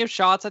takes plenty of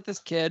shots at this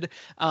kid.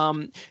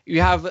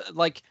 You have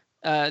like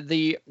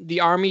the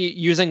army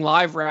using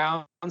live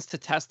rounds to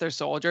test their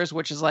soldiers,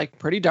 which is like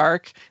pretty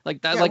dark.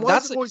 Like that. Yeah, like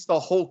that's always the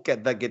Hulk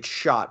that gets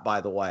shot. By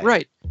the way,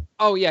 right.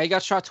 Oh yeah, he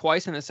got shot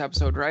twice in this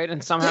episode, right?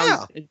 And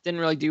somehow it didn't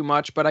really do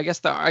much. But I guess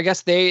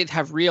they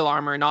have real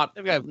armor, not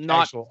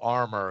actual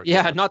armor.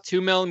 Yeah, not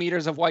 2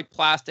 millimeters of white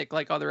plastic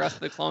like all the rest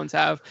of the clones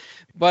have.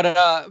 But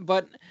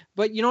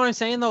you know what I'm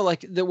saying though?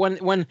 Like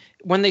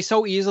when they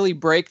so easily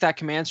break that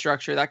command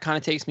structure, that kind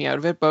of takes me out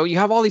of it. But you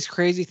have all these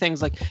crazy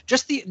things, like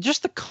just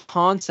the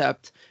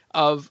concept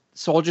of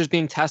soldiers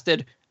being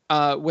tested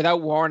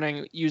without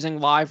warning using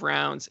live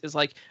rounds is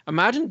like,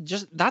 imagine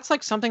that's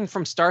like something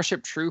from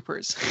Starship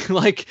Troopers.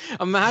 Like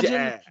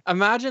imagine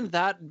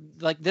that,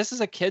 like this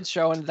is a kid's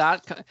show and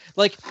that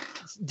like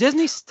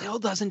Disney still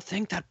doesn't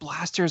think that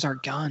blasters are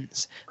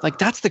guns. Like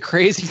that's the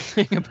crazy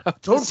thing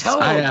about Don't tell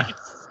them.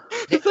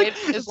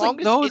 As long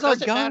as those are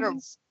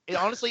guns.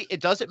 Honestly,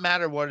 it doesn't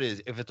matter what it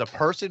is. If it's a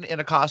person in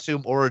a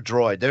costume or a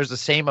droid, there's the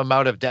same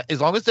amount of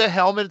as long as the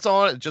helmet's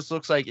on, it just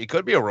looks like it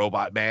could be a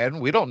robot man.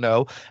 We don't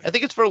know. I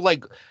think it's for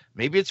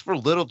maybe it's for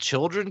little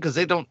children because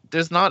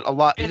there's not a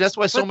lot. That's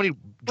why so many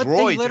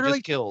droids are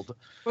just killed.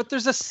 But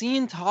there's a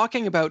scene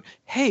talking about,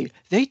 hey,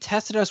 they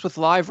tested us with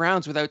live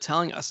rounds without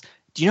telling us.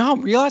 Do you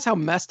realize how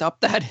messed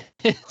up that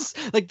is?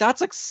 Like that's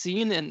like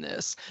seen in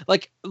this.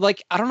 Like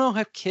I don't know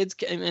how kids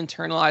can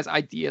internalize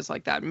ideas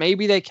like that.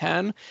 Maybe they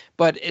can,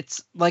 but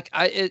it's like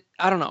I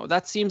don't know.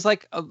 That seems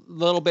like a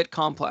little bit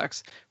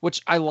complex,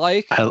 which I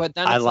like. But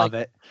then I love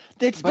it.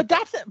 But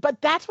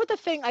that's what the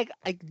thing. Like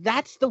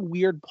that's the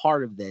weird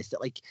part of this. That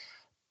like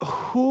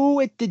who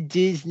at the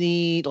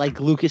Disney like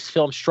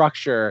Lucasfilm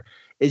structure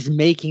is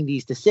making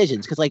these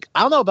decisions, because like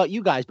I don't know about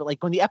you guys, but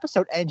like when the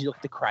episode ends, you look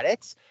at the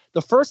credits.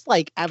 The first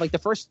the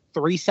first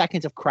 3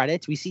 seconds of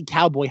credits, we see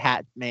Cowboy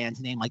Hat Man's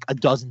name like a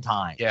dozen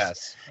times.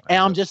 Yes, and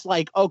I'm just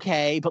like,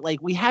 okay, but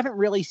like we haven't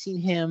really seen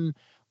him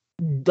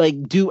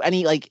like do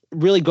any like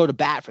really go to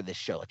bat for this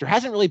show. Like there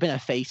hasn't really been a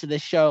face of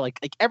this show. Like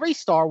every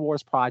Star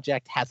Wars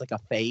project has like a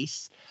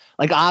face.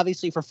 Like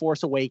obviously for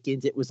Force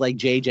Awakens, it was like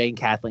JJ and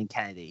Kathleen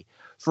Kennedy.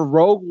 For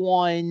Rogue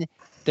One,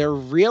 there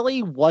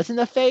really wasn't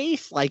a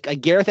face. Like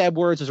Gareth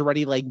Edwards was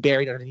already like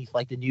buried underneath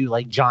like the new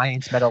like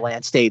Giants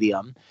Meadowlands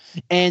Stadium.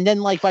 And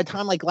then like by the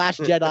time like Last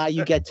Jedi,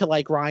 you get to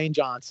like Rian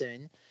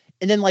Johnson.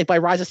 And then like by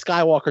Rise of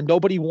Skywalker,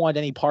 nobody wanted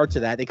any parts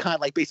of that. They kind of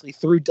like basically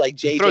threw like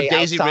JJ throw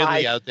Daisy outside.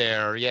 Ridley out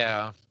there,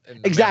 yeah.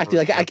 Exactly.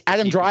 Like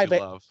Adam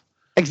Driver.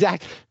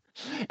 Exactly.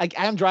 Like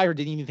Adam Driver I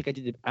don't even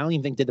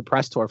think did the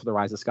press tour for the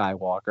Rise of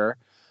Skywalker.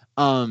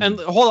 And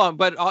hold on,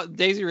 but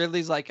Daisy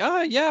Ridley's like,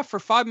 yeah, for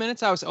 5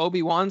 minutes I was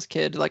Obi-Wan's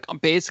kid, like I'm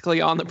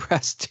basically on the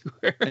press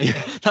tour.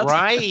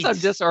 That's how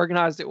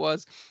disorganized it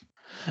was.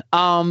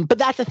 But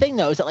that's the thing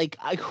though, is that like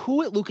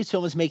who at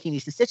Lucasfilm is making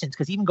these decisions?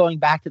 Because even going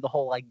back to the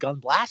whole like gun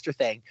blaster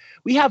thing,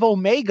 we have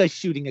Omega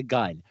shooting a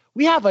gun.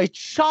 We have a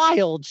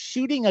child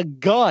shooting a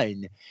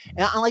gun,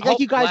 and like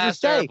you guys were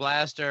saying,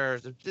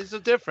 blaster. There's a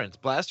difference.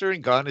 Blaster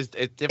and gun is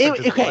different.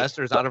 Because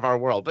blaster is out of our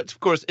world, but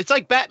of course, it's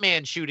like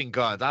Batman shooting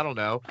guns. I don't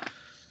know.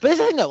 But this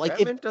is the thing though, like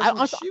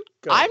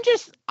I'm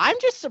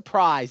just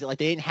surprised that like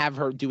they didn't have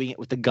her doing it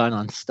with the gun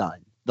on stun.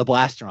 the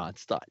Blasteron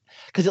stunt,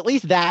 because at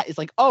least that is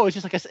like, oh, it's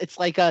just like it's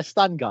like a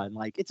stun gun.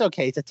 Like, it's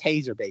okay. It's a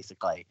taser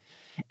basically.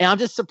 And I'm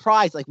just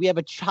surprised. Like, we have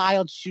a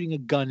child shooting a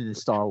gun in the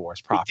Star Wars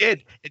property. He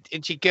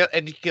did,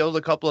 and she killed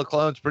a couple of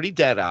clones pretty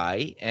dead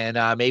eye, and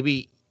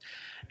maybe.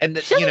 And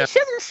she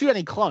doesn't shoot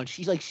any clones.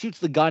 She like shoots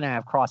the gun out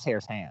of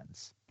Crosshair's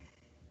hands,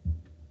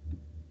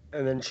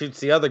 and then shoots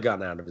the other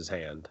gun out of his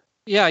hand.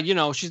 Yeah,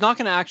 she's not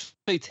going to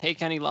actually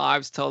take any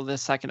lives till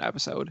this second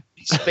episode.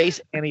 Space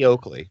Annie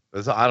Oakley.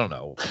 I don't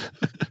know.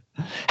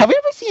 Have we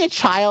ever seen a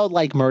child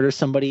like murder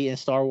somebody in a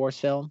Star Wars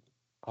film?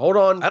 Hold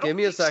on, give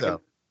me a second.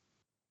 So.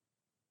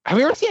 Have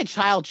we ever seen a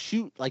child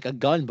shoot like a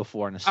gun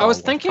before in a Star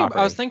Wars property?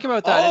 I was thinking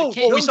about that.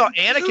 We saw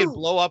Anakin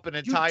blow up an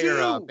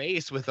entire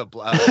base with a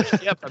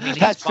ship. I mean,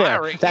 he's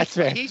firing. That's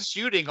fair. He's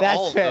shooting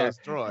all of those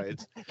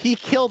droids. He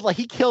killed like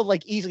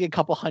easily a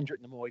couple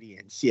hundred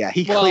Neimoidians. Yeah,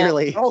 he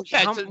clearly. Oh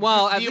yeah,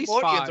 at least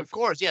 5. Of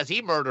course, yes,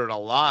 he murdered a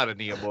lot of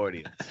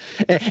Neimoidians.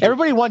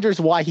 Everybody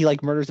wonders why he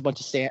like murders a bunch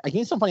of sand. Like,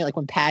 it's so funny. Like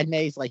when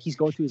Padme's like he's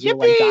going through his little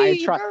like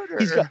diatribe.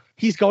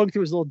 He's going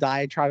through his little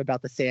diatribe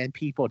about the sand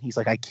people, and he's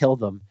like, I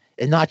killed them.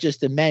 And not just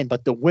the men,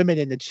 but the women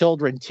and the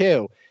children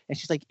too. And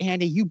she's like,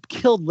 Andy, you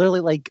killed literally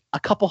like a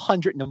couple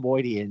hundred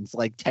Neimoidians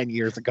like 10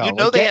 years ago.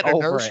 They had a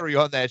nursery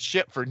on that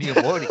ship for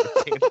Neimoidians.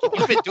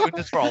 You've been doing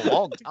this for a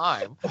long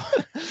time.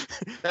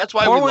 That's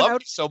why we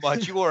love you so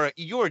much.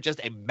 You are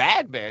just a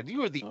madman.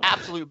 You are the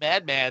absolute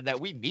madman that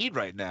we need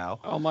right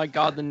now. Oh my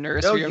God, the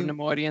nursery of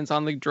Neimoidians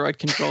on the droid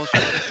control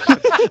ship.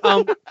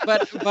 Pour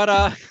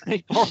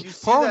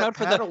one out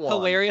for the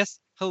hilarious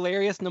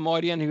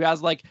Neimoidian who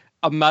has like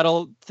a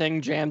metal thing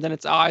jammed in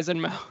its eyes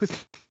and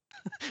mouth,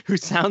 who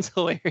sounds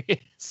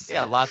hilarious.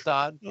 Yeah,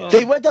 Lathan.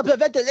 They went up a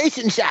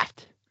ventilation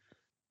shaft.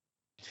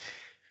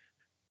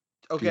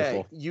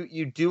 Okay,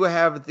 you do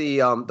have the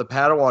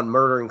Padawan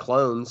murdering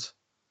clones.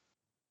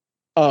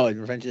 Oh,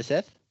 in Revenge of the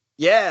Sith?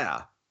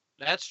 Yeah.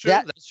 That's true.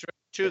 That's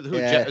true. Who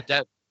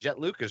Jet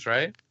Lucas,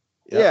 right?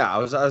 Yeah,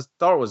 I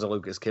thought it was a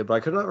Lucas kid, but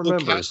I could not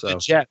remember.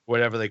 The Jet,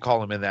 whatever they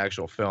call him in the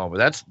actual film.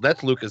 But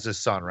that's Lucas's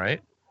son,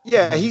 right?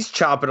 Yeah, he's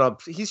chopping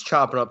up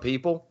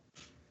people.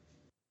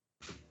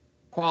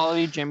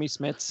 Quality Jimmy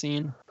Smith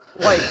scene.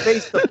 Like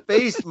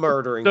face-to-face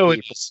murdering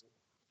people.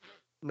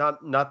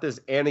 Not this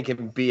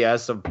Anakin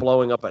BS of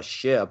blowing up a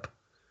ship.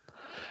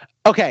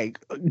 Okay,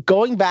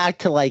 going back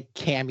to like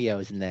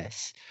cameos in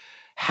this.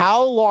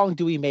 How long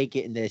do we make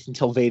it in this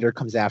until Vader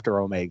comes after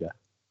Omega?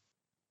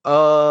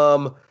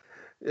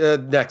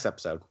 Next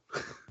episode.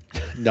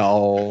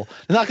 No,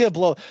 they're not gonna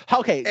blow.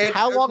 Okay, and,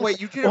 how long? Wait,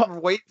 you can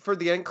wait for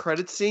the end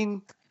credit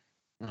scene.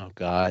 Oh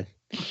God.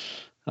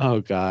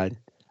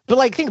 But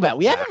like, think about it.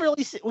 We haven't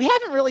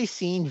really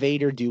seen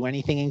Vader do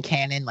anything in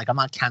canon. Like, I'm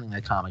not counting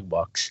the comic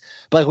books,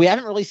 but like, we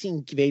haven't really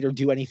seen Vader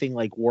do anything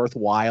like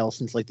worthwhile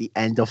since like the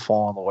end of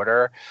Fallen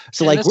Order.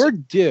 So like, we're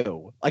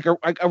due. Like,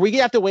 are we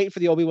gonna have to wait for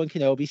the Obi-Wan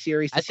Kenobi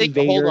series to see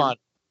Vader? Hold on.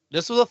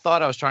 This was a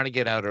thought I was trying to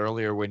get out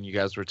earlier when you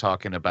guys were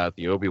talking about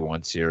the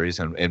Obi-Wan series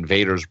and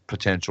Vader's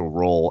potential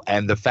role,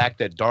 and the fact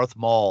that Darth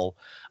Maul,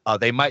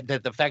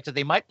 the fact that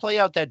they might play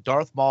out that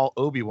Darth Maul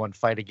Obi-Wan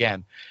fight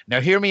again. Now,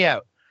 hear me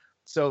out.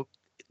 So,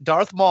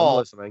 Darth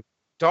Maul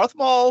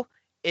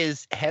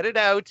is headed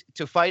out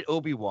to fight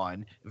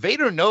Obi-Wan.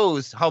 Vader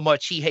knows how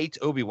much he hates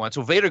Obi-Wan,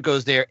 so Vader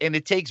goes there, and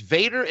it takes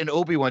Vader and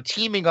Obi-Wan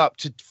teaming up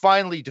to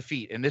finally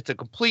defeat, and it's a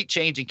complete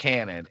change in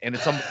canon, and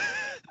it's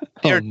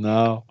oh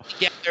no!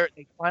 Yeah,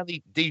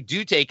 they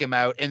do take him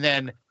out, and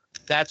then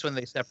that's when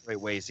they separate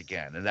ways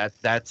again, and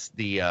that's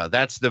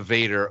the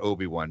Vader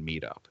Obi-Wan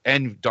meetup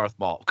and Darth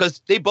Maul,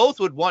 because they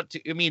both would want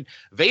to. I mean,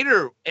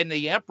 Vader and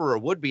the Emperor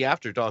would be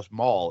after Darth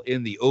Maul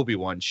in the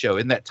Obi-Wan show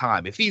in that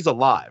time if he's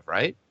alive,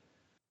 right?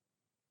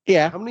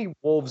 Yeah. How many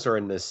wolves are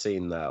in this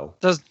scene though?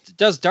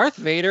 Does Darth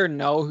Vader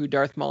know who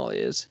Darth Maul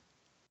is?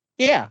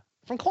 Yeah,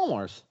 from Clone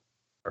Wars.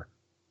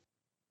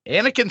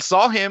 Anakin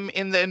saw him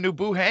in the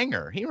Naboo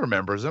hangar. He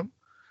remembers him.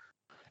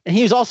 And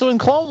he was also in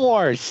Clone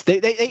Wars. They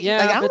did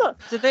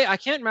they? I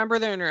can't remember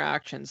their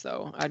interactions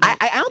though. I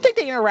don't think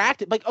they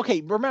interacted. Like,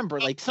 okay, remember,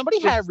 like somebody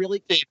had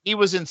really. He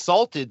was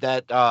insulted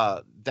that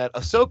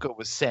Ahsoka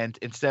was sent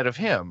instead of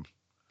him.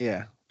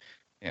 Yeah.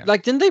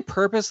 Like, didn't they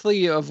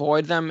purposely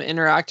avoid them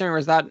interacting, or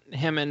was that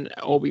him and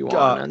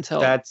Obi-Wan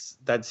until? That's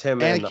him.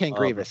 Anakin and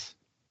Grievous.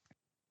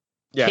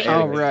 Yeah.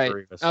 Oh right.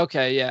 Grievous.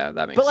 Okay. Yeah,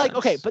 that makes. But like,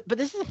 sense. okay, but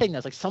this is the thing.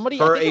 That's like somebody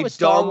for I think a it was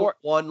Star dumb Wars.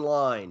 One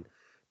line.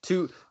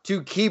 To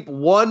keep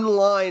one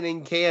line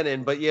in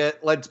canon, but yet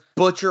let's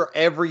butcher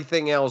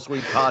everything else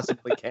we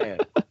possibly can.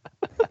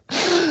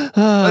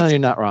 You're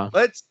not wrong.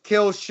 Let's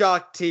kill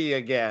Shaak Ti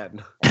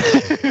again.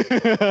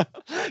 What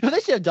they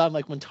should have done,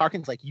 like when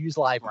Tarkin's like use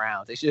live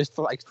rounds, they should just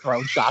like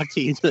thrown Shaak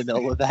Ti into the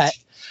middle of that.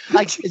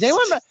 Like,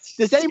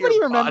 does anybody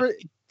remember?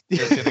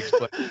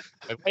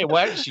 Wait,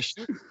 why did she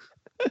shoot?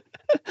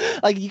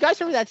 Like, you guys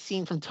remember that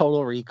scene from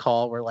Total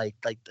Recall where like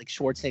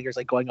Schwarzenegger's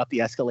like going up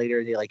the escalator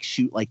and they like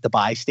shoot like the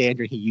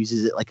bystander and he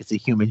uses it like it's a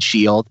human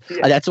shield.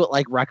 Yeah. That's what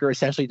like Wrecker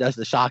essentially does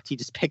to Shaak Ti.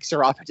 Just picks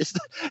her up and just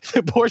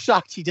poor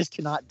Shaak Ti just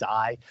cannot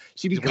die.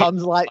 She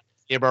becomes like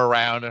give her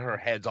around and her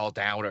head's all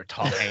down with her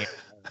tongue hanging.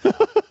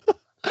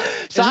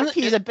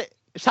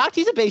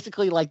 Shakti's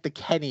basically like the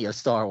Kenny of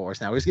Star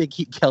Wars now. We're just gonna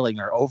keep killing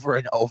her over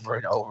and over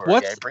and over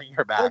again, bringing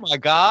her back. Oh my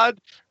god!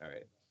 All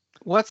right.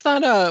 What's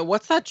that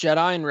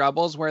Jedi in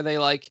Rebels where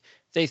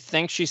they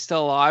think she's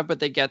still alive, but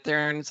they get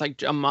there and it's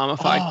like a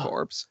mummified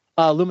corpse?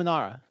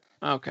 Luminara.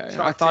 Okay,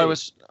 Shakti. I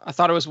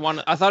thought it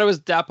was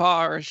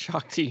Depa or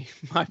Shakti.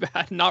 My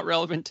bad, not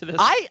relevant to this.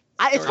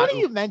 It's funny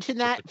you mentioned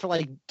that for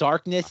like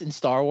darkness in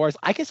Star Wars.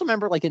 I can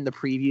remember like in the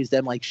previews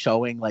them like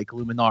showing like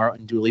Luminara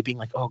and Dooley being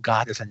like, oh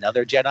god, there's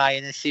another Jedi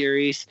in this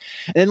series,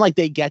 and then like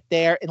they get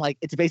there and like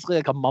it's basically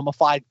like a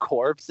mummified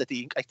corpse that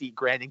the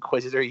Grand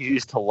Inquisitor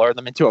used to lure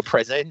them into a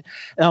prison,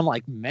 and I'm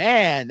like,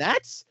 man,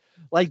 that's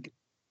like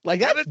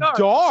that's dark.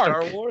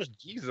 Star Wars,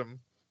 jeez 'em.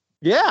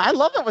 Yeah, I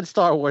love it when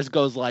Star Wars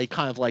goes like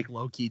kind of like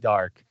low-key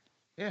dark.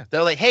 Yeah,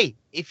 they're like, hey,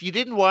 if you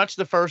didn't watch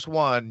the first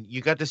one, you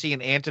got to see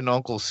an aunt and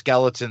uncle's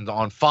skeletons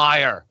on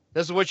fire.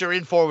 This is what you're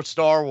in for with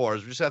Star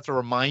Wars. We just have to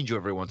remind you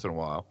every once in a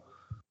while.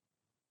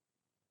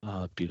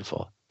 Oh,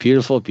 beautiful,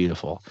 beautiful,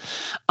 beautiful.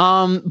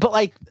 But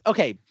like,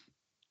 okay,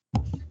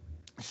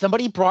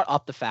 somebody brought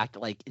up the fact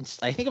that like,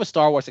 I think it was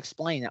Star Wars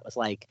Explained that was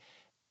like,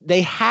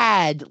 they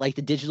had like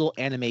the digital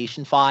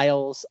animation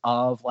files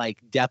of like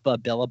Depa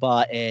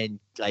Billaba and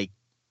like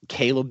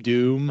Caleb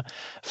Doom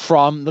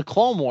from the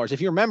Clone Wars.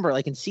 If you remember,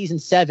 like in season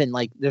 7,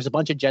 like there's a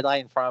bunch of Jedi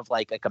in front of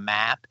like a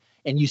map,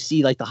 and you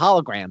see like the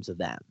holograms of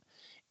them.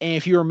 And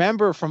if you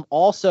remember from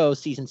also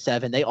season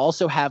 7, they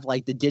also have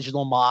like the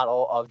digital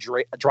model of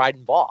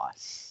Dryden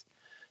Voss.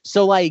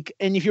 So like,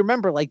 and if you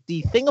remember, like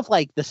the thing of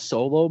like the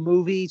Solo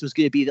movies was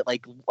going to be that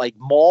like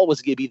Maul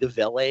was going to be the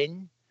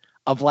villain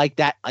of like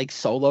that like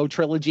Solo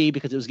trilogy,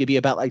 because it was going to be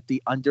about like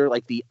the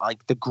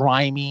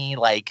grimy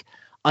like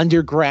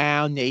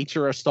underground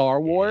nature of Star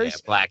Wars. Yeah,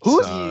 Black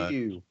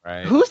Sun,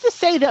 right? Who's to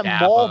say that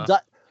Jabba.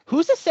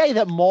 Who's to say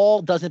that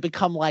Maul doesn't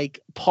become like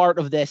part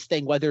of this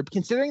thing? Whether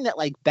considering that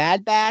like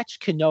Bad Batch,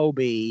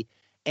 Kenobi,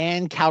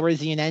 and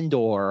Calrissian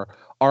Endor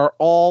are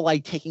all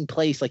like taking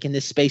place like in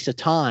this space of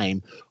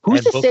time.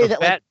 Who's to say that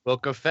like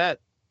Book of Fett?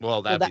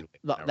 Well,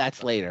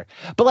 that's later.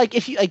 But like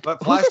if you like,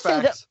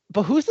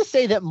 who's to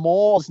say that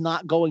Maul's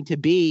not going to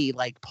be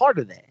like part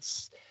of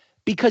this?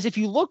 Because if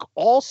you look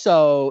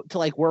also to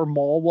like where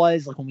Maul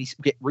was, like when we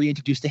get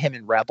reintroduced to him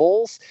in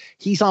Rebels,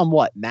 he's on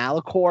what,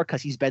 Malachor,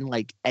 because he's been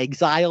like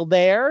exiled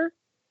there,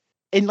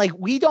 and like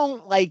we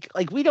don't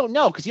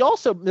know, because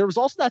there was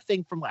also that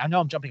thing from, I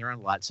know I'm jumping around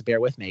a lot, so bear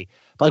with me,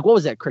 but like what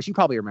was that, Chris? You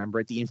probably remember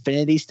it, the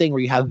Infinities thing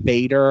where you have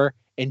Vader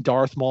and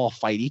Darth Maul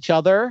fight each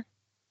other.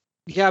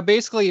 Yeah,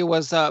 basically it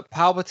was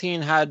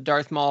Palpatine had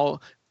Darth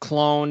Maul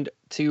cloned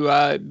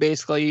to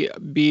basically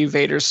be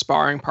Vader's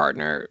sparring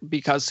partner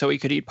so he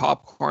could eat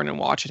popcorn and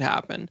watch it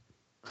happen.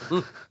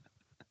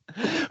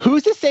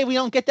 Who's to say we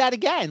don't get that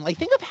again? Like,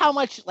 think of how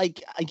much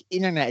like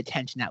internet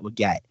attention that would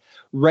get.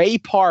 Ray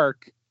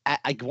Park,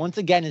 once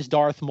again, is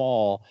Darth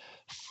Maul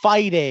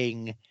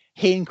fighting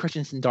Hayden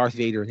Christensen, Darth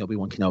Vader, in the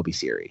Obi-Wan Kenobi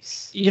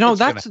series. You know,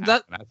 I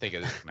think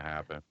it is going to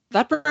happen.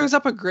 That brings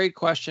up a great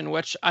question,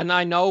 and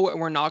I know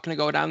we're not going to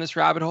go down this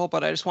rabbit hole,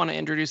 but I just want to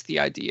introduce the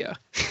idea.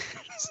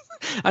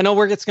 I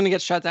know it's going to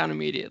get shut down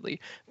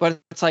immediately,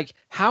 but it's like,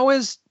 how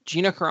is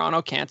Gina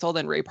Carano canceled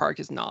and Ray Park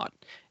is not?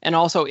 And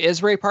also,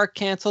 is Ray Park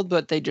canceled,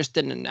 but they just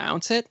didn't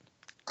announce it?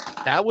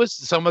 That was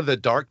some of the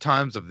dark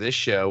times of this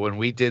show when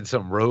we did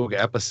some rogue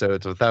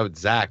episodes without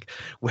Zach,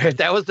 where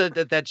that was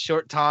that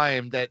short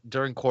time that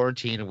during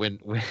quarantine when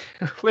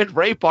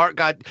Ray Park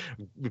got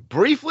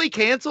briefly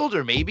canceled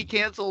or maybe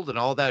canceled, and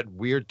all that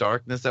weird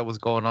darkness that was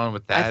going on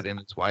with that and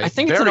his wife. I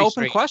think it's an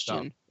open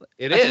question.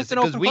 It is. It's an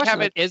open question.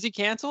 Like, is he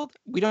canceled?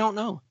 We don't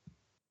know.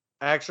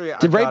 Actually,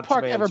 did Ray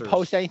Park ever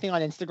post anything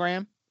on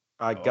Instagram?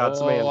 I got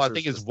some answers. I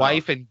think his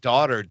wife and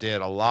daughter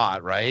did a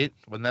lot, right?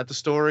 Wasn't that the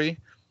story?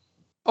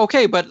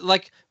 Okay, but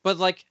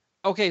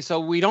okay, so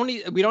we don't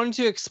need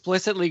to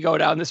explicitly go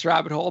down this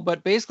rabbit hole,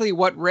 but basically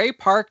what Ray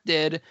Park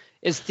did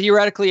is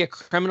theoretically a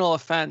criminal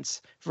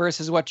offense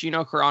versus what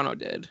Gina Carano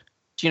did.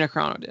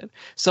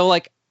 So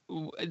like,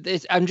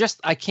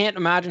 I can't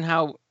imagine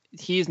how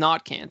he's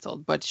not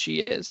canceled, but she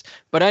is.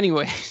 But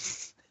anyway,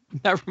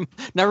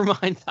 never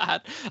mind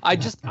that.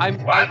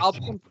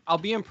 I'll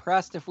be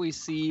impressed if we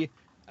see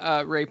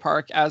Ray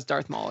Park as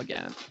Darth Maul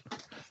again.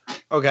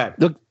 Okay,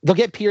 they'll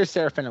get Peter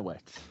Serafinowicz.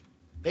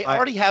 They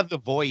already have the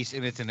voice,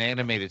 and it's an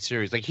animated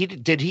series. Like he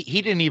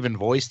didn't even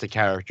voice the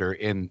character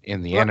in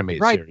the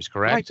animated series,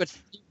 correct?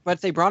 Right, but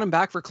they brought him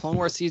back for Clone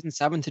Wars season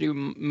 7 to do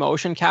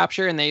motion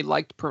capture, and they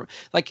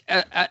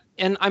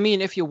and I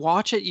mean, if you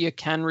watch it, you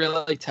can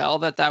really tell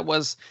that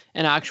was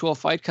an actual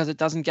fight, because it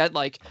doesn't get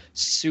like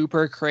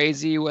super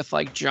crazy with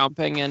like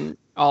jumping and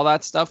all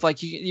that stuff.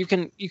 Like you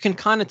can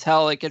kind of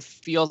tell, like it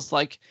feels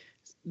like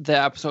the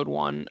episode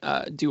 1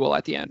 duel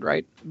at the end,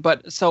 right?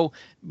 But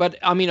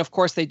I mean, of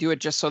course they do it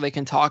just so they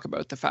can talk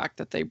about the fact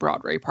that they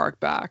brought Ray Park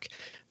back,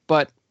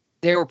 but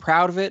they were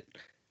proud of it.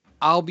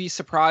 I'll be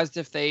surprised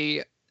if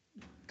they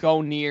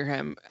go near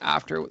him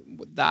after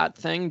that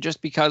thing,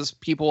 just because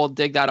people will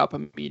dig that up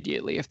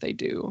immediately if they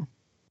do.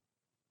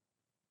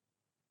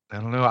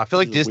 I don't know. I feel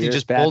like Disney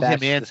just pulled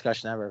him in.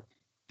 Discussion ever.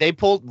 They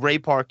pulled Ray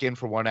Park in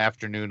for one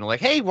afternoon and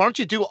like, hey, why don't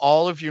you do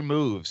all of your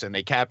moves? And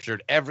they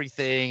captured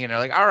everything. And they're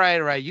like, all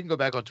right, you can go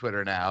back on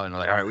Twitter now. And they're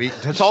like, all right,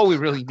 that's all we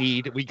really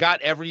need. We got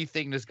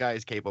everything this guy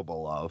is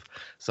capable of.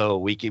 So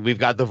we've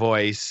got the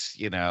voice,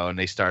 and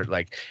they start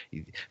like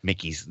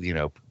Mickey's,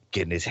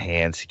 getting his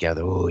hands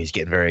together. Oh, he's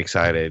getting very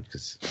excited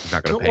because he's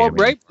not going to pay him.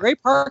 Ray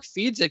Park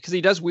feeds it because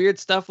he does weird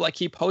stuff. Like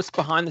he posts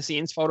behind the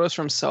scenes photos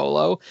from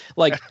Solo,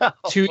 like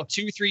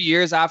 2-3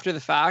 years after the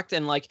fact.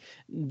 And like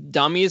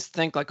dummies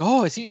think like,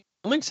 oh, is he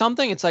filming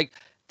something? It's like,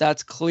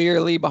 that's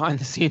clearly behind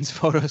the scenes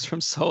photos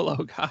from Solo,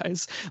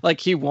 guys.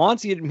 Like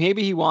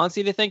maybe he wants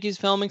you to think he's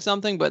filming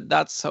something, but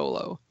that's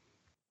Solo.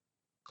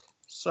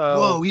 So,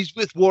 whoa, he's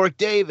with Warwick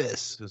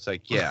Davis. It's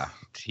like, yeah,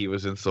 he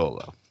was in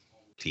Solo.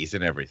 He's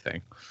in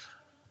everything.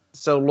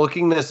 So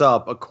looking this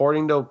up,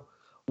 according to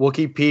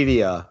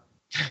Wikipedia,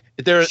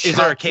 is there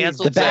a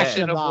canceled the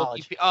Bastion of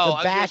Knowledge? The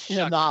Bastion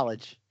of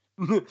Knowledge.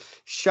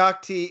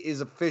 Shaak-Ti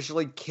is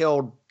officially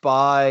killed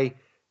by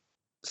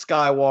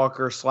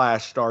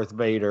Skywalker / Darth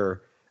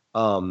Vader,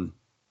 in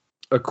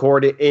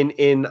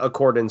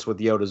accordance with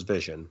Yoda's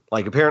vision.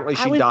 Like apparently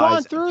she dies. We've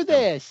gone through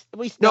this.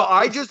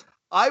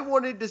 I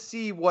wanted to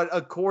see what,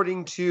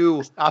 according to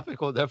this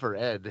topic will never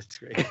end. It's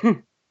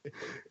great.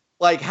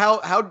 Like,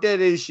 how dead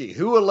is she?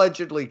 Who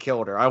allegedly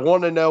killed her? I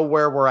want to know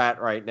where we're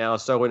at right now.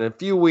 So in a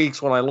few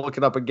weeks, when I look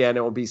it up again, it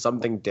will be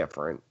something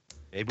different.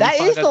 Maybe that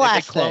is the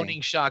last thing.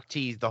 Cloning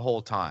Shaak-Ti the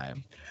whole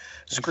time.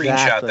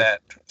 Screenshot that.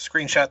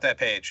 Screenshot that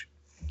page.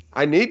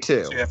 I need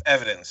to. So you have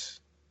evidence.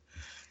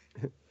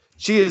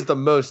 She is the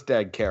most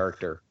dead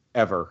character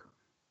ever.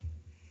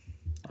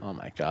 Oh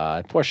my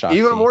God. Poor Shaak-Ti.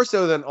 Even more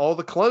so than all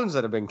the clones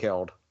that have been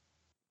killed.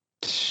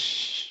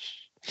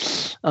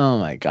 Oh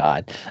my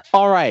God.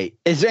 All right.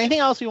 Is there anything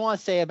else we want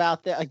to say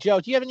about that? Joe,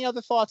 do you have any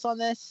other thoughts on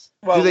this?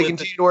 Well, do they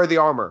continue to wear the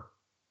armor?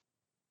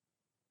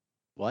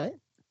 What?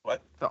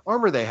 The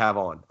armor they have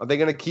on. Are they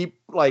going to keep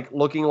like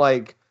looking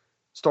like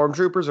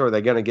stormtroopers, or are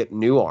they going to get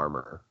new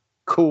armor?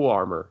 Cool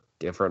armor,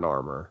 different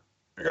armor.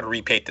 They're going to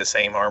repaint the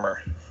same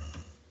armor.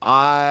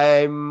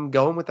 I'm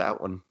going with that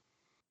one.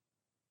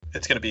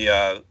 It's going to be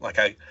like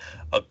a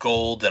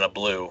gold and a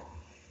blue.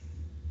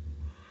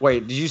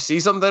 Wait, did you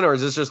see something, or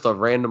is this just a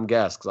random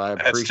guess?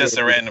 It's just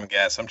a random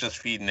guess. I'm just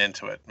feeding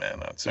into it, man.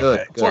 That's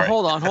okay. Good. Well,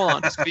 hold on.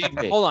 Hold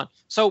on.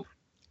 So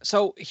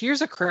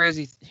here's a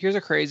crazy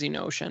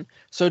notion.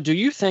 So do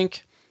you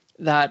think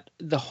that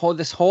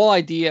this whole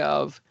idea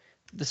of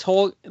this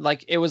whole,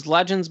 like, it was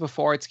Legends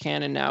before it's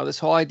canon now, this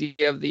whole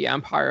idea of the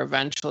Empire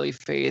eventually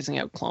phasing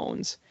out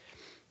clones,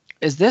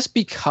 is this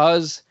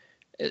because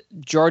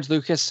George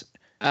Lucas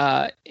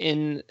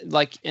in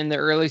the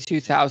early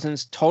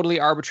 2000s totally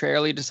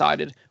arbitrarily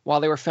decided while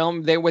they were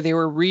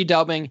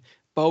redubbing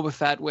Boba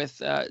Fett with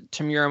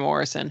Temuera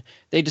Morrison,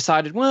 they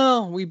decided,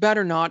 well, we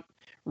better not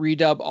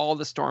redub all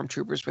the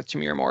stormtroopers with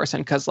Temuera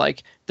Morrison because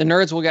like the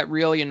nerds will get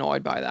really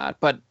annoyed by that.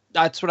 But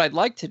that's what I'd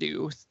like to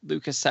do,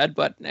 Lucas said,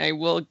 but I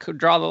will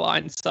draw the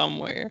line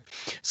somewhere.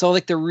 So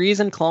like the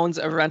reason clones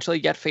eventually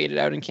get faded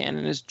out in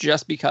canon is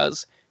just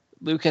because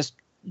Lucas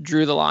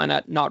drew the line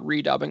at not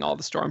redubbing all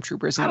the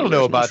stormtroopers in the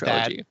original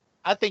trilogy. That.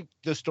 I think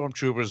the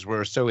stormtroopers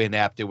were so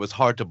inept, it was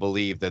hard to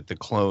believe that the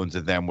clones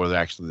of them were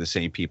actually the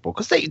same people,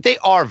 because they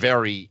are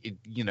very,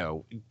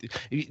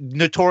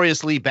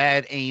 notoriously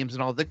bad aims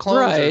and all. The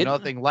clones are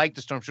nothing like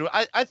the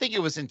stormtroopers. I think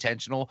it was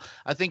intentional.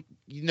 I think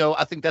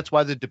that's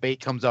why the debate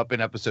comes up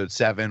in episode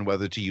 7,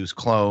 whether to use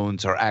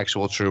clones or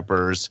actual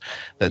troopers,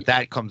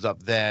 that comes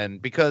up then,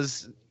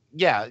 because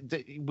yeah,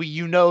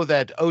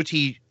 that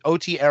OT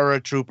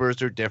era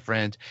troopers are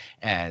different,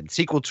 and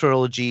sequel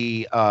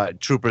trilogy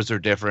troopers are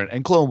different,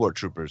 and Clone War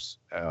troopers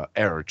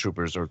era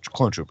troopers or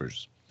clone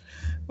troopers.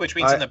 Which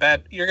means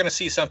you're going to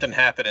see something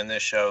happen in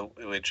this show,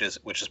 which is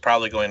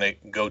probably going to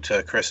go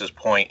to Chris's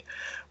point,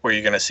 where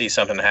you're going to see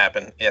something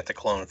happen at the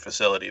clone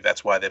facility.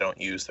 That's why they don't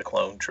use the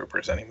clone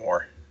troopers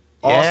anymore.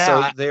 Yeah,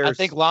 also,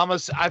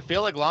 I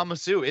feel like Lama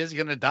Su is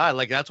going to die.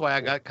 Like, that's why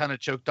I got kind of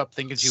choked up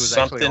thinking she was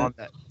actually on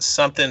that.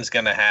 Something's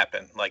going to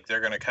happen. Like, they're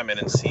going to come in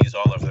and seize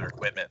all of their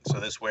equipment. So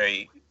this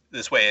way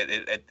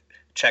it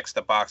checks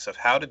the box of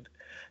how did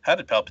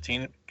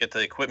Palpatine get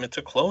the equipment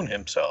to clone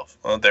himself?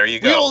 Well, there you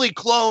go. We only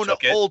clone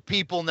old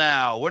people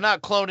now. We're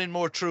not cloning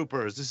more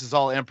troopers. This is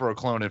all Emperor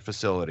cloning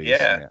facilities.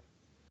 Yeah.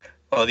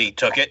 Well, he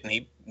took it and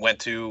he went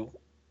to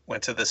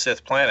the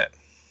Sith planet.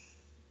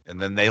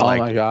 And then they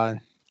my God.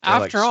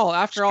 After all,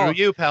 screw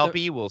you,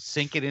 Palpy. We'll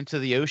sink it into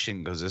the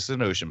ocean because this is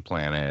an ocean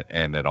planet,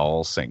 and it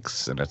all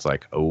sinks. And it's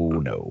like, oh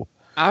no.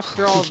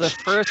 After all, the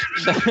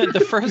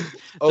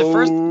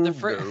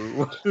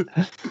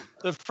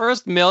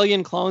first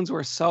million clones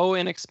were so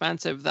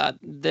inexpensive that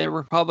the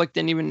Republic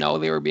didn't even know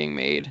they were being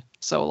made.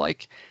 So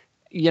like,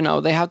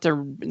 they have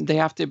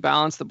to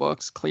balance the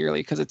books clearly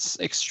because it's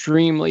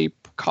extremely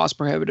cost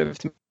prohibitive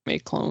to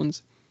make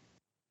clones.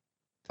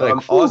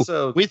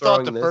 Also, we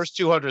thought the first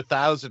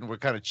 200,000 were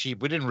kind of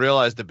cheap. We didn't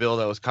realize the bill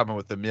that was coming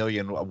with $1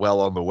 million well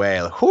on the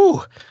way. Like,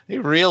 whew, he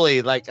really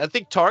I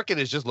think Tarkin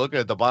is just looking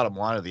at the bottom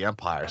line of the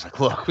Empire. It's like,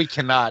 look, we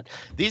cannot.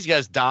 These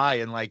guys die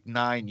in like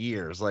 9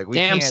 years. Like we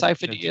can't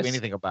do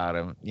anything about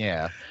them.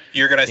 Yeah,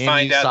 you're gonna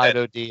find out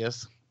that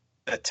Diaz.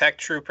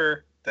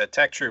 the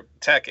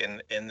tech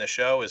in the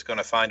show is going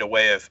to find a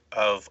way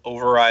of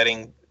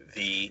overriding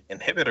the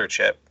inhibitor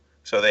chip,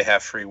 so they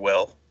have free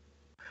will.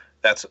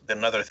 That's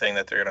another thing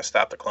that they're going to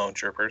stop the clone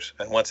troopers.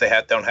 And once they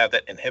don't have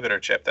that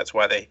inhibitor chip, that's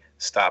why they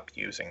stop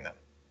using them.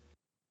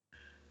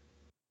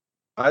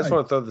 I just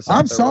want to throw this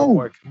out there real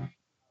quick.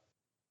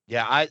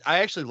 Yeah, I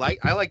actually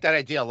like that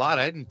idea a lot.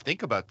 I didn't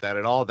think about that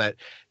at all. That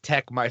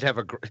Tech might have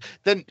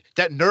then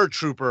that nerd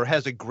trooper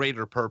has a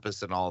greater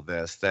purpose in all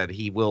this. That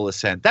he will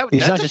ascend.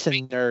 He's not just a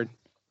nerd.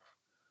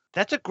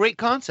 That's a great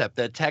concept.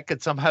 That Tech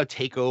could somehow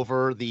take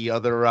over the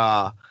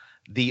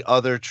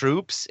other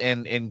troops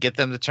and get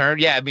them to turn.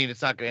 Yeah, I mean,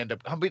 it's not going to end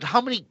up.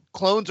 How many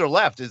clones are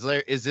left?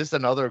 Is this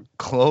another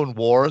Clone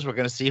Wars we're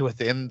going to see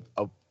within?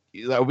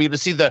 Are we going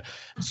to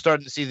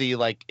starting to see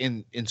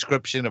the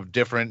inscription of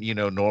different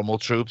normal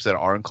troops that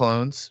aren't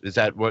clones? Is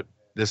that what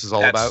this is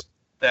all about?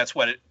 That's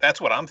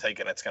what I'm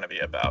thinking it's going to be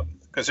about,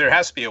 because there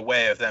has to be a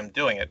way of them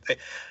doing it.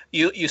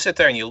 You sit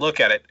there and you look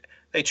at it.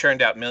 They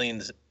churned out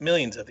millions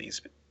of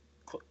these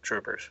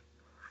troopers.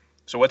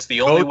 So what's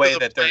the only way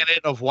that they're planet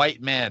of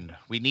white men?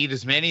 We need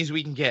as many as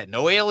we can get.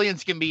 No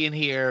aliens can be in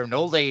here.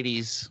 No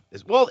ladies.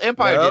 Well,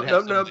 Empire did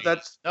have some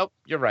ladies. Nope,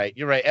 you're right.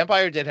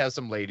 Empire did have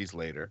some ladies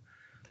later.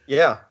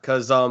 Yeah,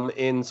 because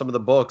in some of the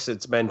books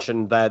it's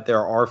mentioned that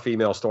there are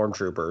female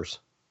stormtroopers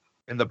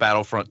in the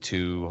Battlefront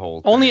 2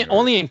 whole.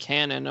 Only in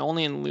canon.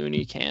 Only in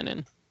Looney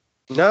canon.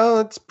 No,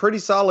 it's pretty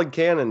solid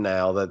canon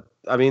now.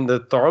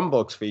 The Thrawn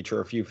books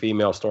feature a few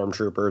female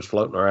stormtroopers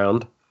floating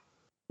around.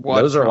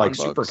 Those are like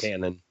super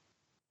canon.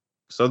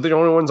 So they're the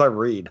only ones I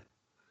read.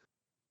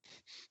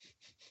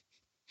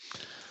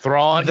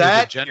 Thrawn is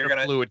a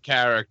gender-fluid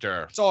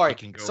character. Sorry. He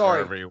can go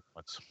wherever he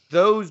wants.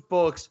 Those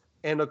books,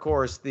 and of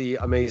course, the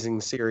amazing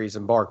series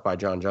Embark by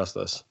John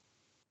Justice.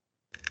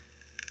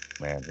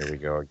 Man, here we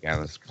go again.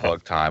 This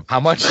plug time. How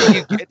much do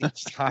you get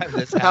each time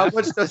this happens? How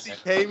much does he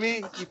pay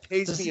me? He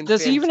pays me in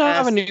Does he even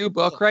have a new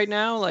book right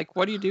now? Like,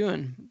 what are you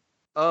doing?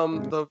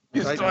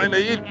 He's trying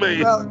to eat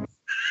me.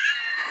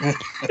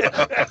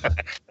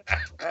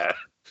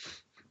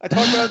 I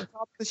talked about at the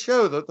top of the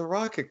show, the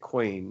Rocket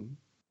Queen.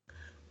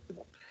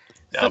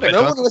 No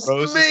one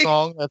listens to me.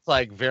 Song that's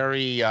like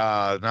very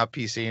not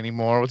PC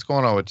anymore. What's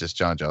going on with this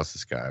John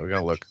Justice guy? We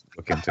gotta look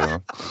into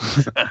him.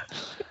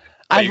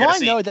 I want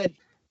to know that.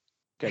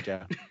 Okay,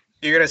 Joe.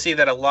 You're gonna see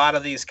that a lot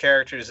of these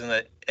characters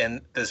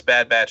in this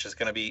Bad Batch is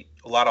gonna be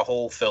a lot of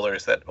hole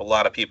fillers that a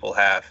lot of people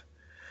have.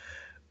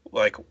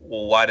 Like,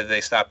 well, why did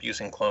they stop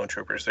using clone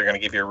troopers? They're going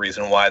to give you a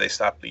reason why they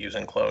stopped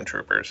using clone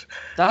troopers.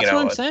 That's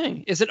what I'm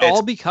saying. Is it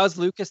all because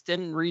Lucas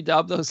didn't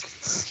redub those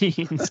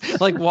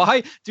scenes? Like,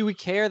 why do we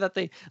care that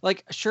they,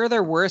 sure,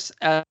 they're worse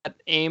at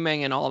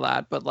aiming and all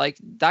that, but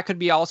that could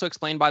be also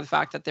explained by the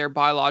fact that they're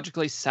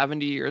biologically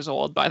 70 years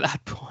old by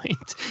that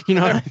point. You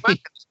know what I mean?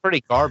 It's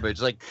pretty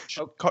garbage.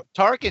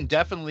 Tarkin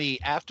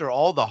definitely, after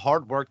all the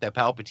hard work that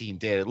Palpatine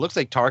did, it looks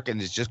like Tarkin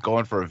is just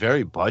going for a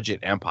very budget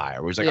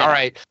empire. Where he's all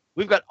right,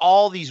 we've got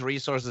all these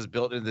resources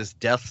built into this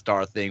Death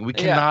Star thing. We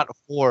cannot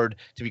afford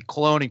to be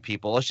cloning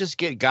people. Let's just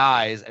get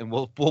guys, and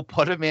we'll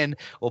put them in.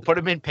 We'll put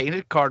them in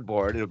painted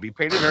cardboard. It'll be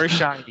painted very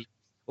shiny.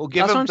 We'll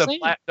give them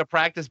the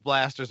practice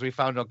blasters we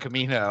found on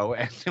Camino,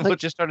 and we'll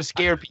just start to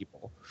scare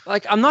people.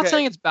 I'm not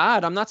saying it's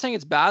bad. I'm not saying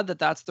it's bad that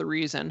that's the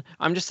reason.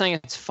 I'm just saying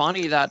it's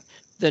funny that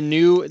the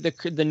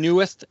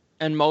newest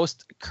and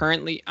most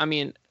currently, I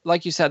mean,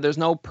 like you said, there's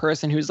no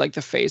person who's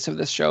the face of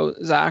this show,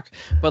 Zach,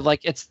 but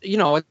it's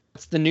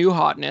it's the new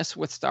hotness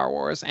with Star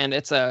Wars, and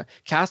it's a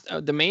cast.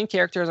 The main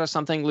characters are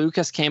something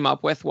Lucas came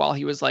up with while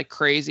he was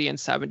crazy and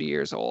 70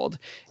 years old,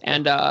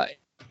 and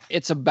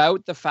it's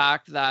about the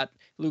fact that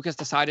Lucas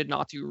decided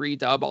not to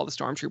redub all the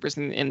stormtroopers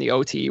in the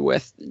OT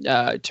with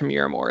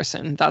Tamira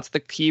Morrison. That's the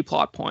key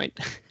plot point.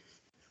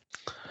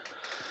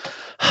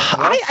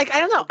 I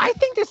don't know. I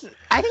think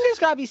there's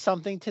got to be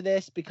something to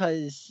this,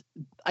 because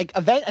I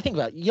think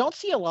about it, you don't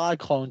see a lot of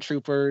clone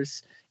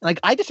troopers.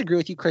 I disagree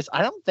with you, Chris.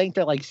 I don't think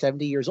they're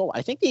 70 years old.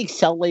 I think the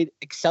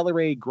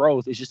accelerated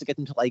growth is just to get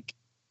them to like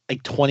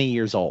 20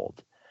 years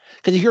old.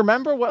 Because if you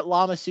remember what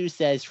Lama Su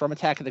says from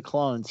Attack of the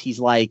Clones, he's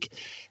like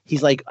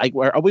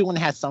where Obi-Wan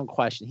has some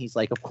question. He's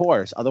like, of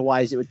course,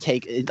 otherwise it would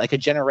take a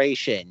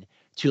generation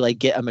to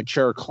get a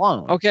mature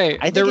clone. Okay,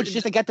 I think it's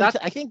just to get them.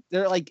 I think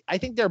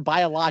they're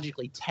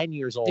biologically 10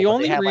 years old. The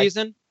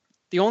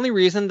only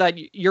reason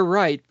that you're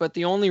right, but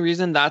the only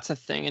reason that's a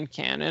thing in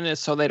canon is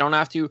so they don't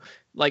have to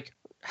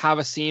have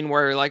a scene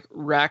where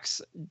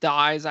Rex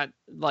dies at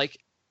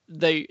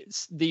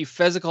the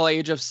physical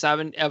age of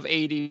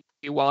 80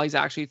 while he's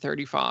actually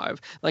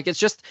 35.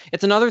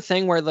 It's another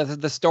thing where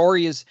the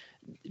story is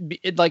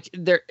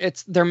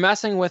they're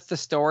messing with the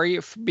story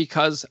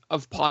because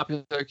of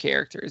popular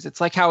characters.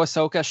 It's like how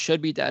Ahsoka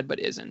should be dead but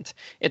isn't.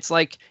 It's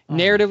like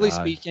narratively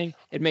speaking,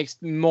 it makes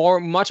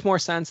much more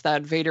sense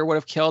that Vader would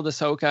have killed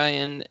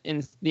Ahsoka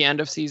in the end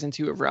of season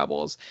 2 of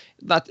Rebels.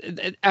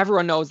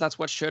 Everyone knows that's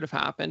what should have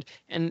happened,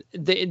 and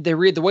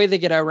the way they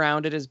get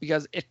around it is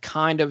because it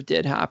kind of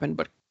did happen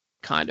but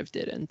kind of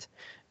didn't.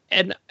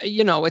 And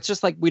it's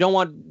just like we don't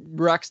want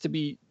Rex to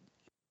be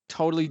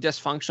totally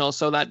dysfunctional,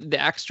 so that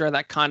the extra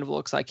that kind of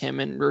looks like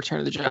him in Return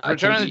of the Jedi.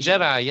 Return of the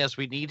Jedi, yes,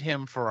 we need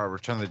him for our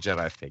Return of the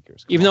Jedi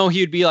figures. Even though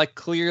he'd be like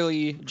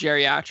clearly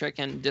geriatric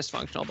and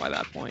dysfunctional by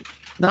that point.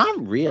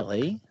 Not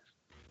really.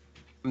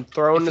 I'm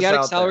throwing this out there. If he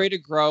had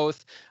accelerated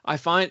growth, I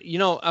find,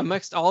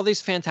 amongst all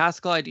these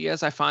fantastical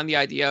ideas, I find the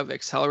idea of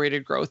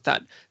accelerated growth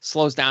that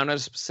slows down at a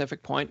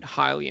specific point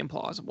highly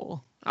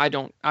implausible.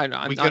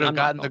 We could have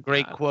gotten the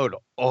great quote,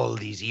 "All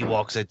these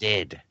Ewoks are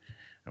dead."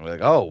 And we're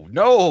like, oh,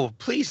 no,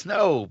 please,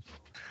 no.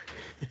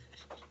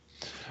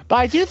 But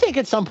I do think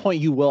at some point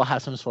you will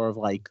have some sort of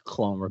like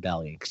clone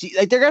rebellion.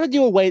 Because they're going to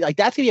do away, like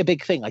that's going to be a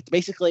big thing. Like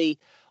basically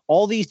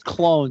all these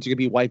clones are going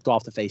to be wiped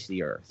off the face of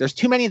the earth. There's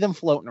too many of them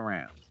floating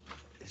around.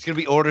 It's going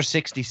to be Order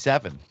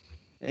 67.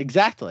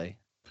 Exactly.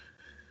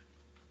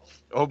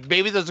 Or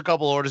maybe there's a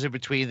couple orders in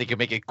between. They can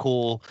make it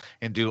cool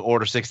and do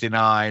Order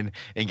 69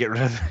 and get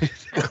rid of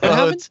the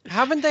clones.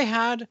 Haven't they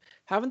had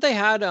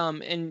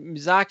and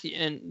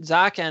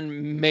Zach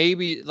and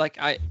maybe like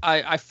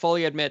I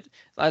fully admit,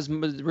 as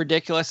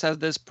ridiculous as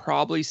this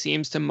probably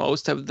seems to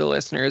most of the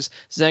listeners,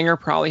 Zinger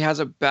probably has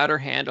a better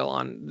handle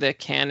on the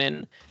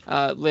canon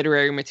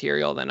literary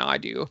material than I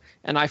do,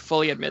 and I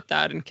fully admit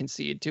that and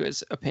concede to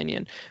his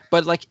opinion.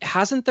 But like,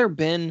 hasn't there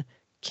been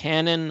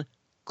canon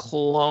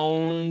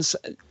clones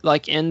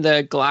like in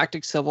the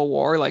Galactic Civil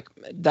War, like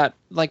that?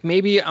 Like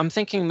maybe I'm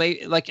thinking,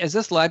 like, is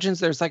this Legends?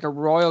 There's like a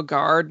Royal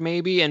Guard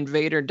maybe and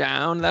Vader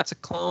down. That's a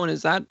clone.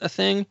 Is that a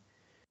thing?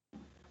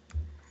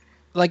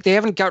 Like they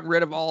haven't got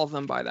rid of all of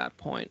them by that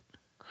point.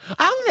 I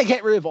don't think they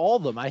get rid of all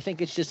of them. I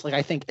think it's just like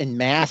I think in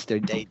mass they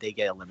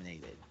get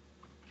eliminated.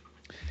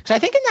 So I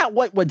think in that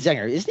what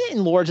Zinger isn't it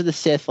in Lords of the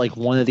Sith, like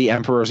one of the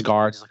Emperor's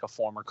guards is like a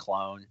former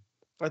clone.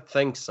 I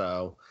think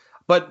so.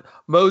 But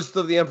most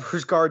of the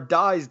Emperor's Guard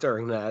dies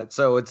during that,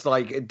 so it's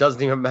like it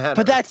doesn't even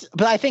matter.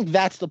 But I think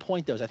that's the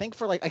point, though. I think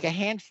for like a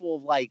handful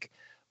of like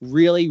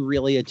really,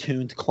 really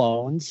attuned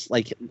clones,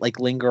 like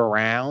linger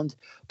around,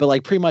 but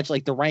like pretty much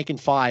like the rank and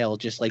file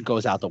just like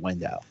goes out the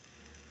window.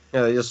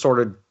 Yeah, they just sort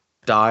of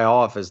die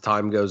off as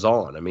time goes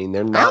on. I mean,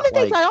 they're not. I don't think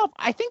they die off.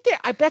 I think they.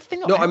 I bet.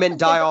 No, I meant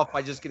die off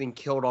by just getting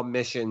killed on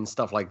missions,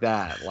 stuff like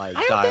that. Like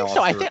I don't think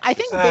so. I think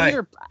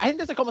Vader. I think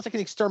there's like almost like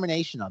an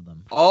extermination of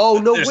them. Oh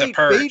no! Wait,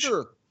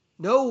 Vader.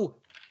 No,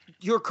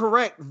 you're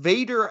correct.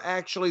 Vader,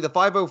 actually, the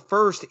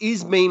 501st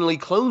is mainly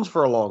clones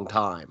for a long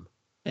time.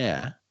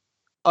 Yeah.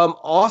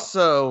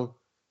 Also,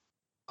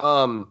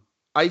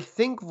 I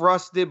think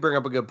Russ did bring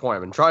up a good point.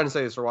 I've been trying to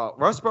say this for a while.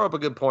 Russ brought up a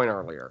good point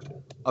earlier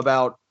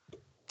about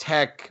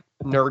tech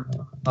nerd,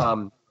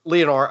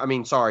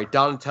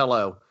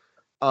 Donatello,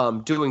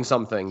 doing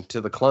something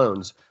to the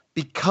clones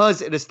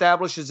because it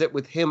establishes it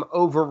with him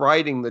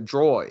overriding the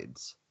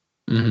droids.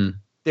 Mm-hmm.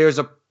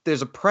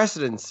 There's a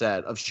precedent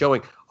set of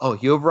showing, oh,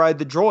 he override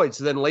the droids.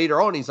 So then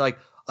later on, he's like,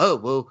 oh,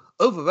 well,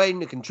 overriding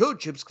the control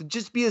chips could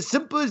just be as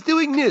simple as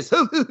doing this.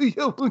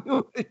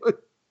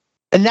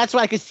 And that's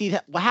what I could see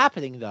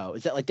happening, though,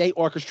 is that like they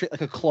orchestrate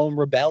like a clone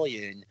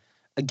rebellion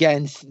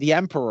against the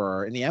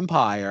Emperor and the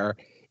Empire,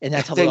 and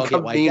that's how they all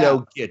get wiped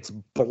out. Gets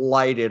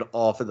blighted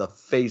off of the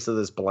face of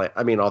this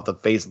off the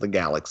face of the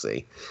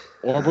galaxy.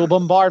 Orbital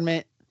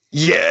bombardment.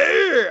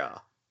 Yeah.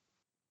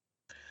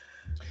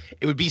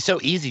 It would be so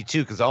easy,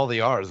 too, because all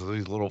they are is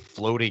these little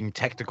floating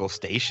technical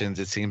stations,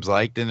 it seems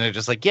like. Then they're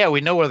just like, yeah,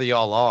 we know where they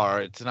all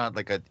are. It's not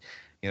like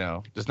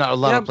there's not a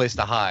lot of place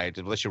to hide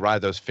unless you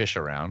ride those fish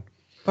around.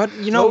 But,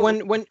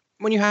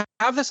 when you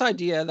have this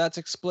idea that's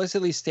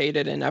explicitly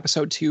stated in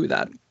episode 2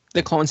 that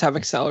the clones have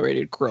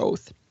accelerated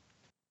growth,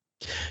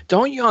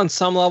 don't you on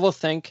some level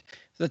think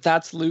that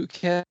that's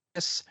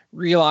Lucas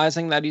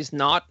realizing that he's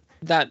not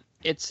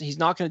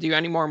going to do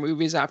any more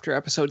movies after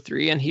episode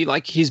 3, and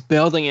he's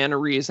building in a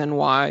reason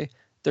why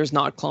there's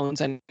not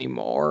clones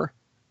anymore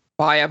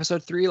by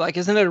episode 3? Like,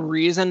 isn't it a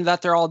reason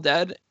that they're all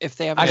dead if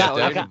they have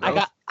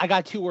I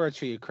got 2 words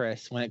for you,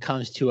 Chris, when it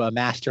comes to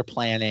master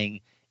planning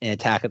and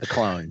Attack of the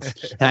Clones.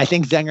 And I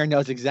think Zenger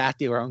knows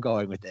exactly where I'm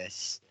going with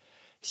this.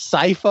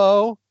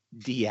 Sifo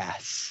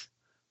DS.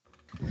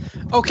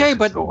 Okay,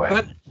 but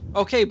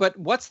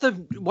what's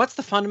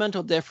the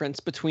fundamental difference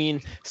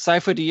between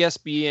Sifo DS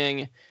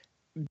being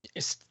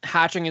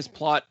hatching his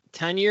plot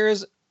 10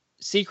 years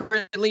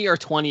secretly or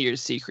 20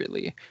 years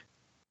secretly?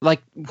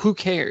 Like, who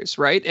cares,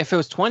 right? If it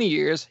was 20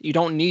 years, you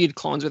don't need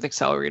clones with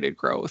accelerated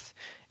growth.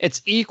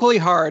 It's equally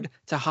hard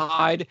to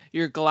hide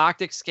your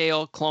galactic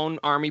scale clone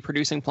army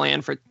producing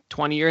plan for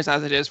 20 years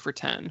as it is for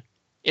 10.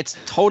 It's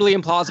totally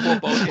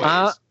implausible both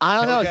ways. I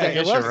don't know. Okay,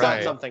 I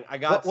got something. I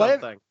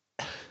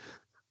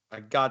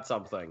got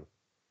something.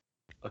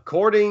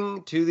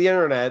 According to the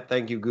internet,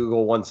 thank you,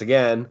 Google, once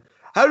again,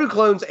 how do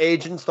clones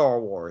age in Star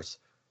Wars?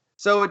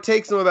 So it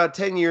takes them about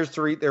 10 years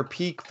to reach their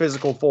peak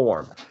physical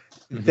form.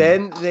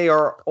 Then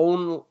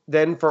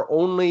then for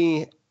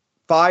only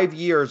 5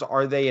 years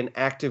are they in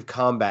active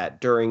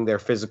combat during their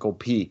physical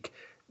peak.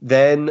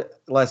 Then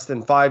less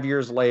than 5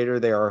 years later,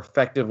 they are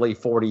effectively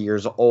 40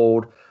 years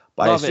old.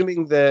 By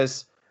assuming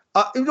this,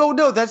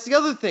 no, that's the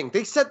other thing.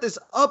 They set this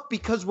up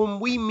because when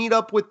we meet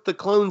up with the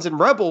clones and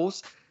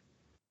rebels,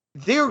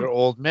 they're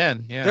old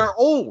men. Yeah, they're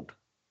old.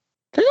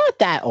 They're not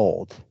that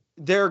old.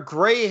 They're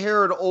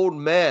gray-haired old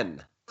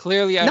men.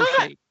 Clearly out of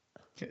shape.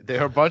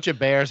 They're a bunch of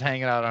bears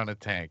hanging out on a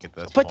tank at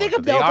this But point.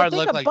 Think They about,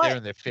 look like they're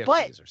in their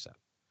 50s or something.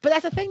 But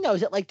that's the thing, though,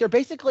 is that like they're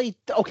basically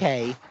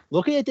okay.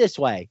 Looking at it this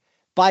way,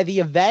 by the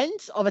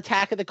events of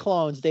Attack of the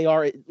Clones, they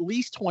are at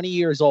least 20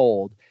 years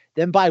old.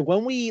 Then by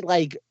when we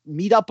like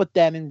meet up with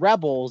them in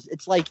Rebels,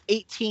 it's like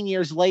 18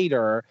 years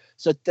later.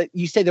 So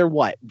you say they're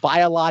what?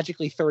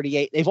 Biologically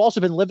 38. They've also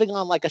been living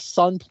on like a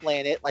sun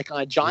planet, like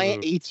on a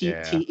giant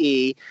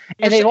ATTE.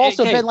 And they've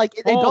also been like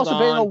been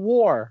in a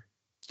war.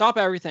 Stop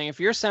everything. If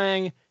you're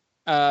saying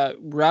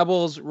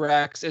Rebels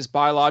Rex is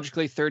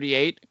biologically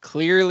 38,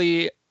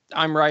 clearly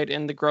I'm right,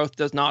 and the growth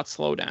does not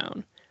slow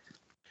down.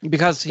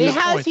 Because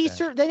how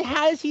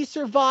does he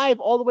survive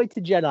all the way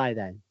to Jedi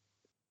then?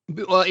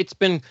 Well, it's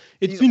been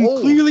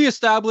clearly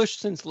established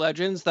since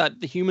Legends that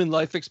the human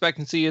life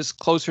expectancy is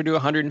closer to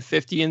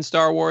 150 in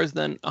Star Wars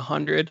than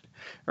 100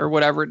 or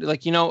whatever.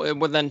 Like,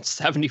 than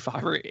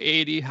 75 or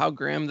 80. How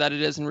grim that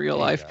it is in real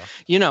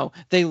life.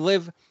 They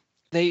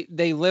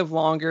live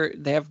longer.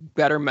 They have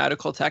better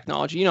medical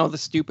technology. The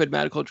stupid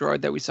medical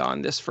droid that we saw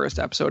in this first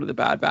episode of The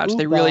Bad Batch.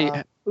 They really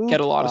get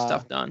a lot of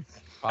stuff done.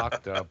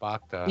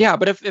 Bacta. Yeah,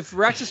 but if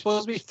Rex is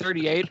supposed to be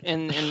 38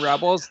 in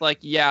Rebels,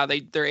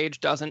 their age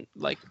doesn't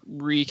like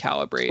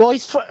recalibrate. Well,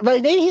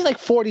 maybe he's like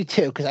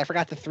 42 because I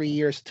forgot the 3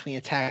 years between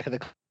Attack of the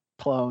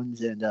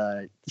Clones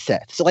and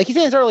Sith. So like he's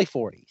in his early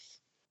 40s.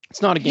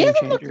 It's not a game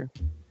changer.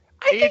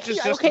 Age is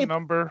just a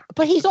number.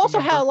 But he's also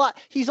had a lot.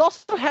 He's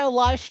also had a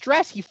lot of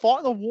stress. He fought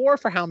in the war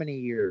for how many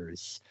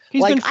years?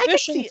 He's been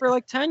fishing for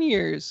like 10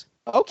 years.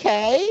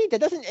 Okay, that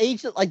doesn't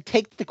age like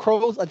take the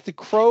crow's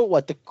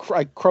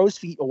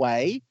feet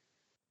away.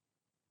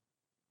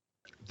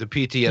 The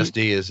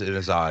PTSD is in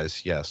his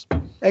eyes. Yes.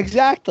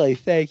 Exactly.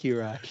 Thank you,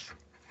 Rush.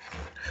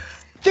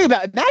 Think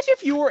about it. Imagine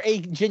if you were a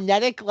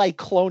genetic like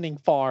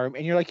cloning farm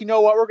and you're like, you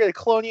know what, we're going to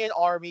clone you an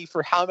army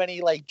for how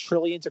many like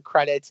trillions of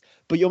credits,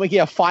 but you only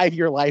get a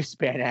 5-year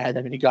lifespan out of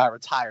them and you got to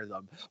retire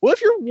them. What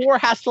if your war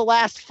has to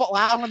last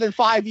longer than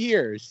 5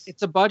 years?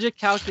 It's a budget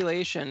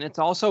calculation. It's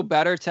also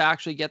better to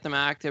actually get them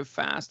active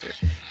faster.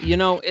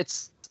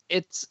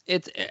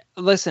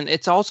 Listen,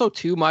 it's also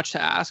too much to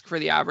ask for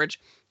the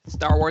average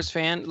Star Wars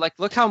fan. Like,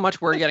 look how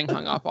much we're getting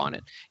hung up on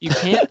it. You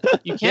can't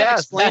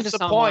explain to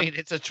someone. Point.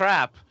 It's a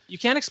trap. You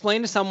can't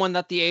explain to someone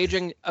that the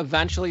aging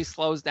eventually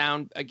slows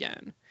down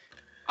again.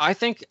 I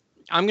think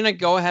I'm gonna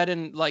go ahead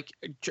and like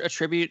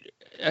attribute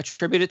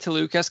it to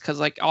Lucas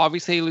because like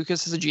obviously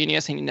Lucas is a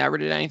genius and he never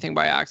did anything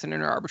by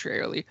accident or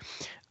arbitrarily.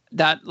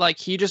 That like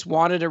he just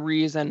wanted a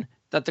reason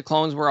that the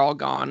clones were all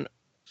gone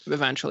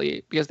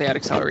eventually because they had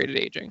accelerated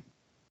aging.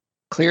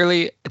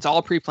 Clearly, it's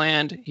all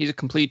pre-planned. He's a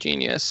complete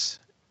genius.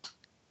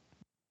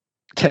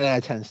 10 out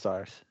of 10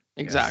 stars.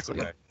 Exactly.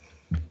 Yes,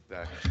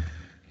 exactly.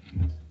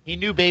 He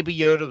knew Baby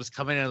Yoda was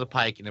coming into the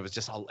pike, and it was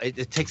just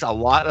it takes a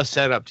lot of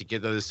setup to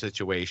get to this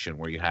situation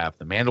where you have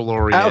the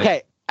Mandalorian.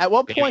 Okay, at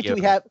what point do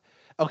we have?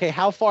 Okay,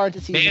 how far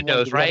into season Mandos,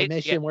 1 do we have a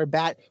mission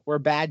yeah. where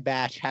Bad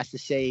Batch has to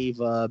save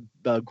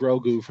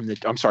Grogu from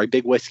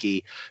Big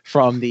Whiskey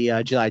from the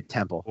Jedi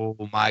Temple?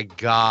 Oh my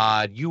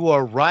God, you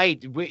are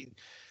right.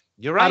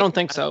 You're right. I don't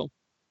think so.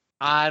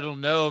 I don't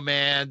know,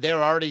 man. They've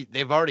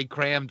already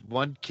crammed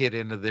one kid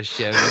into this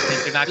show. You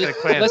think you're not going to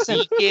cram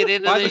a kid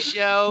into this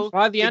show?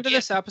 By the end of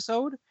this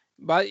episode,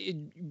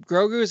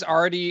 Grogu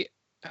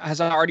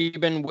has already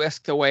been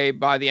whisked away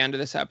by the end of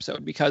this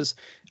episode because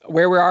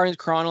where we are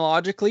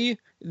chronologically,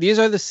 these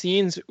are the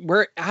scenes.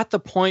 We're at the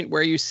point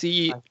where you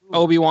see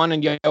Obi-Wan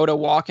and Yoda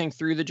walking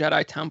through the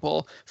Jedi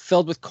Temple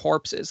filled with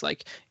corpses.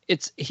 Like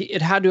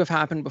it had to have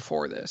happened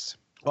before this.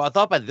 Well, I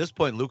thought by this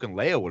point Luke and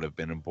Leia would have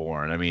been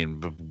born. I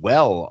mean,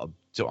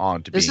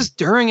 This is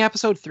during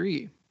episode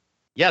 3.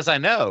 Yes, I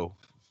know.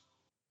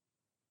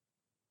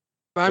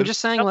 But I'm just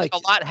saying, like a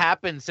lot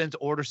happened since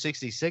Order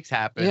 66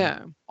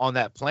 happened on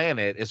that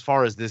planet as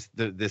far as this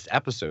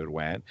episode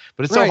went.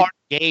 But it's so hard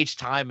to gauge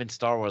time in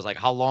Star Wars. Like,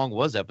 how long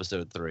was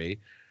episode 3?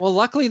 Well,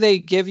 luckily they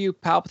give you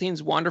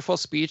Palpatine's wonderful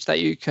speech that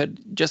you could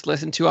just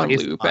listen to on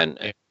loop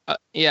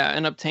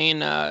and obtain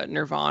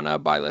nirvana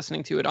by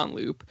listening to it on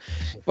loop.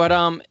 But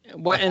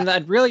and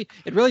that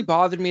it really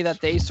bothered me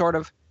that they sort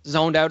of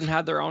zoned out and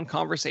had their own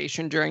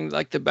conversation during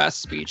like the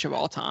best speech of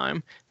all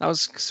time. That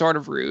was sort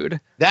of rude.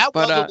 That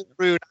was a little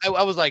rude.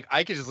 I was like,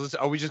 I could just listen.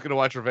 Are we just gonna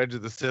watch Revenge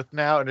of the Sith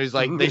now? And he's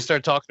like, they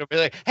start talking to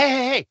me like,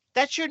 hey,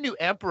 that's your new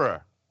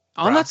emperor.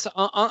 On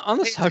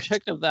the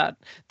subject of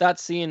that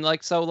scene,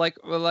 like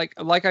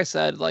I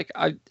said, like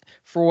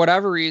for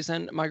whatever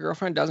reason, my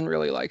girlfriend doesn't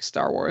really like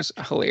Star Wars.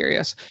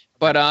 Hilarious.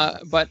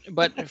 But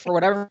for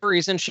whatever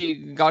reason, she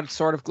got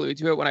sort of glued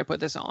to it when I put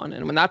this on.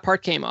 And when that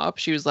part came up,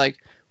 she was like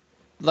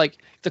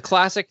the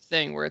classic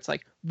thing where it's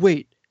like,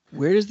 wait,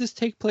 where does this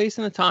take place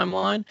in the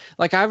timeline?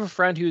 Like, I have a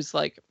friend who's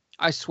like,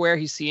 I swear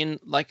he's seen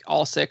like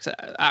all 6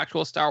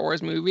 actual Star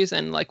Wars movies.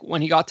 And like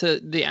when he got to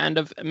the end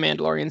of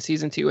Mandalorian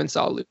season 2 and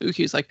saw Luke,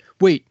 he was like,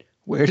 wait,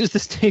 where does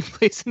this take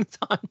place in the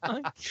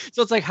timeline?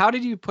 So it's like, how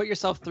did you put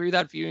yourself through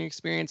that viewing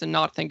experience and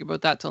not think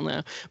about that till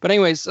now? But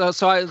anyways,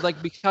 so I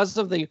like, because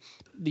of the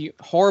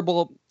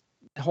horrible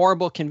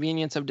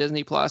convenience of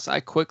Disney Plus, I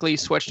quickly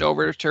switched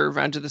over to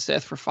Revenge of the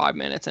Sith for 5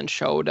 minutes and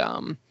showed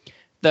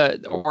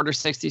the Order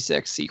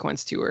 66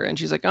 sequence to her, and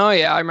she's like, "Oh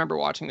yeah, I remember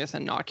watching this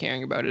and not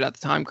caring about it at the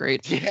time.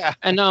 Great." Yeah.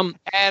 And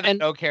I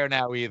don't care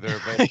now either,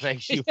 but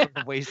thank you for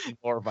wasting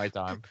more of my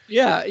time.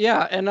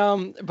 Yeah.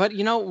 And but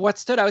you know what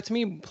stood out to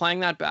me playing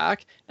that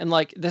back, and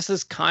like this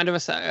is kind of a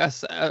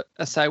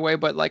segue,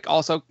 but like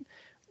also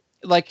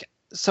like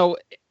so.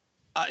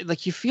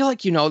 Like you feel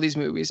like you know these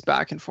movies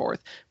back and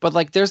forth, but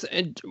like there's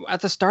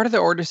at the start of the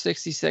Order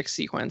 66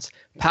 sequence,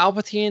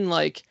 Palpatine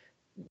like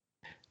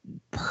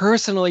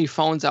personally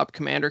phones up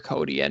Commander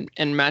Cody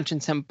and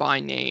mentions him by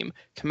name.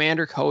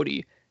 Commander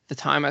Cody, the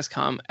time has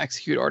come,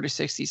 execute Order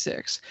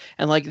 66.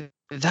 And like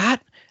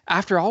that,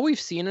 after all we've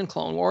seen in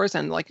Clone Wars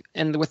and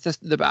with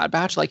the Bad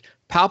Batch, like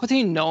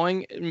Palpatine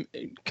knowing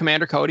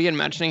Commander Cody and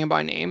mentioning him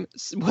by name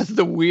was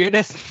the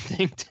weirdest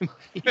thing to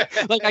me.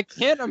 Like, I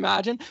can't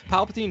imagine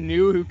Palpatine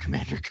knew who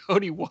Commander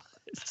Cody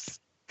was.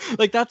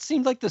 Like, that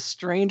seemed like the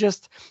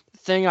strangest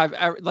thing I've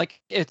ever,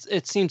 like,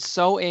 it seems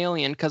so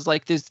alien, because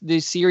like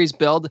these series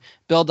build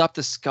up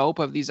the scope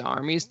of these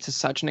armies to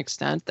such an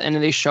extent, and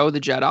they show the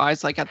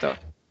Jedis like at the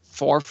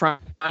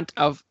forefront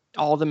of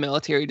all the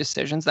military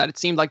decisions, that it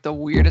seemed like the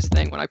weirdest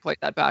thing when I played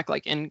that back,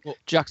 like in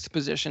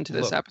juxtaposition to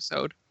this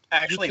episode.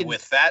 Actually,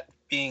 with that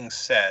being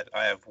said,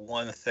 I have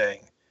one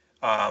thing.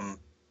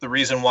 The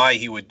reason why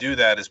he would do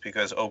that is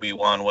because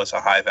Obi-Wan was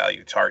a high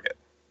value target.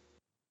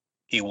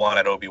 He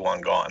wanted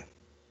Obi-Wan gone.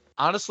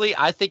 Honestly,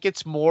 I think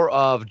it's more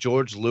of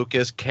George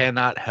Lucas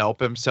cannot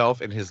help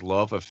himself in his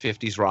love of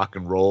 50s rock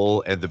and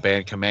roll, and the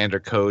band Commander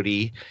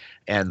Cody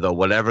and the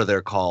whatever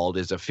they're called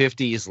is a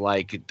 50s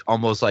like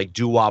almost like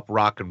doo-wop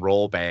rock and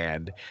roll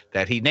band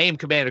that he named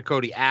Commander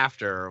Cody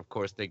after. Of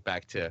course, think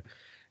back to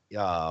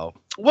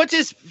what's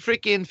his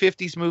freaking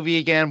 50s movie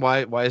again?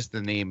 Why is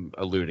the name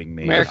eluding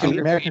me?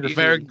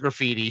 American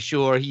Graffiti.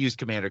 Sure, he used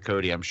Commander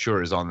Cody, I'm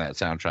sure, is on that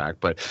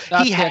soundtrack, but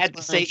he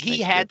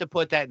had to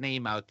put that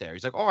name out there.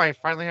 He's like, "Oh, I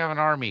finally have an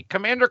army,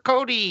 Commander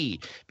Cody,"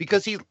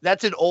 because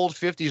that's an old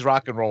 50s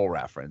rock and roll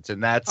reference,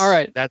 and that's all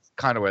right. That's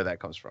kind of where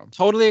that comes from.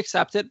 Totally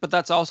accept it, but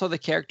that's also the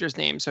character's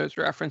name, so its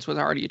reference was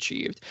already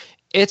achieved.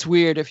 It's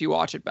weird if you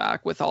watch it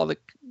back with all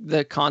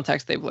the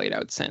context they've laid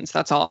out since.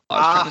 That's all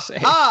I was trying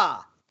to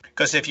say.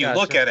 Because if you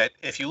look at it,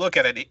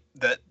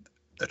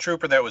 the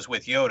trooper that was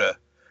with Yoda,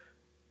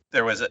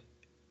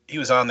 he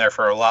was on there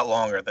for a lot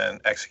longer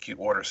than execute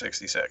Order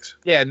 66.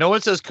 Yeah, no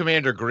one says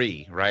Commander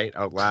Gree, right,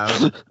 out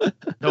loud.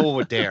 No one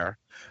would dare.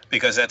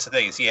 Because that's the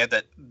thing, is he had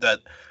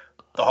the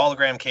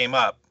hologram came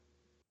up,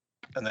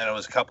 and then it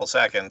was a couple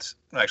seconds,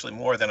 actually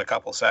more than a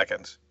couple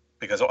seconds,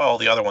 because all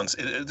the other ones,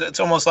 it's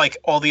almost like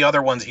all the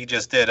other ones he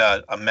just did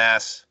a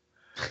mass.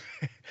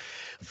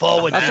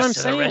 Forward. That's what I'm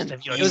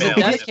saying. It was a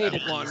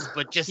dedicated one,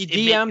 but just he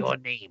DM'd your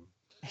name.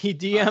 He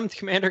DM'd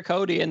Commander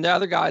Cody and the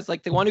other guys,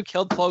 like the one who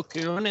killed Plo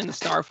Koon in the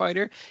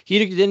Starfighter.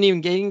 He didn't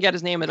get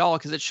his name at all,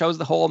 because it shows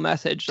the whole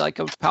message like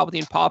of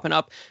Palpatine popping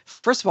up.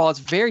 First of all, it's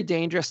very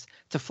dangerous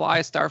to fly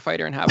a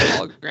Starfighter and have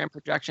hologram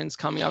projections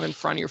coming up in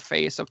front of your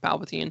face of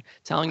Palpatine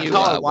telling you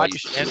what you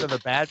should do. End of the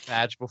Bad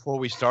Batch before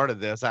we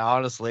started this.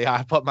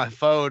 I put my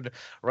phone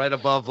right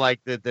above like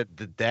the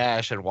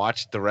dash and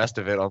watched the rest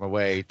of it on the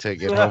way to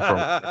get home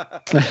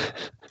from.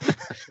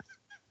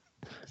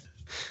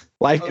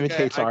 Life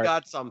imitates art. I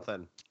got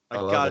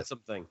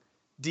something.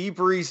 Deep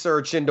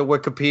research into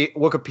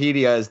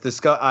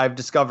Wikipedia I've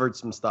discovered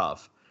some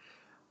stuff.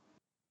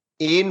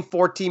 In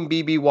 14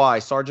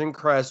 BBY, Sergeant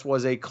Kress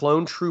was a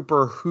clone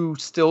trooper who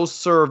still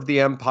served the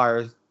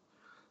Empire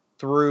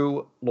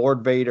through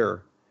Lord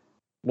Vader.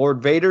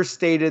 Lord Vader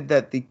stated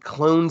that the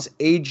clone's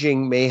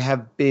aging may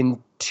have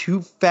been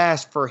too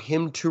fast for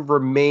him to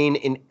remain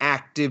in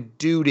active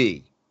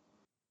duty.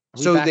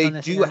 So they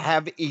do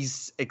have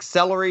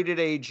accelerated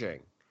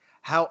aging.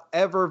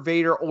 However,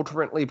 Vader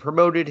ultimately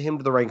promoted him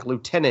to the rank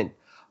lieutenant.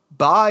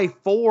 By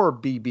 4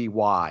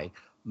 BBY,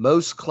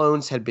 most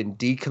clones had been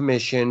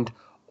decommissioned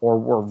or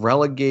were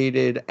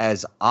relegated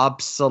as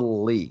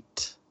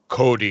obsolete.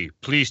 Cody,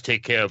 please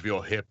take care of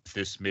your hip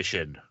this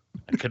mission.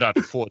 I cannot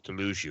afford to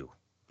lose you.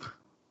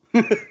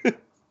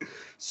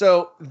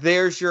 So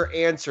there's your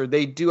answer.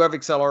 They do have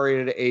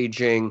accelerated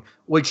aging,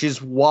 which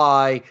is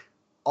why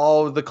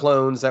all of the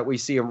clones that we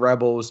see in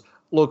Rebels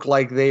look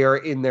like they are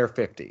in their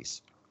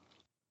 50s.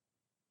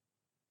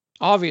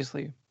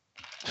 Obviously.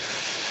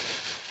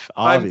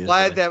 I'm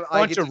glad that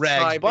bunch of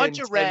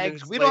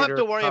rags. We don't have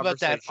to worry about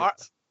that.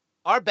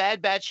 our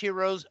Bad Batch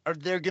heroes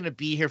they're going to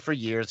be here for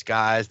years,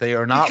 guys. They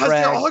are not because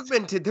regs. they're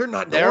augmented. They're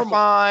not They're normal.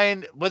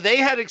 fine. Well, they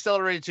had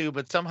accelerated too,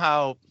 but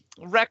somehow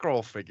Wrecker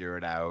will figure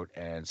it out,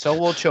 and so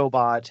will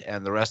Chobot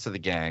and the rest of the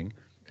gang.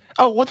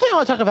 Oh, one thing I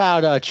want to talk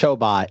about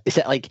Chobot is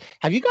that, like,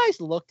 have you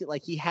guys looked at,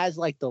 like, he has,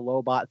 like, the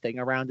Lobot thing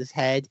around his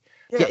head?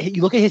 Yeah.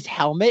 You look at his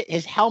helmet.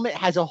 His helmet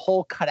has a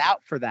hole cut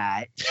out for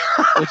that.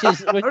 How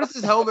does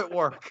his helmet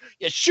work?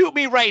 Yeah, shoot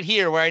me right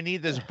here where I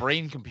need this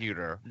brain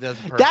computer. That's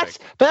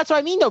perfect. That's what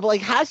I mean, though. But,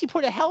 like, how does he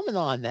put a helmet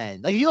on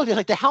then? Like, if you look at,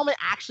 like, the helmet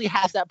actually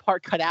has that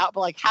part cut out,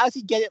 but, like, how does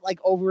he get it, like,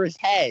 over his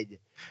head?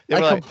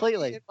 Like,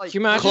 completely. Can you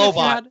imagine if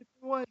you had...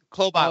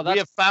 Clobot, we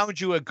have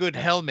found you a good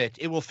helmet.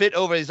 It will fit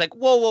over. He's like,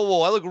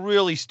 whoa! I look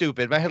really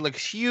stupid. My head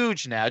looks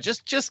huge now.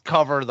 Just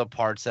cover the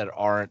parts that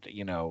aren't,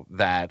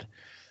 that.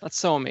 That's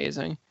so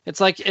amazing. It's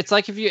like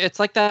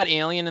that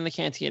alien in the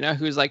cantina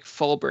who's like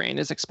full brain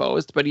is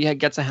exposed, but he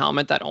gets a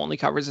helmet that only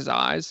covers his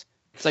eyes.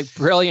 It's like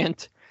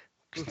brilliant.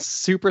 It's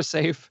super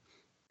safe.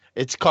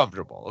 It's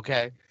comfortable.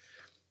 Okay.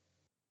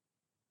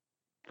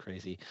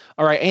 Crazy.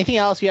 All right. Anything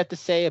else you have to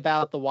say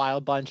about the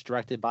Wild Bunch,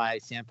 directed by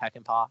Sam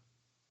Peckinpah?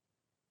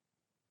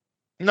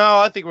 No,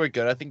 I think we're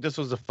good. I think this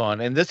was a fun,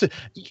 and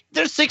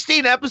there's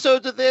 16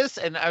 episodes of this,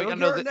 and I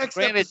know the next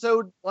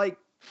episode like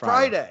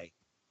Friday.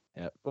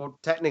 Yep. Well,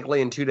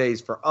 technically in 2 days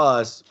for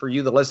us, for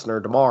you, the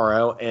listener,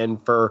 tomorrow,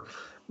 and for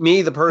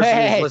me, the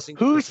person who's listening.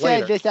 Who said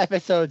later. This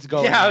episode's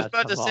going? Yeah, I was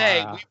about tomorrow.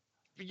 to say.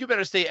 You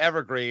better stay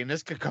evergreen.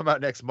 This could come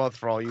out next month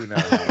for all you know.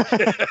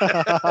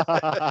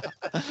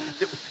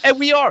 And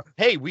we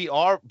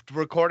are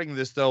recording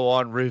this though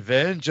on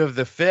Revenge of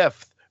the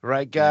 5th,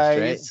 right,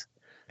 guys?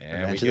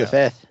 Revenge of the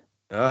 5th.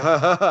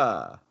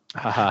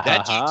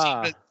 That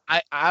joke,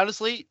 I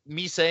honestly,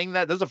 me saying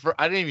that,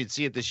 I didn't even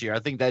see it this year. I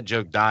think that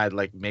joke died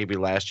like maybe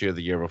last year or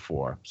the year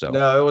before. So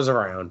no, it was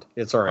around.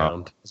 It's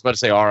around. I was about to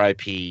say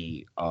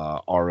R.I.P.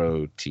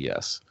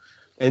 ROTS.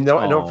 And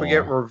don't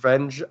forget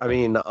Revenge. I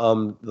mean,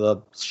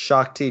 the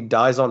Shakti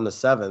dies on the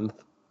 7th.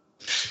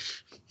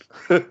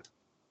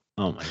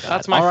 Oh my god,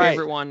 that's my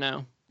favorite one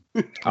now.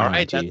 All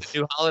right, that's the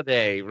new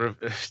holiday.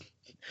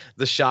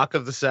 The shock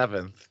of the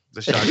 7th.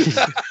 The Shakti.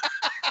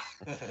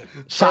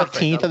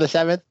 Shockteenth of the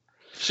 7th.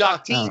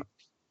 Shockteenth.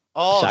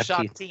 Oh,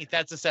 Shockteenth.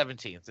 That's the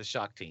 17th. The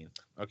Shockteenth.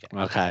 Okay.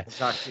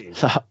 Shockteenth.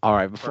 So, all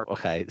right.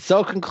 Okay.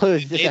 So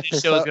concludes this episode.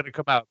 The show is going to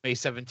come out May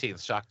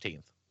 17th.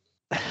 Shockteenth.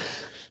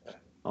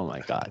 Oh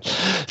my god.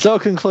 So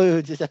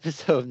concludes this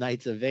episode of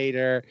Knights of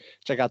Vader.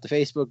 Check out the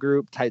Facebook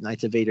group, type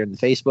Knights of Vader in the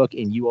Facebook,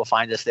 and you will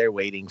find us there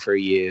waiting for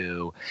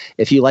you.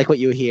 If you like what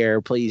you hear,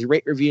 please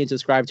rate, review, and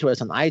subscribe to us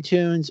on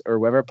iTunes or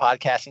whatever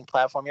podcasting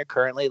platform you're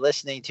currently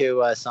listening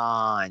to us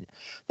on.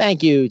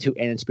 Thank you to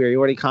An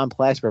Inferiority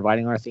Complex for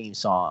providing our theme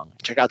song.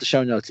 Check out the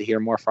show notes to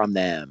hear more from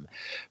them.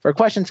 For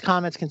questions,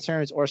 comments,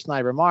 concerns, or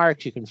snide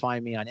remarks, you can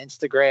find me on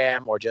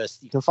Instagram, or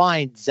you can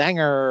find Zenger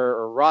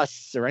or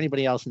Russ or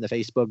anybody else in the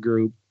Facebook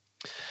group.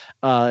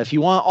 If you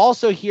want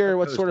also hear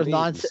what sort of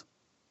nonsense.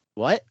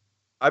 What?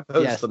 I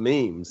post the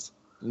memes.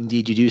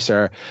 Indeed you do,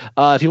 sir.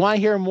 If you want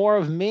to hear more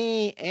of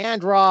me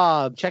and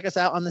Rob, check us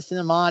out on the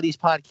Cinemodities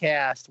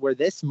podcast, where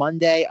this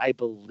Monday, I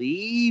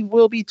believe,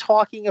 we'll be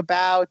talking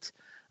about...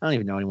 I don't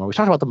even know anymore. We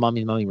talked about the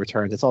Mummy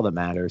Returns. That's all that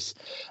matters.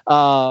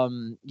 Yeah.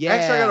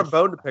 Actually, I got a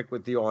bone to pick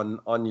with you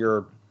on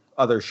your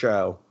other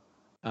show.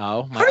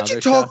 Oh, how did you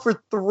talk for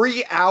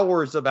 3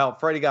 hours about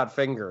Freddy Got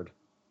Fingered?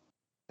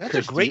 That's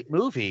a great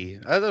movie.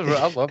 I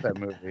love that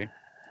movie.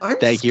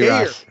 Thank you,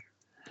 Russ.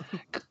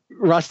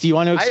 Russ, do you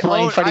want to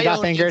explain Freddy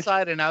Got Fingered?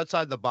 Inside and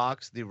outside the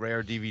box, the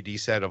rare DVD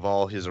set of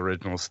all his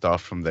original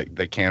stuff from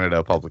the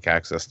Canada public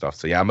access stuff.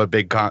 So yeah, I'm a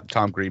big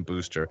Tom Green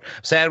booster.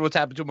 Sad what's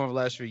happened to him over the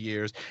last few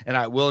years, and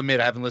I will admit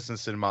I haven't listened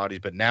to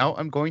Cinemodities, but now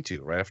I'm going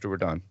to right after we're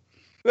done.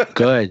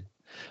 Good,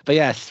 but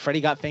yes,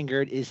 Freddy Got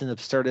Fingered is an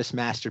absurdist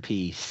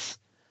masterpiece.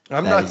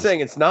 I'm not saying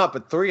it's not,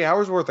 but 3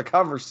 hours worth of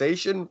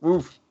conversation,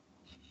 oof.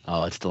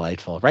 Oh, it's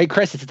delightful, right,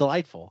 Chris? It's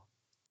delightful.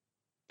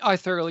 I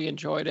thoroughly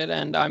enjoyed it,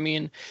 and I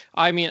mean,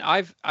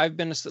 I've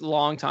been a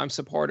long time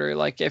supporter.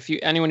 Like,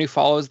 anyone who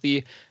follows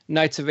the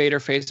Knights of Vader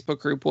Facebook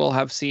group will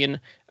have seen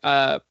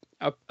a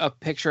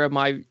picture of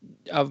my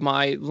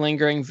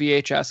lingering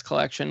VHS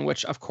collection,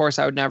 which of course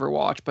I would never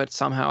watch, but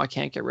somehow I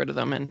can't get rid of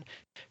them. And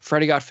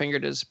Freddy Got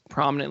Fingered is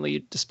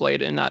prominently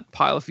displayed in that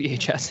pile of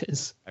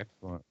VHSs.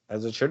 Excellent,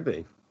 as it should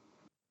be.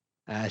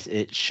 As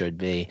it should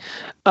be.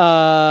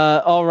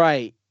 All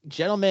right.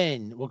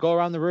 Gentlemen, we'll go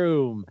around the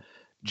room.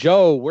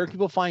 Joe, where can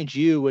people find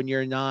you when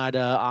you're not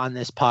on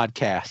this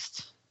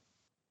podcast?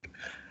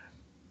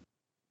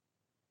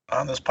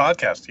 On this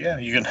podcast, yeah,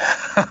 you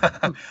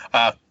can.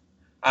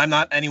 I'm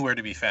not anywhere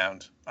to be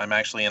found. I'm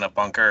actually in a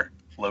bunker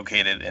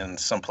located in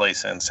some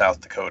place in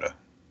South Dakota.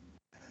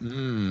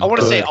 I want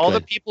to say, all the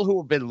people who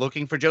have been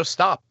looking for Joe,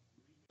 stop.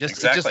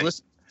 Just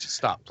listen. Just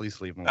stop. Please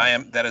leave him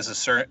alone. That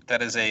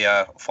is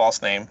a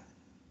false name,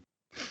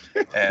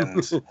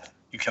 and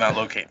you cannot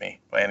locate me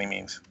by any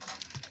means.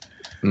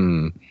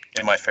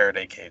 In my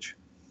Faraday cage.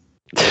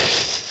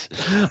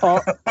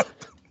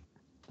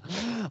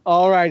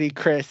 All righty,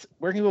 Chris.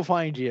 Where can people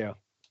find you?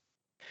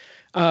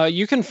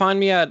 You can find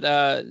me at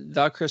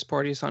the Chris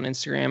Porteous on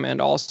Instagram, and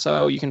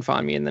also you can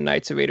find me in the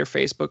Knights of Vader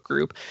Facebook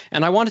group.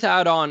 And I wanted to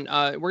add on,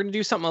 we're gonna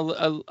do something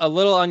a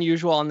little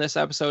unusual on this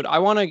episode. I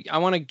want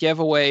to give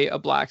away a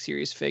Black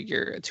Series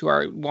figure to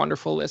our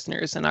wonderful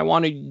listeners, and I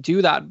want to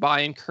do that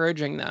by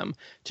encouraging them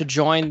to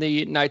join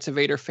the Knights of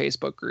Vader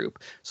Facebook group.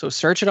 So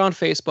search it on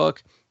Facebook.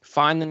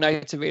 Find the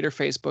Knights of Vader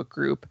Facebook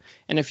group,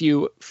 and if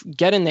you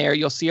get in there,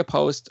 you'll see a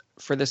post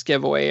for this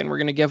giveaway, and we're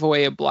going to give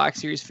away a Black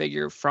Series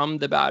figure from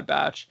the Bad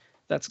Batch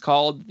that's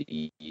called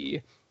the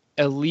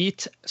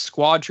Elite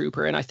Squad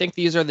Trooper, and I think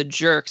these are the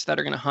jerks that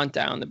are going to hunt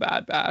down the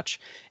Bad Batch.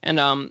 And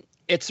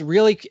it's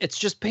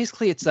just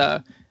basically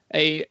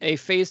a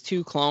Phase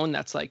 2 clone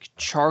that's like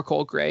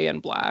charcoal gray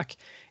and black.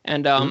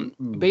 And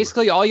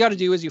basically all you got to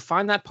do is you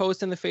find that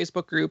post in the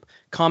Facebook group,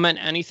 comment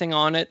anything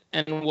on it,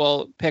 and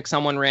we'll pick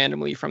someone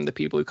randomly from the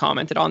people who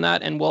commented on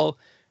that, and we'll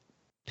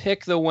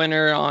pick the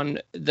winner on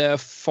the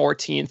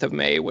 14th of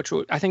May, which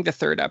I think the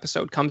 3rd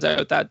episode comes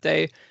out that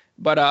day.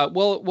 But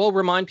we'll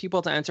remind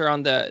people to enter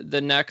on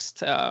the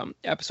next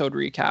episode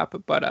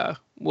recap. But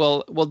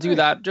we'll do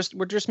that.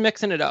 We're just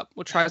mixing it up.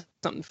 We'll try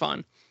something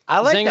fun. I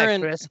like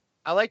that, Chris.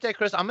 I like that,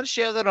 Chris. I'm going to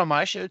share that on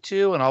my show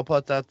too, and I'll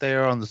put that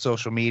there on the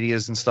social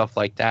medias and stuff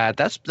like that.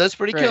 That's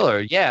pretty killer.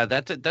 Yeah,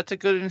 that's a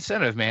good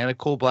incentive, man. A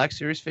cool Black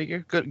Series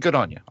figure. Good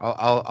on you.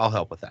 I'll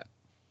help with that.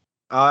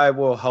 I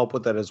will help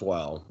with that as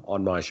well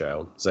on my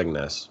show,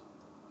 Zingness.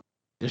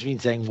 Just mean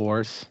Zing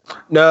Wars.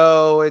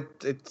 No,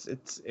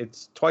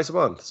 it's twice a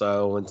month,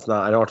 so it's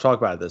not. I don't want to talk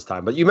about it this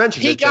time. But you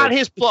mentioned he got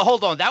his plug.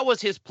 Hold on, that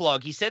was his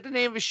plug. He said the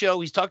name of his show.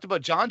 He's talked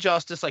about John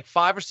Justice like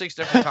 5 or 6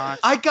 different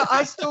times.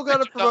 I still got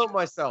to promote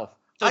myself.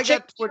 So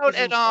check out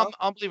at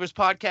Unbelievers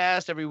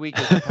Podcast every week.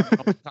 Is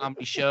a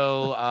comedy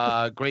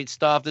show. Great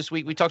stuff. This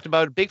week we talked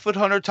about Bigfoot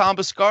hunter Tom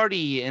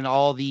Biscardi and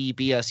all the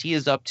BS he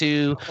is up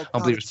to.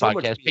 Unbelievers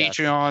Podcast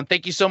Patreon.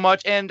 Thank you so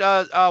much. And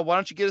why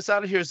don't you get us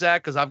out of here,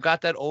 Zach? Because I've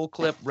got that old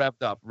clip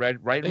revved up, right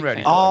and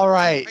ready. All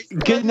right.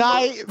 Good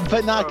night,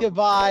 but not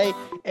goodbye.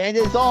 And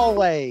as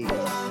always,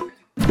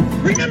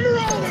 remember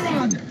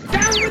Alderaan.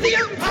 Down with the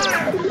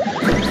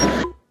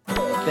Empire.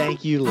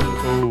 Thank you,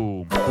 Luke.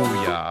 Boom.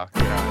 Booyah.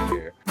 Get out of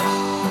here.